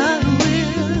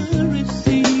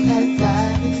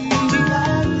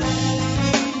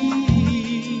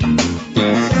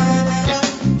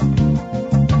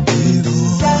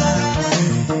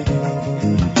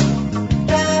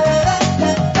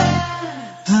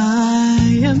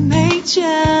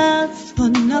 Just for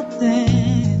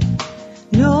nothing,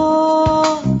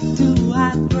 nor do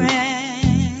I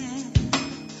pray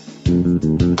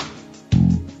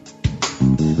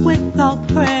without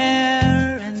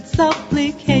prayer and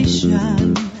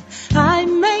supplication. I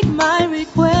make my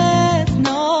request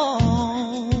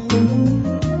known.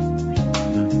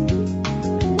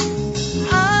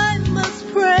 I must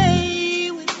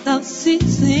pray without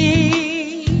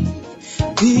ceasing,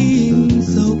 being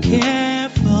so careful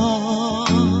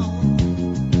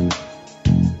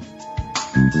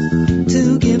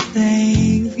to give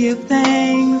thanks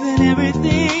in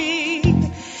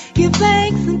everything. Give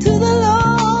thanks unto the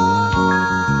Lord.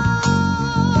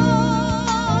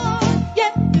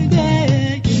 Yeah.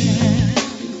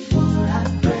 Before I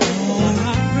pray,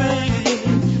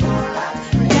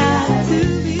 got to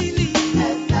believe,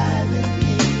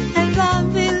 as I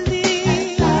believe,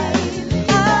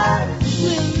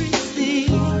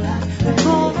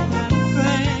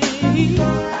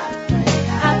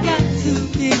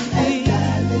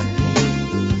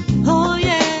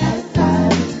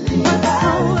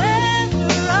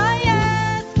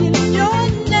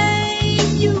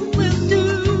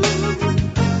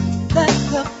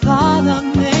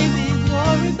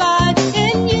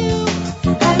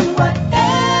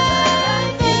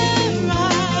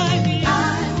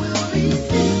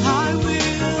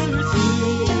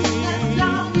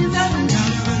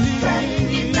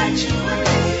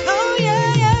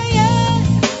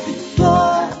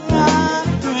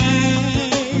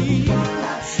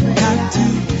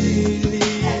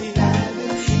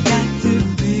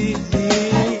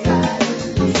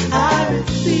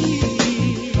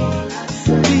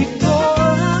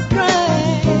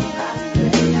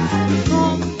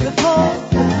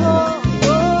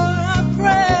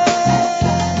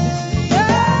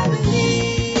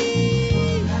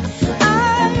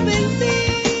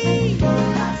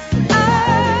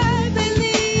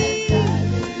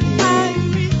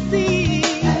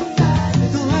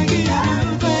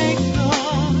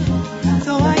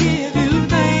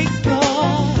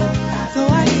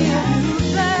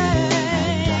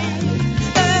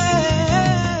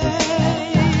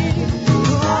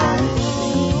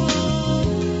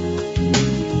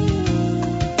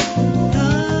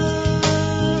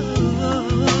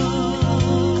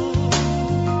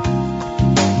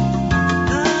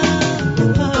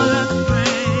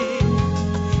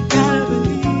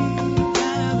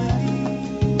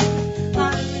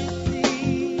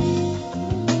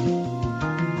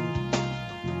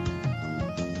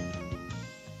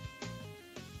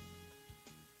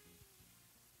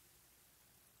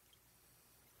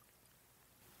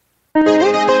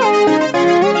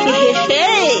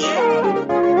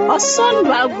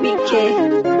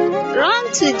 Run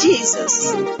to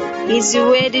Jesus. He's the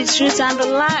way, the truth, and the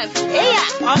life.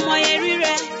 Ọmọ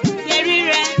yerire,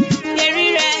 yerire,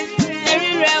 yerire,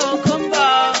 yerire okombo.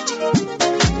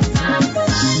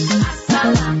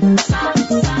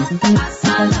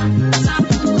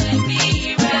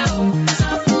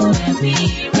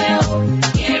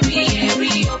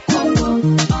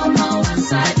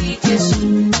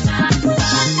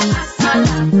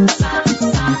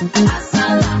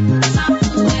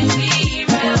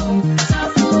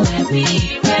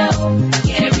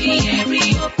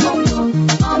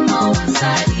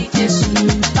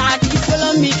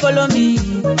 Follow me,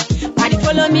 Daddy,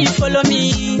 follow me.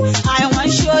 I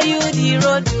want show you the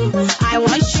road. I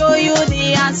want show you the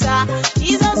answer.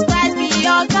 Jesus Christ be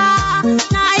your God.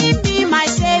 Now he be my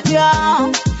savior.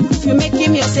 If you make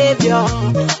him your savior,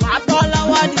 I follow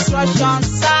all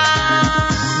instructions.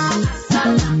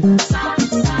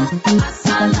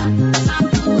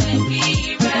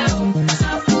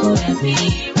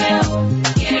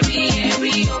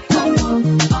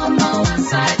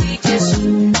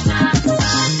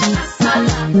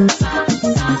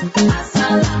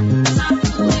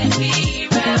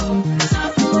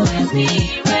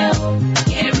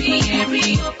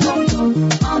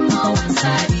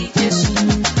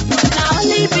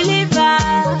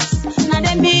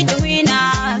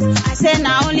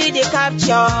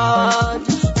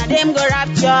 Now them go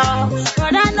rapture,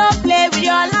 but I no play with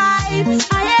your life.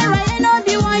 I no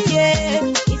be 1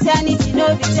 year, eternity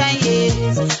no be 10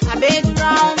 years. I beg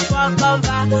ground for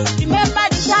cover. Remember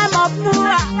the time of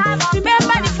Noah.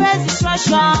 Remember the first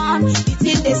destruction. The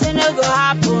thing they say no go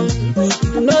happen.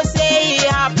 You know say it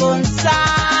happen,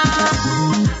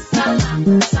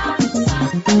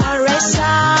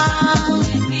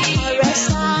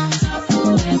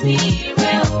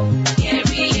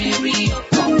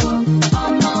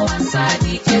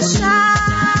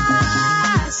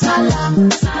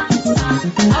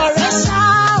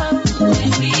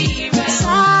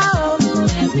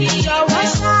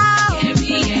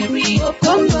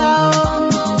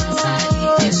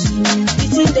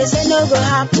 go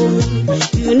happen.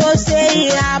 You know say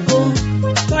it happen.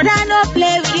 But I no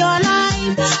play with your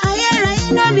life. I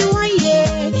no be 1 year.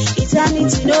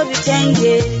 Eternity no be 10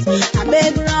 years. I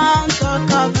beg run for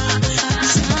cover.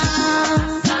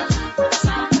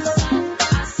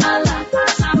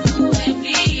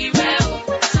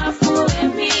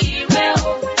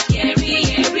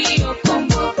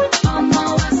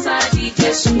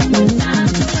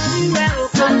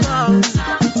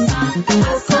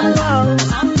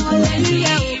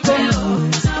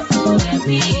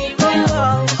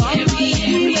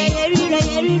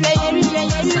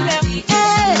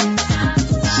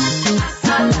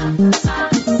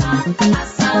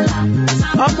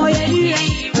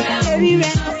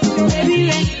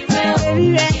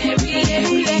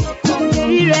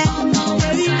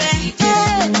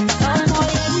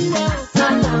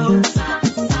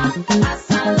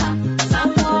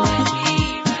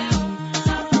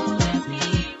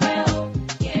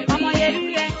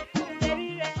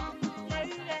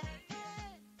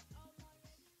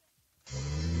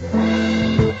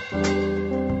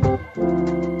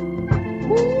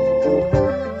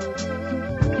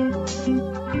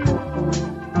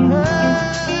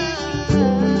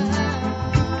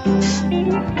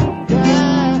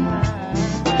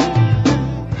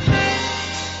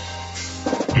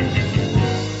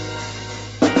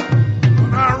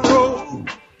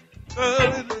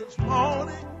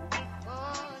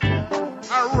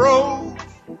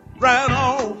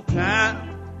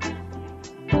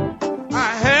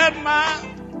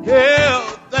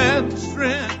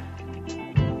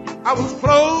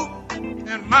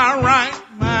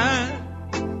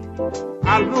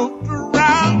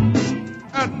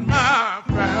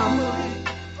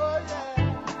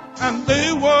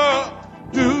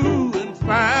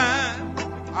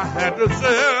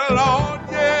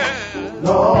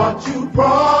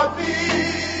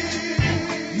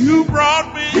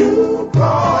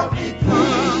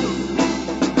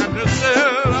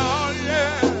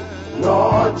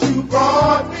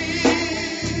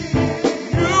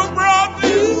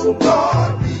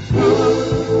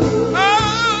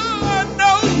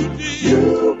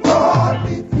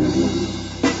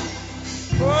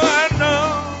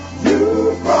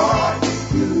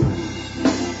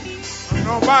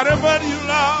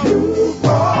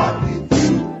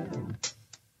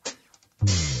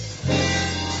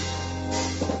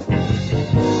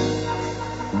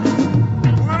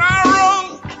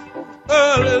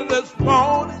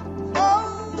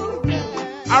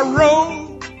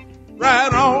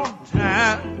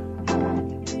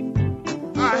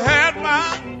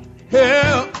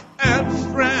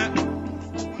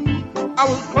 I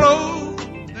was clothed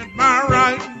in my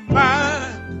right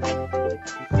mind.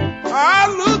 I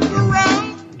looked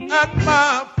around at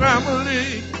my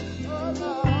family,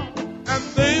 and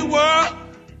they were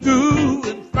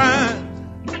doing fine.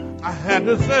 I had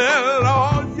to say,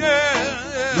 Lord,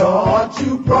 yeah. Lord,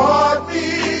 you brought me.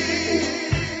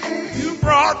 You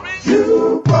brought me.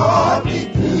 You brought me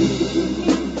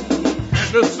through.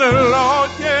 And to say,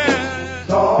 Lord, yeah.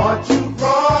 Lord, you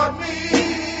brought me.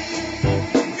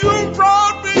 You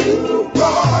brought me. You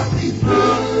brought me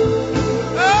through.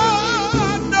 I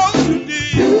know you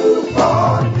did. You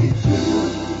brought me through.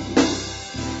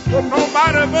 From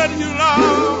nobody but you, Lord.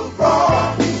 You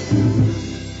brought me through.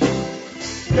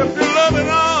 Kept your loving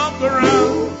arms around.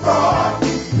 You brought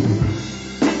me through.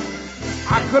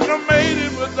 I couldn't have made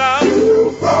it without you.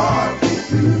 You brought me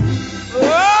through.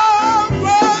 Oh,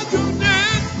 Lord, you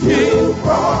did. You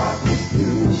brought me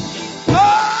through. Oh,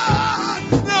 I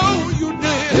know you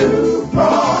did. You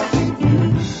brought me through.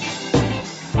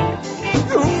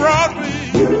 You brought me.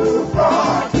 You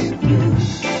brought me through.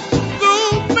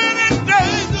 Through many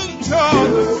days and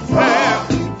troubles.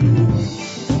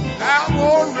 I've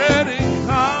already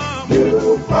come.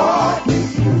 You brought me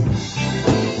through.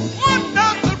 What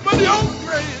nothing but your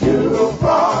grace. You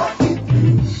brought me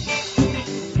through.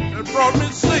 It brought me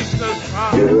sick this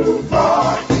time. You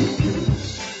brought me through.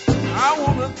 I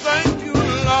want to thank you,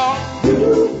 Lord.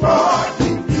 You brought me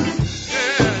through.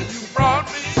 Yeah, you brought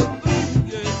me through.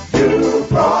 Yeah. You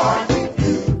brought me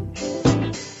through.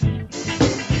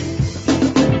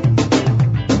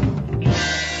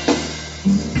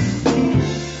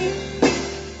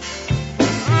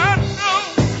 I know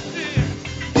you did.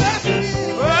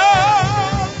 Oh,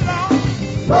 Lord.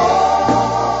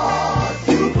 Lord,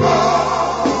 you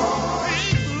brought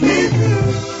me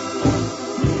through.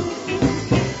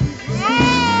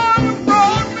 Lord, you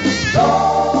brought me.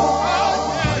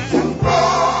 Lord, you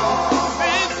brought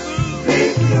me through. You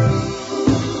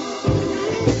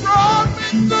brought me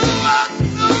through. I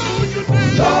know you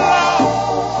did.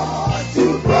 Lord, you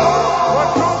brought But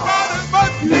nobody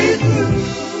but you. me through.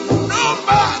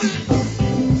 Nobody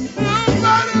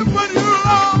but you,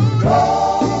 Lord.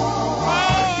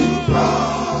 Lord, you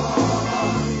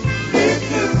brought me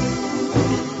through.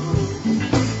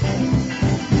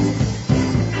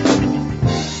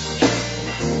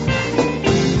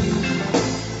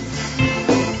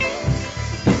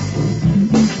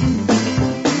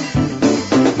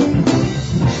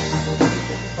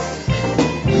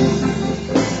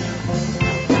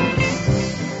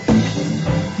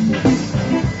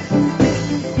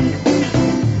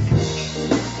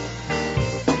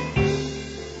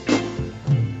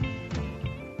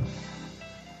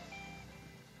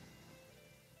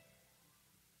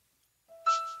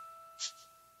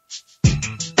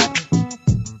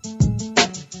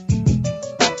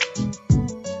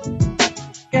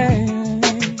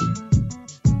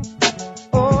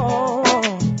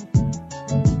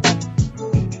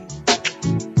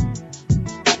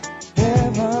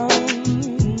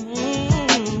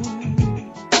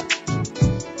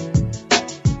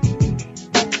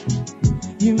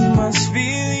 You must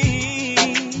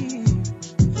believe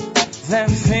that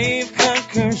faith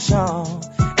conquers all,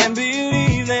 and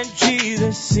believe that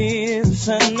Jesus is the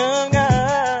Son of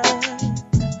God.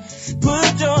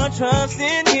 Put your trust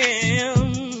in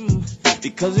Him,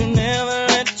 because He'll never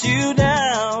let you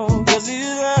down, because His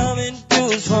love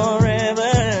endures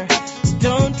forever. So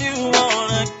don't you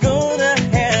wanna go to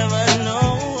heaven? No,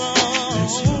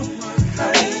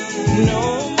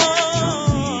 no more.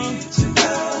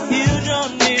 He'll draw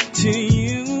near to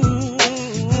you.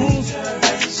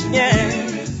 Yeah.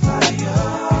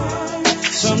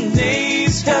 Some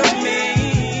days coming.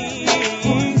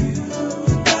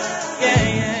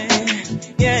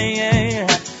 Yeah.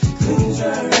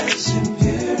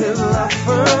 His love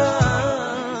for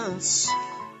us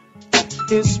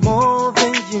is more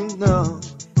than you know.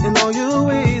 In all your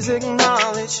ways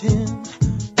acknowledge Him.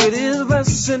 With His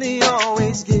blessing He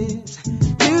always gives.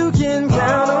 You can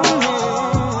count on Him,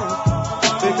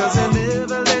 because He'll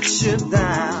never let you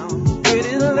down. With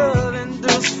His love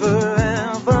endures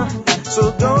forever.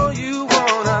 So don't you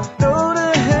wanna go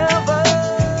to heaven?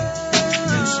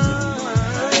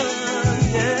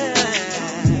 Yeah.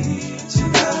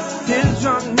 He'll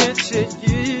draw near to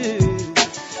you.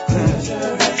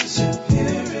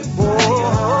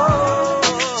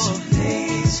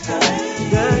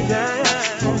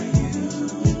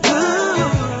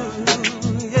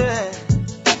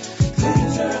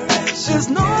 There's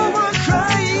no more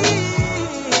crying.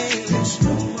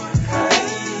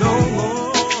 No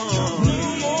more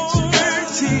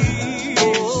hurting.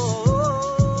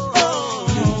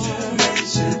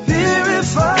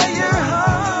 Purify your heart.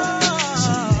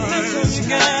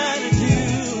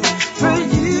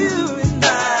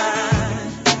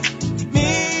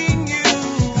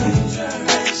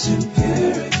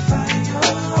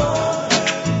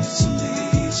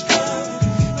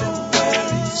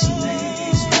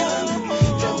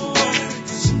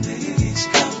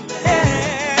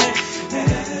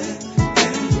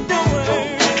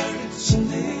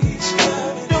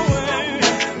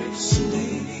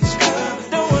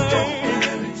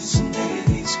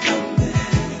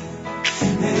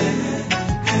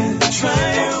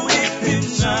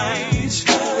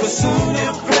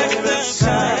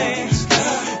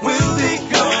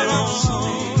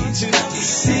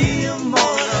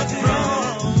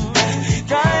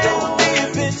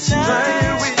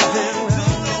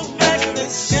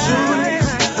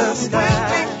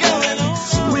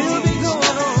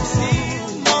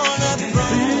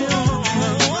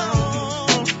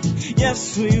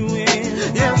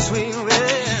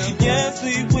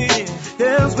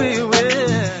 you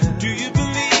will. Do you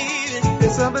believe it?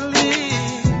 Yes, I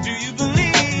believe. Do you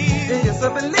believe? Yes, I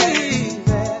believe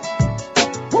that.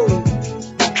 Woo!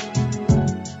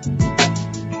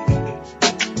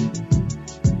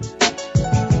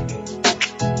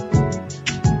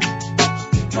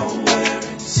 Don't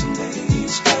worry,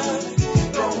 somebody's coming.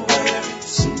 Don't worry,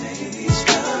 somebody's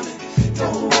coming.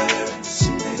 Don't worry,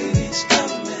 somebody's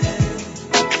coming.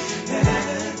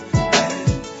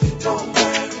 Don't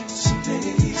worry,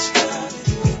 somebody's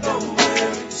coming. Don't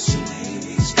worry,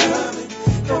 somebody's coming.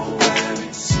 Don't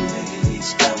worry,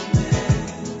 somebody's coming.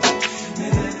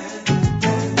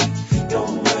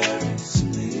 Don't worry,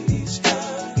 somebody's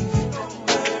coming. Don't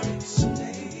worry,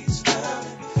 somebody's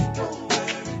coming. Don't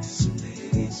worry,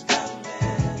 somebody's coming.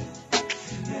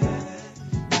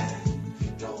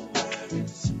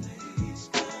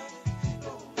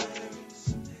 Don't worry,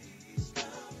 somebody's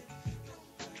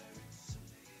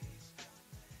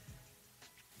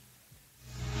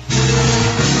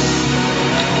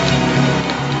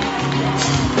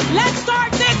Let's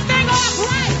start this thing off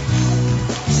right.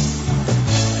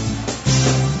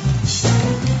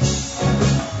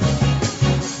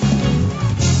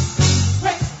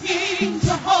 Great King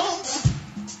Jehovah,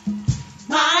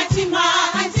 mighty,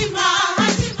 mighty,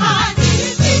 mighty, mighty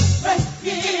is He. Great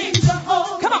King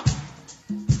Jehovah, come on.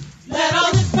 Let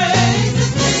all His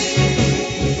praises ring.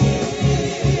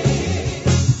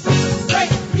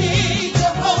 Great King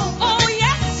Jehovah, oh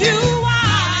yes you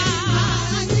are.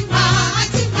 Mighty,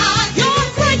 mighty, mighty, you're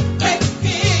great, great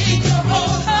King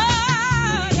Jehovah.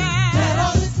 Oh yeah. Let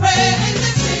all His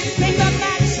praises ring. Sing the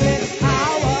matchless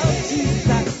power of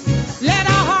Jesus. Let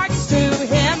our hearts to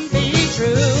Him be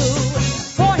true.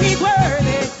 For He's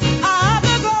worthy of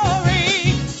the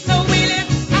glory. So we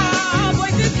lift our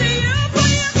voices to You. For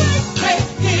You great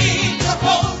King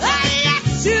Jehovah. Oh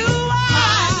yes you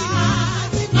are.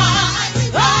 Mighty, mighty,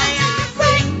 mighty,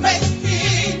 great, great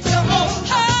King Jehovah.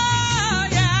 Oh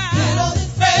yeah. Let all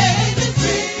His praises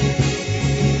ring.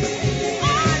 Oh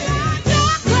Lord,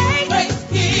 You're great, great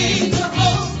King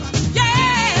Jehovah.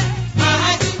 Yeah.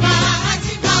 Mighty,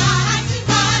 mighty, mighty,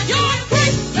 mighty. You're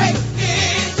great, great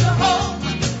King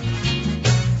Jehovah.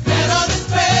 Let all His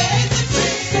praises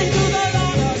ring. Sing to the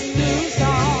Lord a new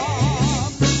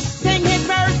song. Sing His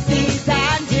mercies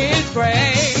and His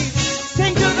grace.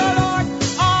 Sing to the Lord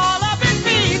all of His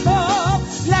people.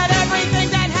 Let everything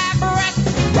that hath breath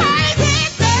praise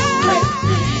His name.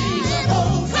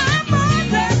 Come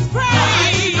on, let's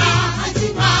praise.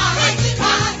 Mighty, mighty,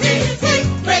 mighty,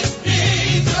 great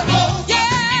King Jehovah.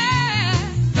 Yeah.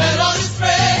 Let all His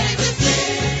praises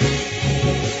ring.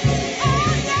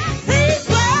 Oh yes, He's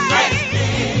great.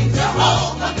 King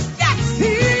Jehovah. Yes, He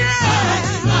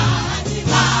is. Mighty,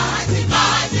 mighty,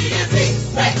 mighty is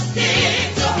He. Great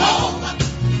King Jehovah.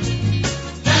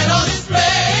 Let all His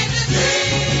praises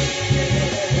ring.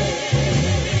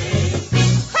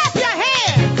 Clap your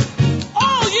hands,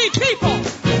 all ye people.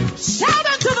 Shout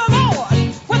unto the Lord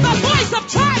with a voice of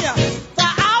triumph. For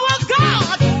our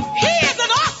God, He is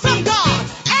an awesome God,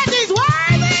 and He's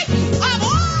worthy of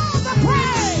all the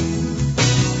praise.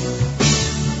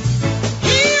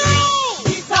 He rules.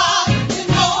 He's sovereign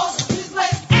in all His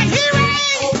ways. And He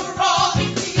reigns over all the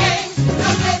ends of the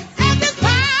earth. And His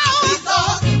power. He's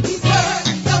awesome. He's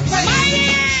worthy of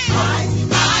praise. Mighty,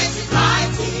 mighty,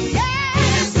 mighty.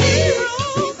 Yes, He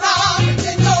rules. He's sovereign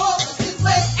in all His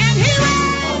ways. And He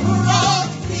reigns over all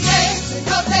the ends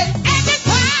of the earth. And His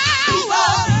power. He's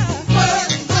awesome. He's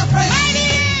worthy of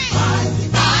praise. Mighty,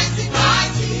 mighty,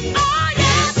 mighty. Oh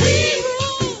yes, He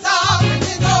rules. He's sovereign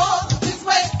in all His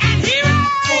ways. And He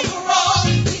reigns over all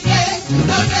the ends of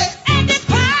the earth. And His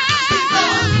power.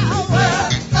 He's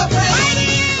worthy of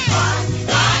praise. Mighty,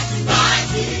 mighty,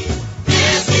 mighty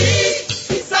is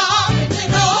He. He's sovereign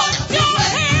in all His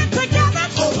ways. Hands together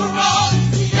over all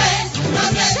the ends of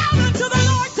the earth. Shout unto the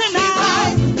Lord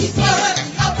tonight. He's worthy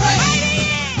of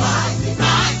praise. Mighty,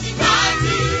 mighty,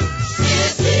 mighty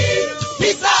is He.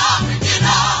 He's sovereign in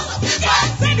all of His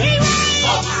ways. And He reigns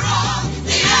over all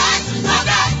the ends of the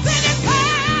earth. And His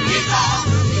power. He's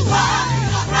awesome. He's worthy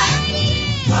of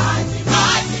praise. Mighty,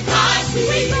 mighty, mighty.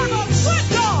 We serve a good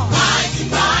God. Mighty,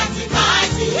 mighty,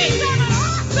 mighty. We serve an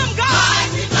awesome God.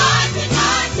 Mighty, mighty,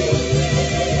 mighty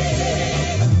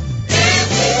is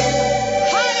He.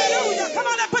 Hallelujah. Come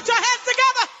on and put your hands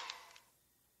together.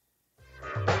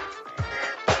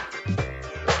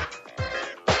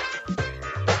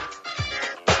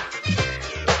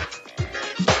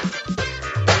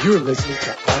 You're listening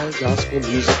to iGospel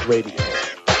Music Radio,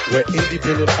 where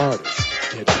independent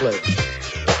artists get played.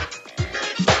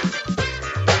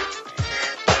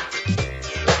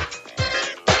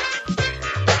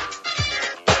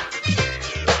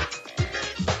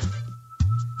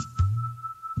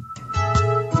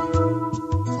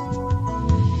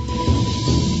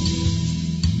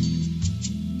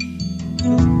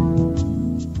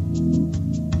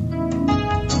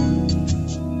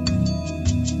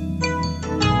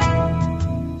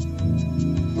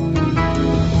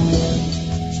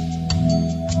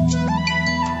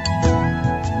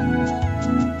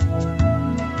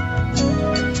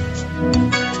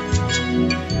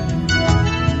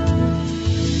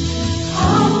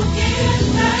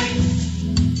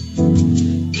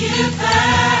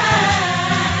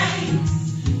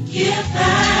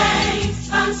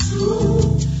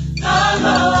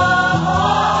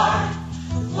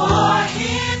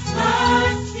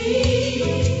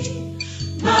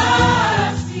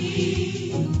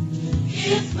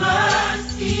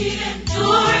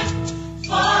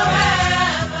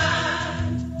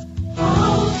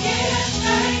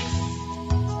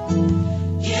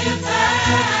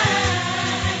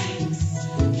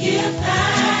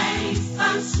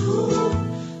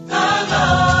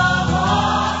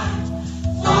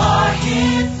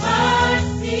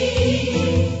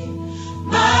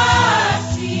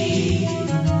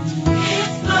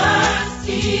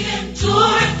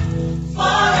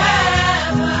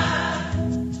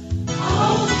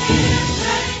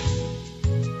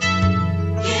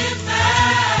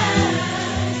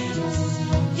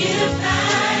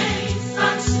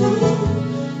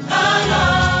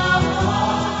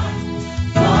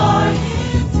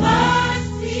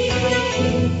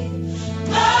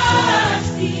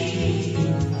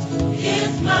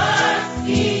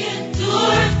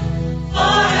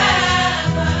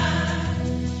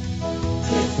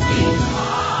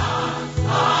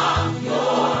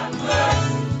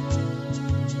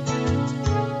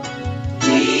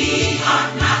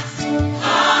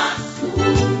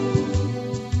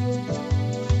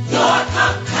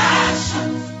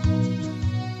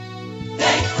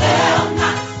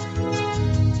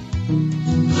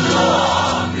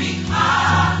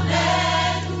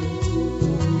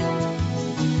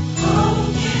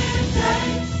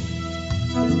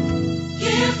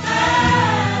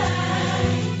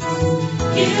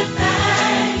 Give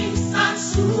thanks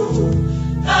unto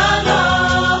the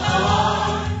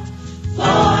Lord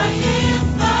for his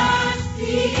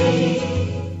mercy.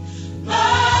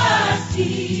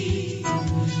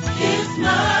 His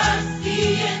mercy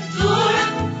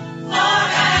endureth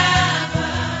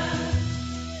forever.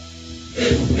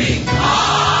 It's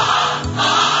because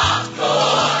of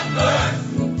your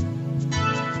mercy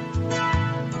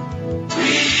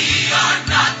we are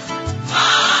not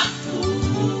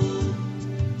consumed.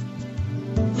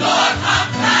 Your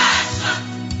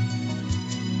compassion,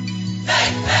 they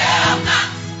fail not.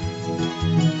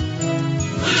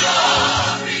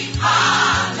 Glory,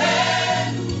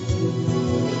 hallelujah.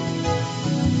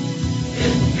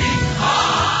 It's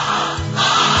because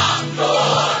of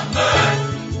your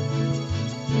mercy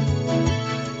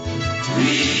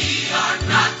we are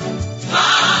not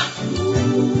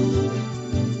consumed.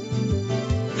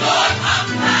 Your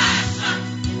compassion,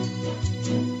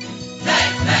 they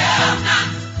fail not.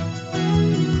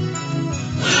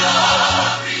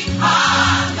 Glory,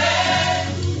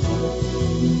 hallelujah.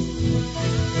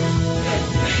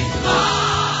 It's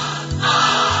because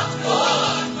of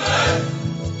your mercy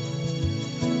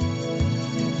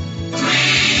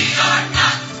we are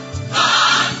not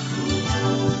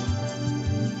consumed.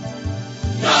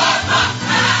 Your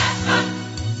compassion,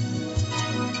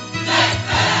 they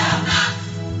fail not.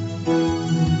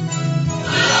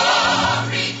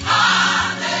 Glory,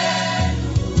 hallelujah.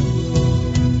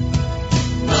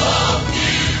 Oh,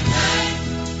 give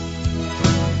thanks,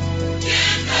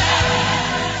 give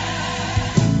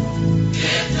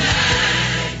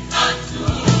thanks unto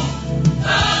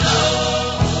the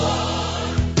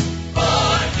Lord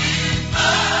for his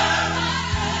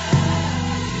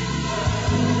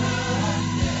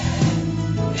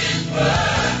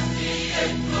mercy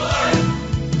endures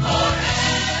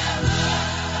forever.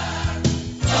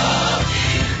 So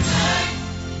give thanks,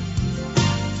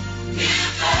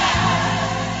 give thanks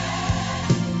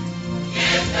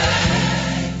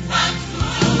unto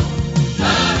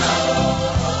the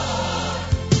Lord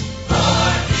for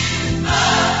his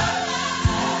mercy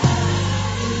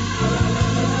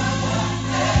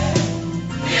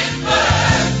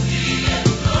endures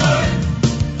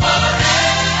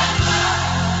forever.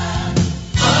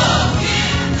 So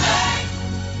give thanks,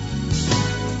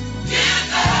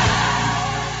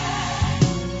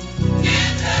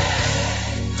 give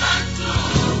thanks unto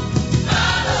the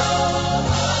Lord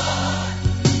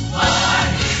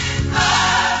for his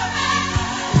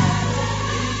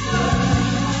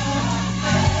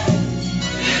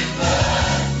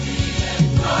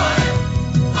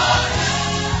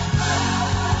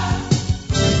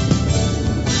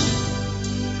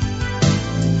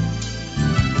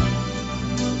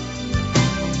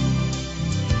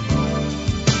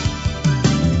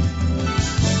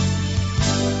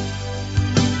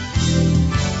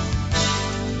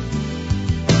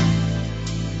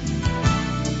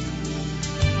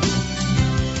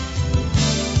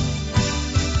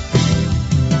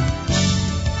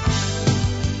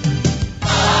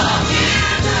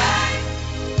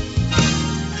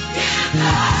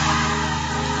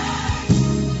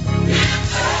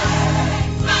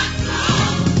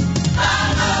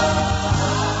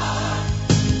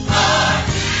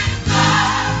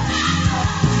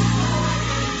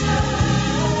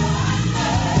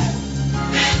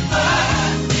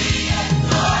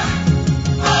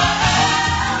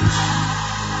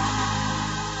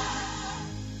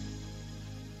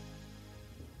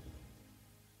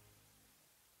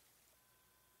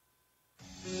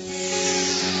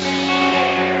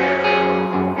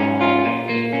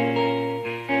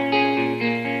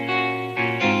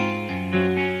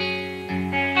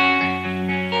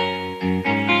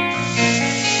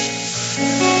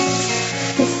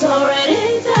It's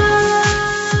already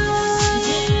done.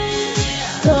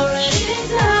 It's already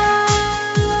done.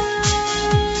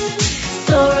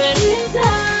 It's already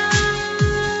done.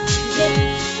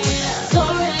 It's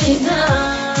already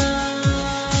done.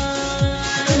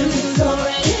 It's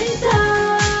already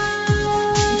done.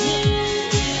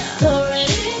 It's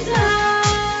already done.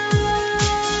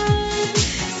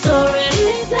 It's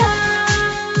already done.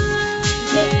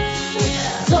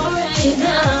 It's already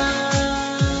done.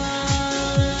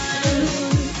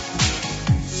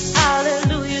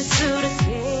 Hallelujah to the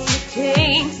King of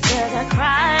Kings. That I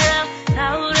cried out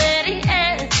loud and he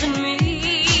answered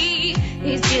me.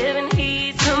 He's giving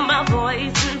heed to my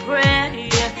voice in prayer.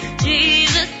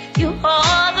 Jesus, you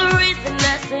are the reason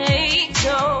I say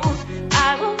so.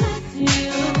 I will bless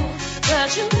you,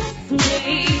 'cause you bless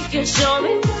me. You show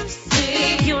me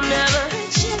mercy, you never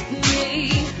reject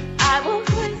me. I will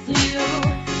praise you,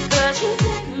 'cause you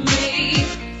sent me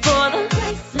for the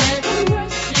grace and the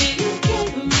mercy.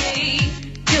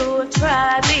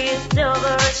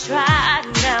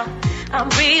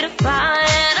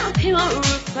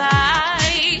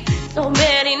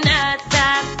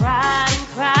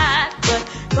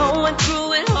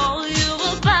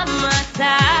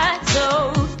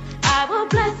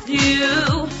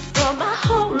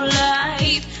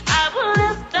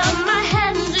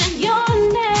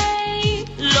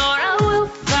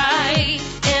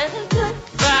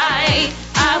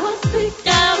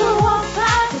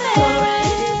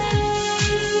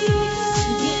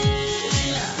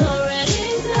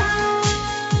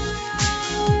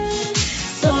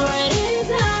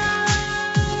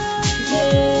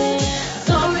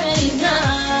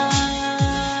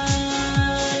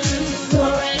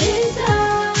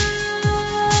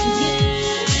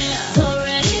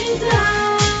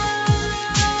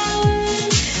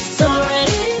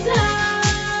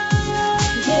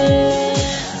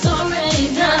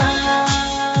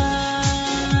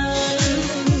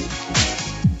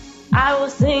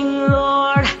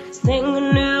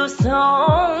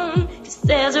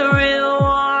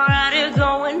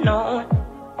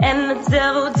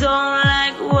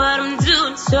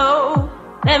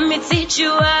 Let me teach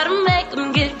you how to make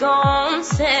them get gone.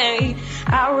 Say,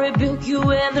 I rebuke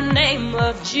you in the name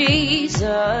of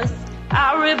Jesus.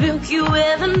 I rebuke you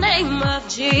in the name of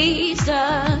Jesus.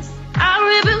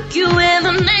 I rebuke you in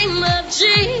the name of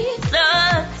Jesus.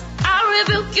 I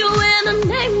rebuke you in the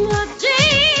name of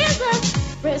Jesus.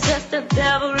 Resist the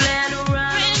devil and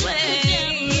run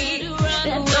away.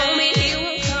 That don't mean he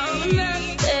will come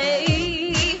another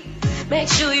day. Make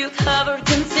sure you covered,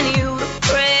 continue to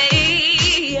pray.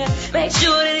 Make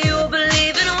sure that you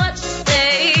believe in what you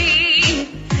say.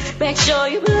 Make sure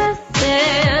you bless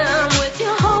him with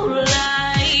your whole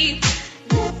life.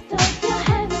 Lift up your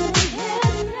hands in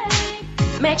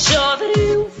heaven. Make sure that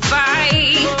you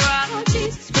fight for our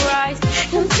Jesus Christ.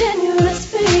 Continue to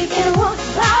speak and walk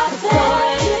by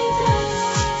faith.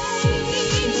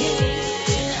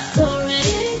 It's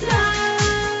already done.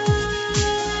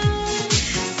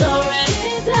 It's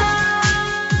already done.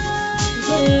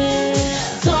 Yeah.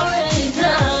 It's already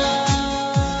done.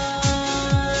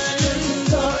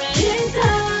 It's already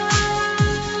done.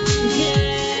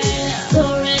 Yeah. It's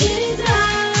already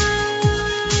done.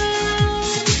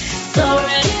 It's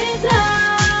already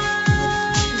done.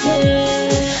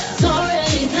 Yeah. It's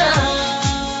already done.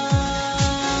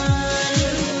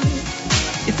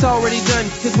 It's already done,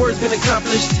 his word's been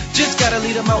accomplished. Just gotta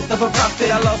lead the mouth of a prophet.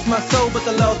 I lost my soul, but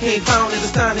the Lord can't found it.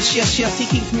 Astonished, yes, yes, he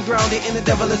keeps me grounded. And the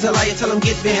devil is a liar, tell him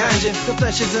get behind you. The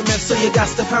flesh is a mess, so you got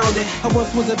to pound it. I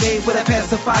once was a babe, but I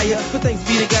pacifier. But thanks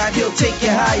be to God, he'll take you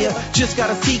higher. Just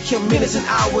gotta seek him minutes and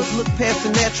hours. Look past the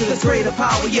natural, there's greater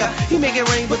power, yeah. He make it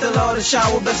rain, but the Lord is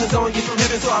shower. Blessings on you from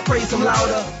heaven, so I praise him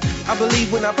louder. I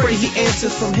believe when I pray he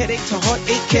answers. From headache to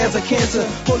heartache, cares or cancer.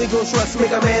 Holy Ghost rust,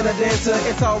 make a man a dancer.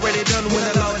 It's already done when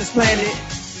the Lord is planted.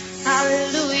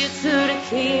 Hallelujah to the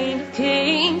King of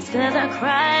Kings, 'cause I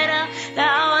cried out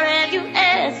loud and you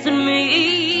answered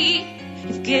me.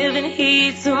 You've given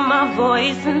heed to my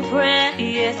voice in prayer,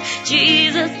 yes.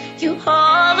 Jesus, you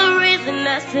are the reason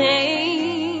I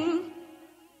sing.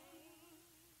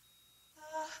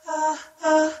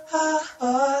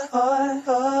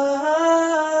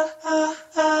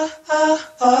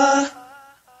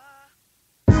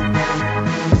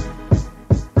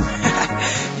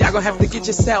 Y'all gonna have to get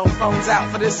your cell phones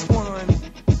out for this one.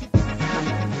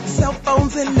 Cell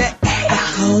phones in the air. I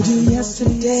called you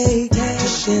yesterday to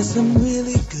share some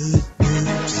really good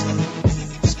news.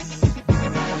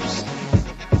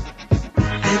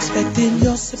 I expected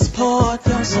your support.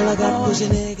 All I got was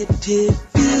your negative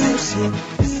views.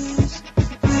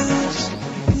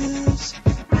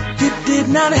 You did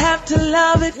not have to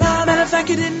love it. Matter of fact,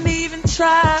 you didn't even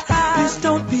try. Please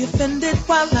don't be offended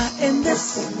while I end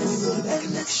this.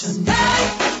 Connection. Hey,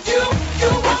 you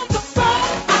on the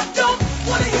phone. I don't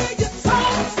wanna hear your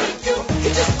tone. You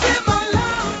just clear my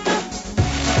line.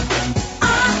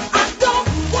 I don't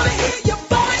wanna hear your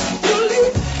voice. You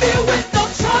leave me with no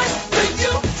choice.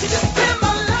 You just clear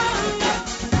my line.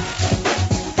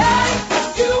 Hey,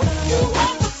 you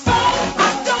on the phone. I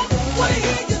don't wanna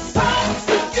hear your tone.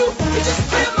 You just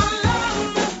clear my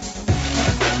line.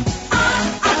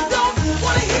 I don't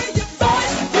wanna hear your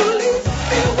voice. You leave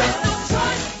me with no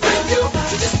choice. You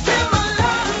just clear my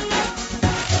line.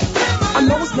 I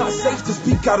know it's not safe to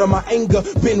speak out of my anger.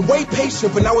 Been way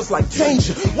patient, but now it's like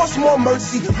danger. What's more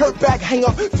mercy? Hurt back, hang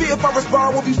up. Fear if I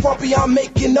respond will be far beyond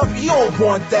making up. You don't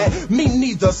want that, me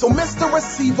neither. So Mr.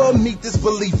 Receiver, meet this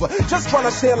believer. Just trying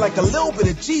to share like a little bit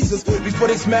of Jesus before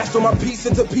they smashed all my piece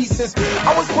into pieces.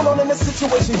 I was put on in a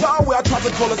situation, Yahweh, I tried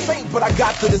to call a saint, but I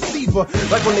got the deceiver.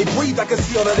 Like when they breathe, I can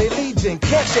see all of their legion.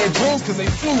 Can't share dreams cause they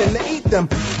fiending to eat them.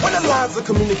 When the lines of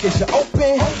communication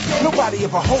open, nobody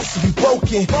ever hopes to be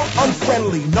broken.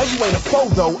 Unfriendly, no you ain't a foe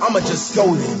though, I'ma just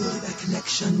go then.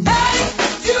 Hey,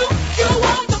 you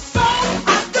on the phone. I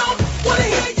don't wanna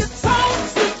hear your tone.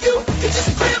 You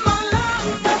just clear my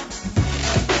line.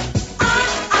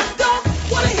 I don't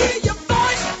wanna hear your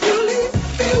voice. You leave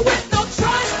me with no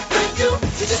choice. You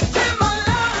just clear my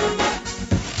line.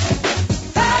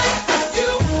 Hey, you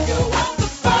on the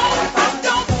phone. I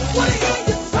don't wanna hear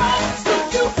your tone.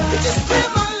 You just clear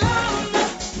my line.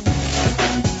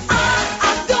 I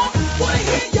don't wanna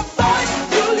hear your voice.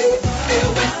 You leave me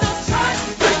with no choice.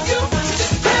 You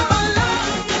just clear my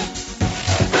line.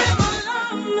 Clear my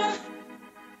line.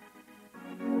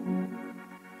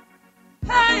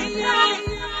 Hey,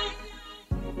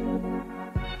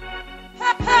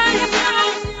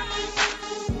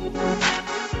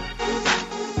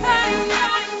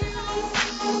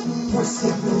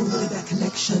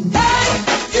 Connection. Hey,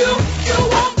 you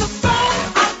on the phone.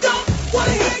 I don't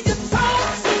wanna hear your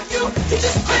tone. You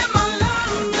just clear my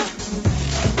line.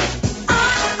 I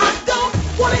don't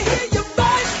wanna hear your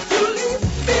voice. You leave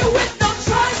me with no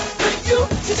choice.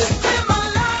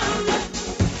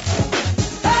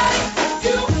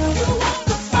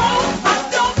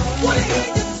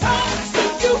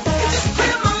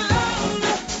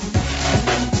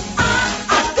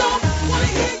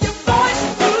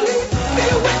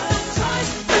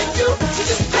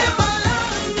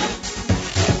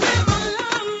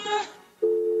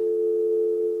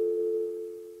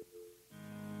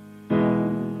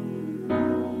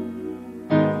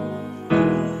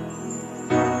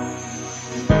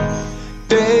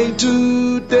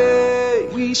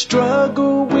 we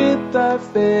struggle with our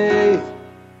faith.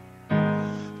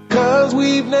 'Cause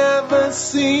we've never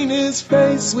seen his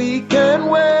face, we can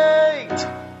wait.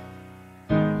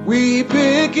 We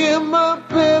pick him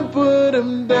up and put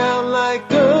him down like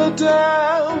a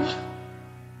dove.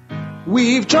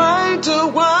 We've tried to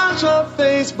wash our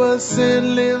face, but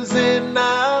sin lives in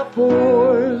our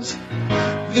pores.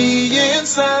 The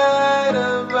inside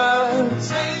of us,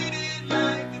 faded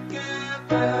like a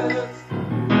canvas,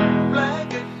 black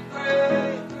and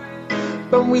gray,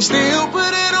 but we still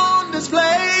put it on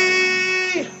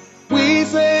display. We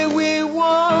say we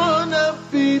wanna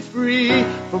be free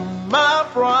from our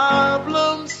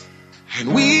problems, and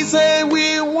we say we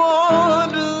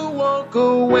want to walk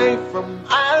away from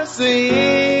our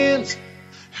sins.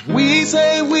 And we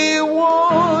say we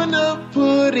want to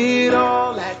put it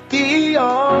all at the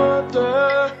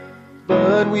altar,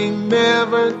 but we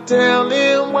never tell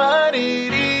him what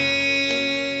it is.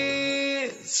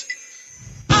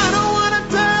 I don't want to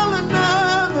tell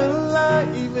another lie,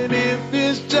 even if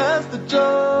it's just a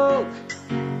joke.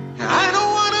 I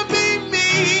don't want to be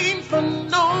mean for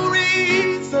no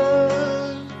reason.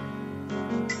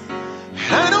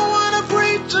 I don't want to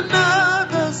preach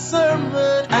another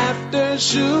sermon after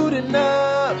shooting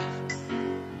up.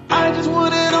 I just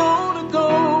want it all to go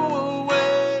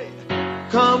away.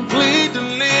 Complete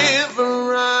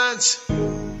deliverance.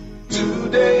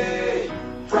 Today,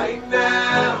 right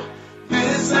now,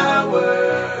 this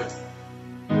hour.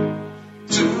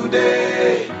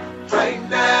 Today, right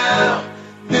now,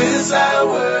 this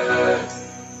hour.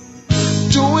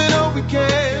 Doing all we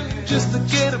can just to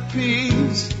get a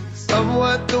piece of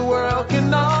what the world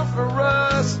can offer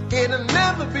us. It'll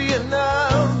never be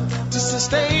enough to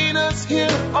sustain us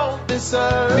here on this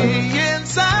earth. The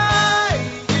inside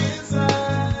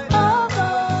of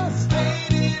us,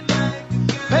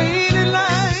 painted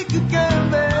like a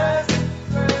canvas,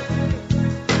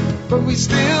 but we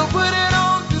still put it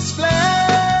on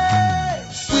display.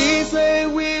 We say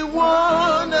we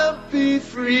wanna be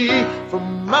free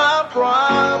from our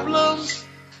problems,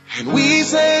 and we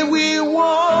say we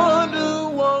want to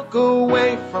walk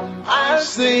away from our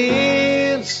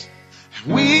sins. And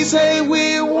we say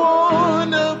we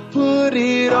want to put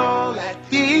it all at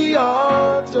the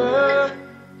altar,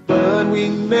 but we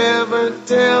never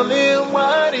tell him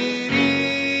what it is.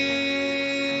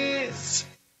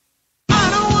 I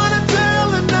don't want to tell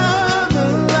another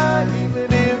lie, even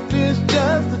if it's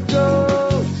just a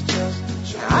joke.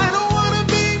 I don't want to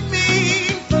be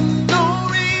mean for no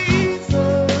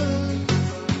reason.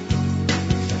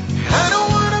 I don't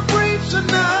want to preach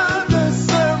another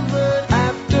sermon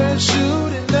after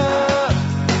shooting up.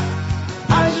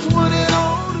 I just want it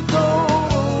all to go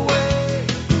away.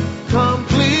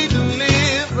 Complete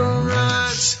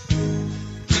deliverance.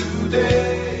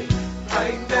 Today,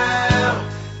 right now,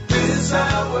 this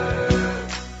hour.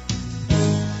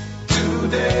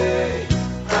 Today,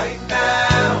 right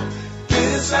now,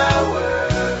 this hour.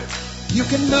 You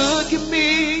can look at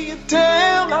me and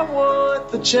tell I want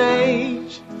the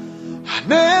change. I'll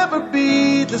never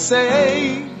be the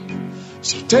same,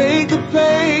 so take the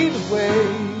pain away.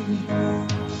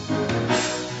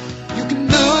 You can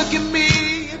look at me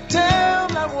and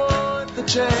tell I want the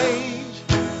change.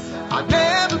 I'll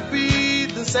never be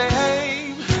the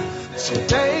same, so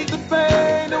take the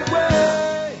pain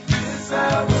away. This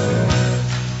hour.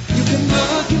 You can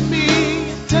look at me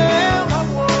and tell I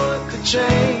want the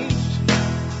change.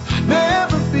 I'll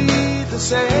never be the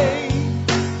same,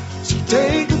 so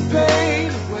take the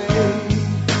pain away.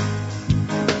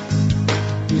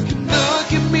 You can look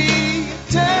at me and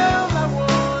tell I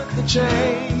want the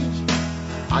change.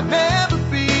 I'll never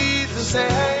be the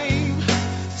same,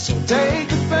 so take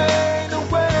the pain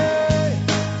away.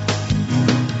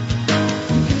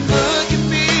 You can look at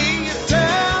me and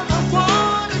tell I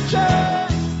want to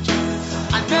change.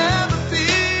 I'll never be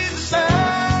the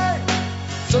same,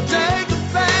 so take the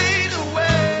pain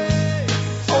away,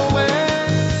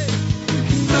 away. You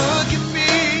can look at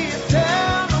me and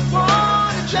tell I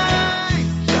want to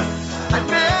change. I'll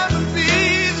never be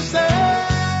the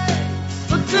same,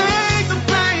 so take the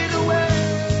pain away.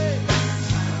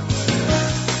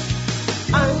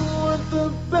 I want the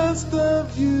best of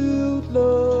you,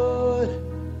 Lord,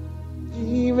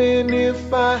 even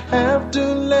if I have to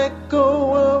let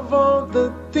go of all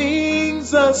the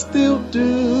things I still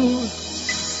do.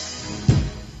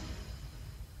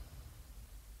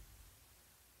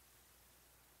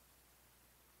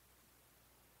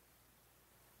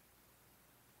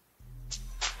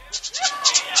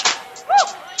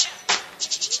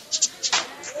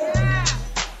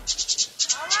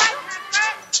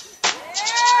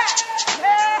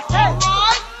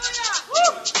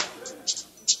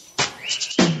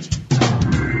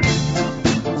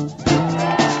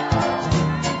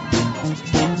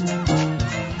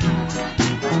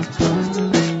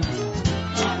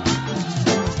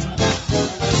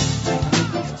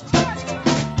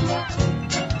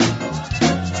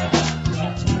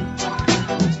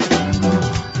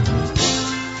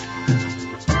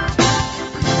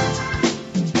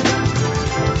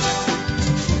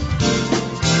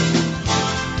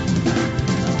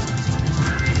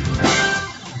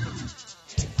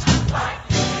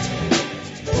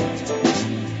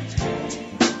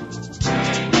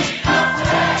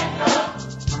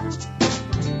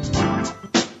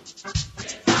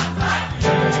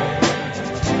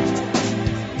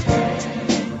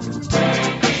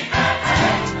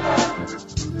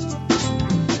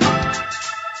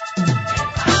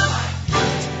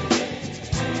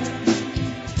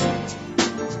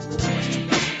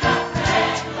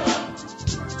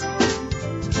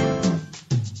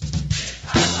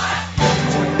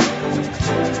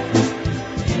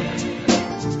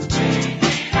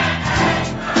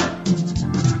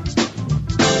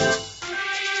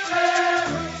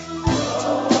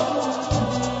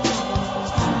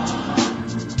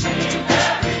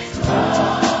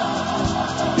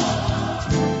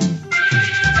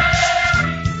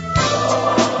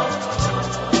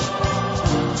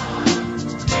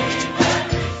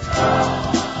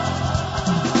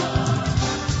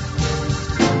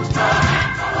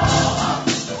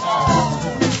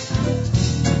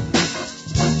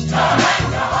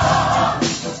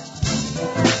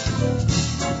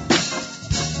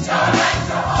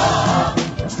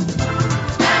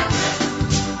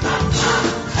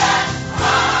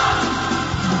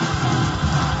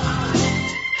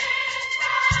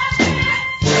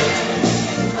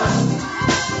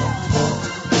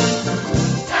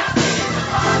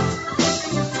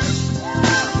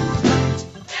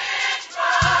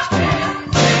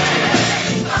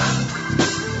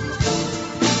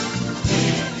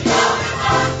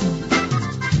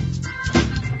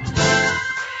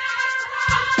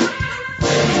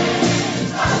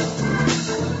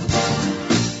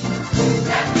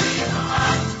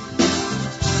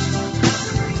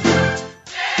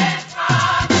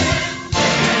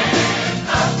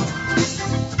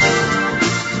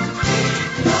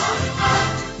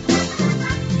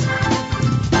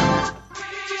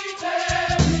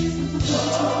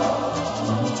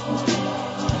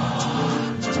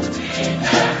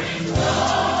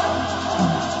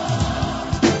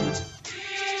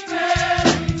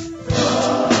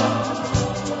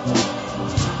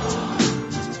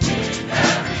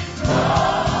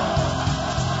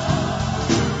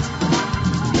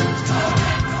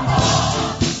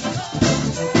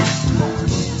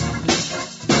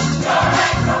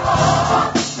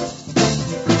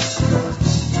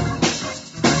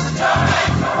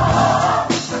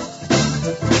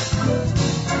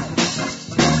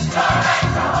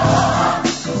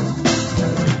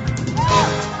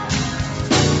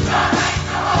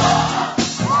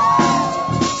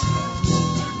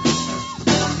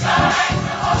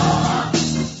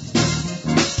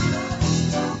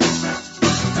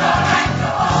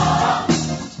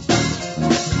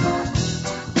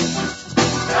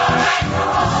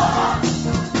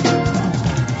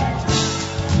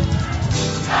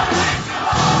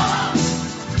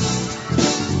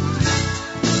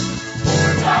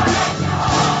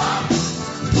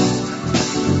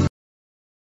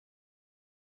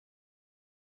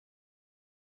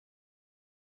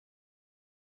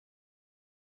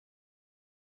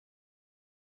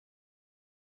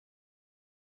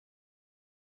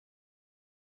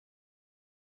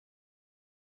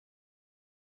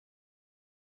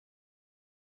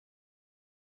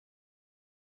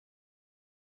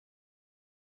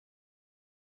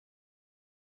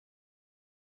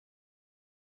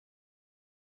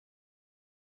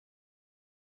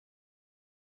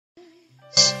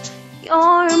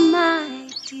 You're my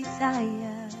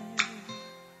desire.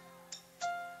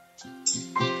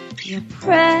 Your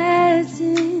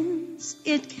presence,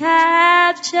 it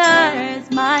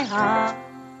captures my heart.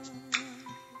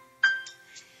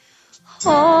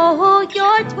 Oh,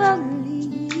 your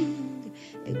dwelling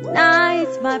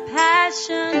ignites my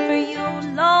passion for you,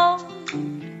 Lord.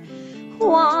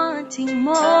 Wanting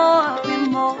more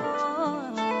and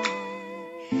more,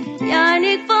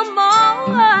 yearning for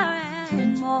more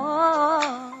and more.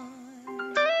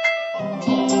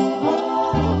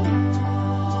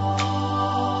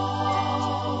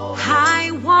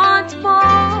 I want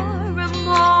more and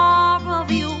more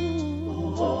of you.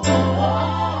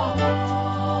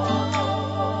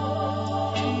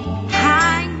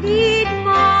 I need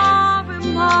more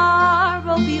and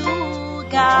more of you,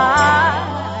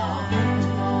 God.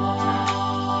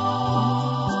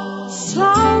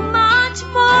 So much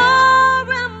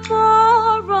more and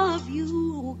more of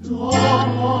you,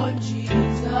 Lord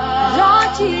Jesus. Lord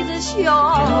Jesus, you're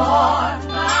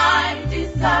my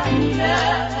desire.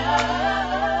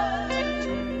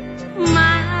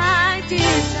 My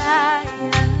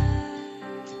desire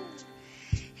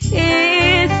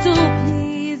is to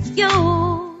please you.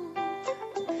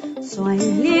 So I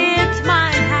lift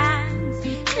my hands,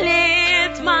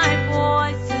 lift my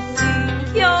voice to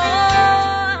sing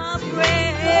your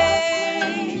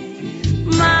praise.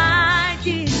 My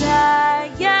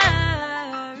desire,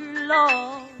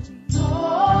 Lord,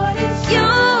 is you.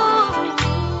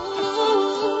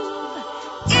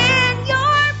 In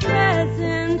your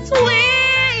presence will I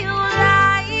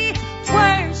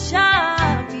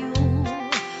worship you.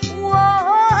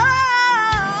 Whoa.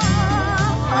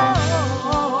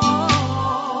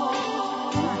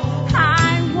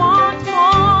 I want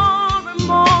more and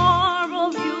more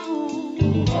of you.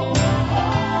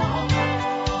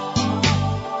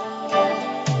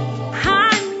 I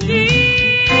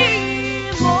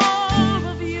need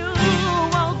more of you,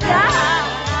 oh God.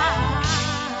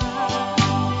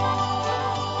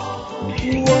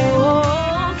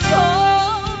 Whoa, so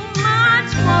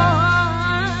much more.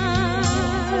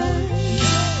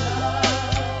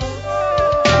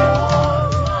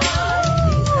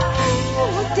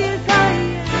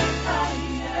 Desire,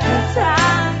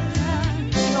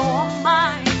 you're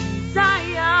my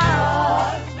desire.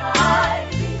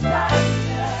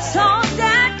 So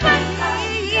that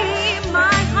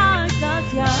my heart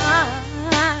does yearn.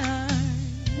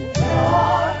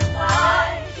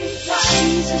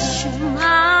 Jesus, you're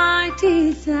my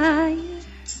desire.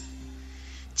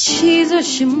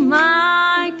 Jesus, you're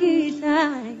my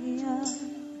desire.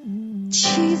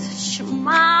 Jesus, you're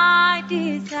my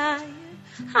desire.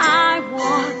 I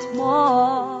want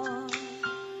more.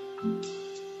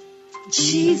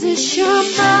 Jesus, you're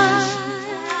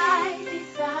my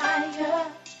desire.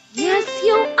 Yes,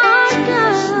 you are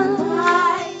God.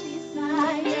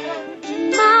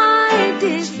 My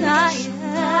desire.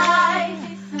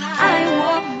 I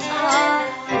want more.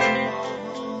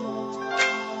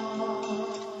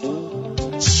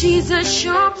 Jesus,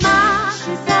 you're my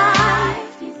desire.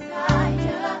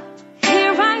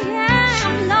 Here I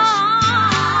am,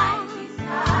 Lord.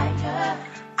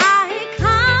 I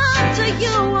come to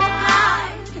you, oh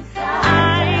God. I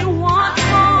want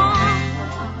more.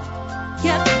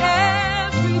 Yes,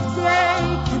 every day,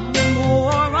 give me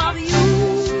more of you.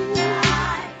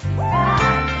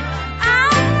 I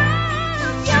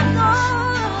love you,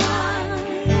 Lord.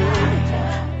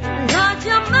 Lord,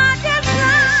 you're my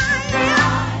desire.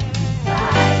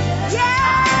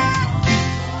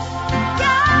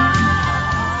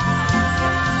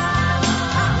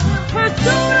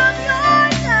 Pursuit of your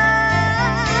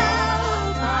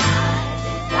love.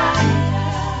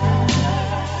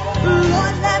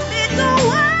 Lord, let me go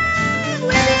on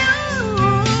with you.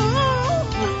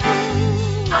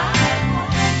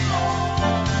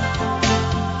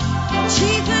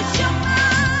 Jesus, you're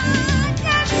mine.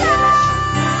 Yes, you are.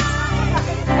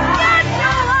 Yes,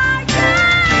 you are.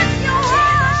 Yes, you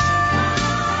are.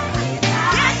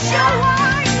 Yes, you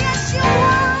are. Yes, you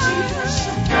are. Jesus,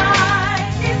 you're mine.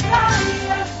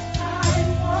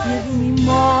 Give me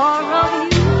more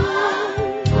of you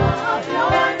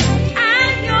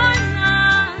and your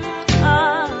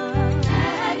love.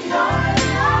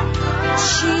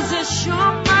 Jesus, you're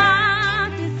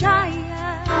my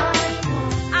desire.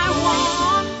 I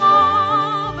want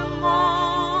more and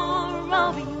more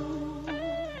of you.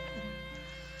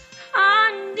 I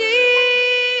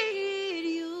need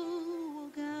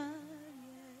you, God.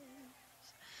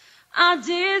 I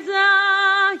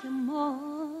desire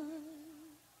more.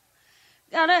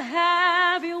 Gotta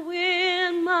have you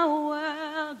in my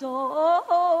world.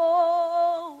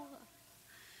 Oh,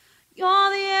 you're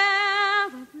the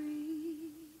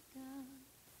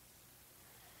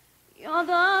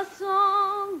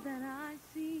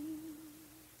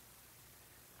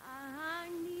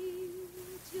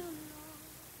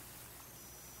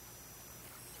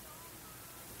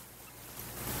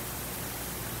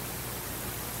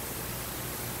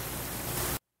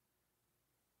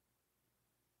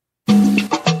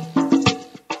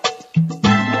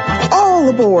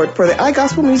aboard for the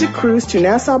iGospel Music Cruise to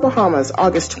Nassau, Bahamas,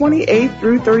 August 28th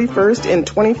through 31st in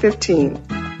 2015.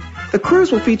 The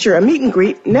cruise will feature a meet and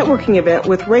greet networking event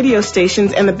with radio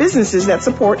stations and the businesses that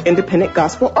support independent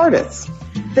gospel artists.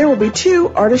 There will be 2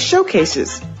 artist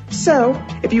showcases. So,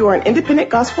 if you are an independent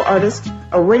gospel artist,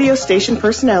 a radio station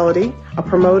personality, a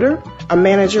promoter, a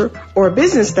manager, or a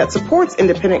business that supports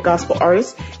independent gospel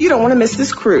artists, you don't want to miss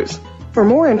this cruise. For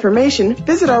more information,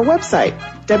 visit our website,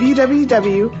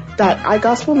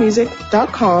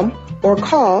 www.igospelmusic.com, or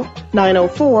call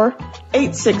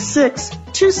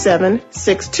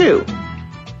 904-866-2762.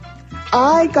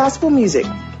 iGospel Music,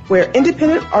 where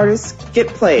independent artists get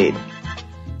played.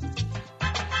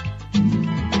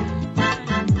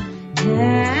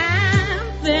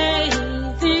 Have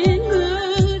faith in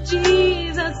who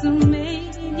Jesus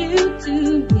made you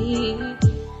to be.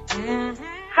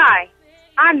 Hi,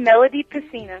 I'm Melody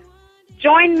Piscina.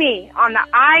 Join me on the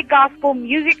iGospel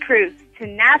Music Cruise to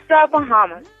Nassau,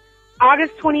 Bahamas,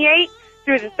 August 28th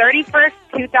through the 31st,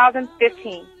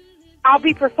 2015. I'll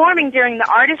be performing during the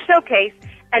Artist Showcase,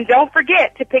 and don't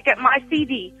forget to pick up my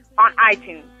CD on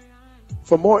iTunes.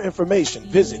 For more information,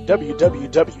 visit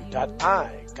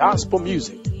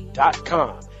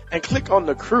www.igospelmusic.com and click on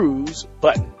the cruise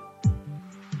button.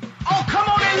 Oh, come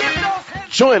on and lift those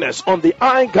hands. Join us on the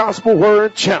iGospel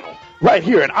Word channel right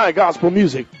here at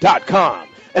iGospelmusic.com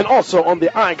and also on the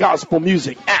iGospel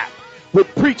Music app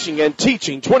with preaching and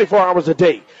teaching 24 hours a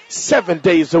day, 7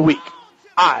 days a week.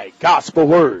 iGospel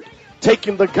Word,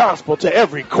 taking the gospel to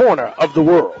every corner of the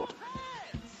world.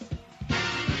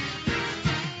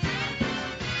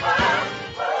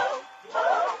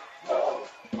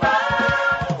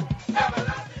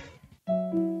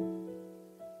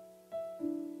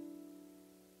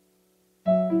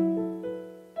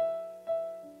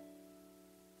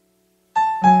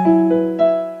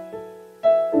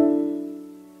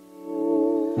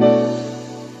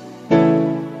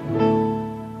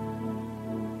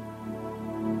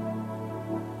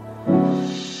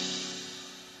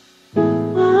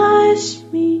 Wash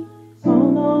me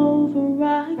all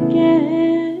over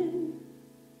again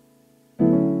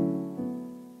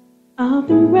of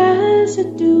the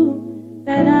residue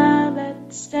that I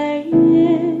let stay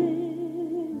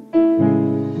in.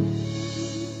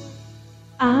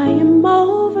 I am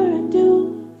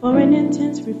overdue for an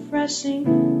intense, refreshing,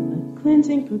 a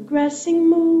cleansing, progressing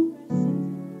move.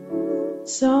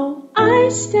 So I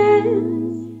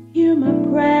stand, hear my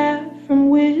prayer from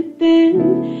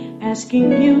within,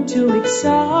 asking you to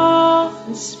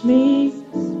exhaust me,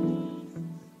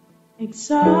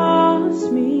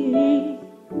 exhaust me,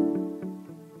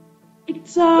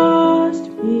 exhaust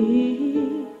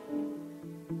me,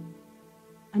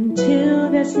 until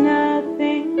there's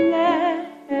nothing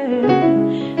left,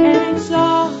 and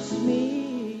exhaust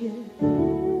me,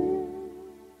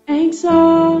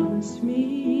 exhaust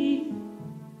me,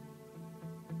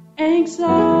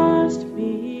 exhaust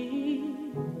me,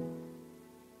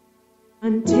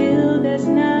 until there's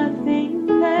nothing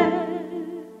left.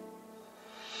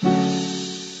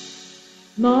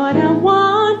 Lord, I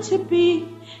want to be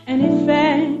an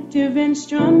effective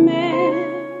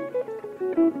instrument,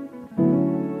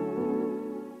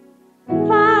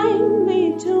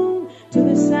 finely tuned to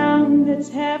the sound that's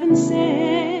heaven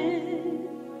sent.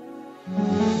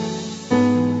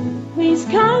 Please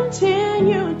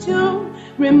continue to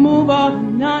remove all the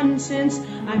nonsense.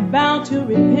 I'm bound to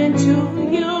repent to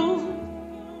you.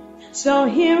 So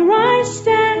here I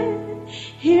stand,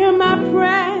 hear my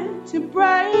prayer to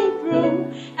break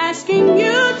through, asking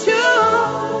you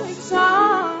to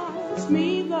exhaust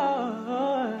me,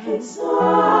 Lord.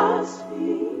 Exhaust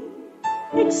me,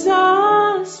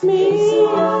 exhaust me,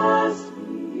 exhaust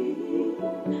me,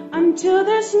 until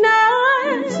there's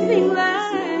nothing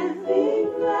left.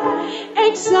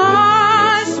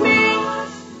 Exhaust me,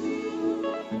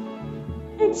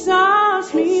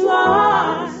 exhaust me,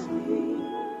 Lord.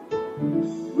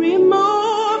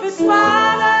 Remove it,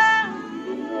 Father,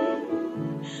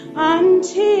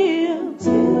 until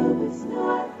there's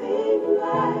nothing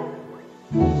left.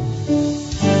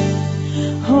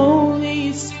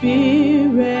 Holy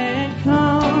Spirit,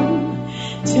 come,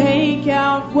 take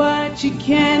out what you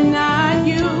cannot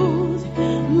use.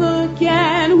 Look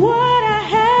at what I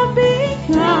have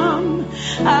become.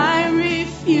 I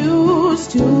refuse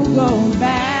to go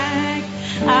back.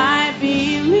 I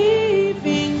believe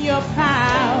in your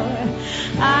power.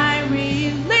 I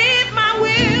relieve my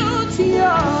will to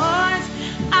yours.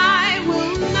 I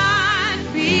will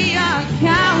not be a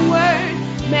coward.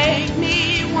 Make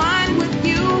me one with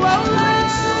you, oh Lord.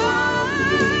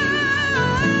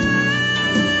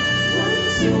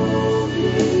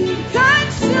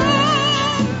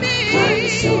 Consume me,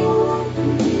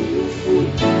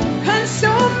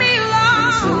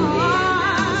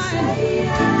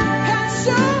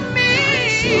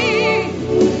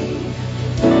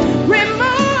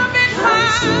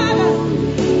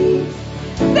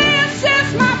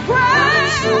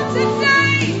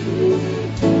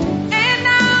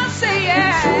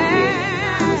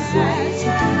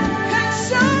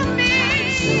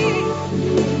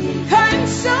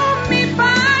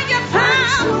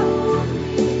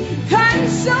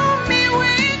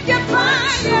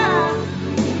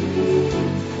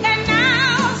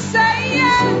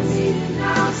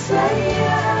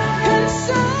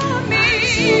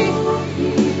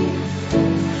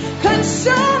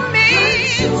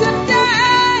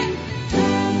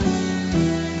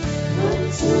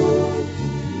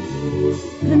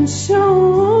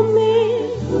 for me.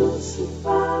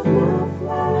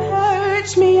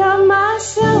 Purge me of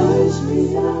myself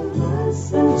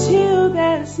until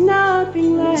there's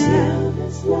nothing left.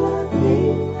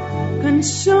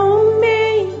 Consume me.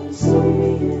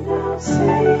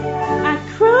 I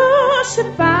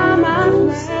crucify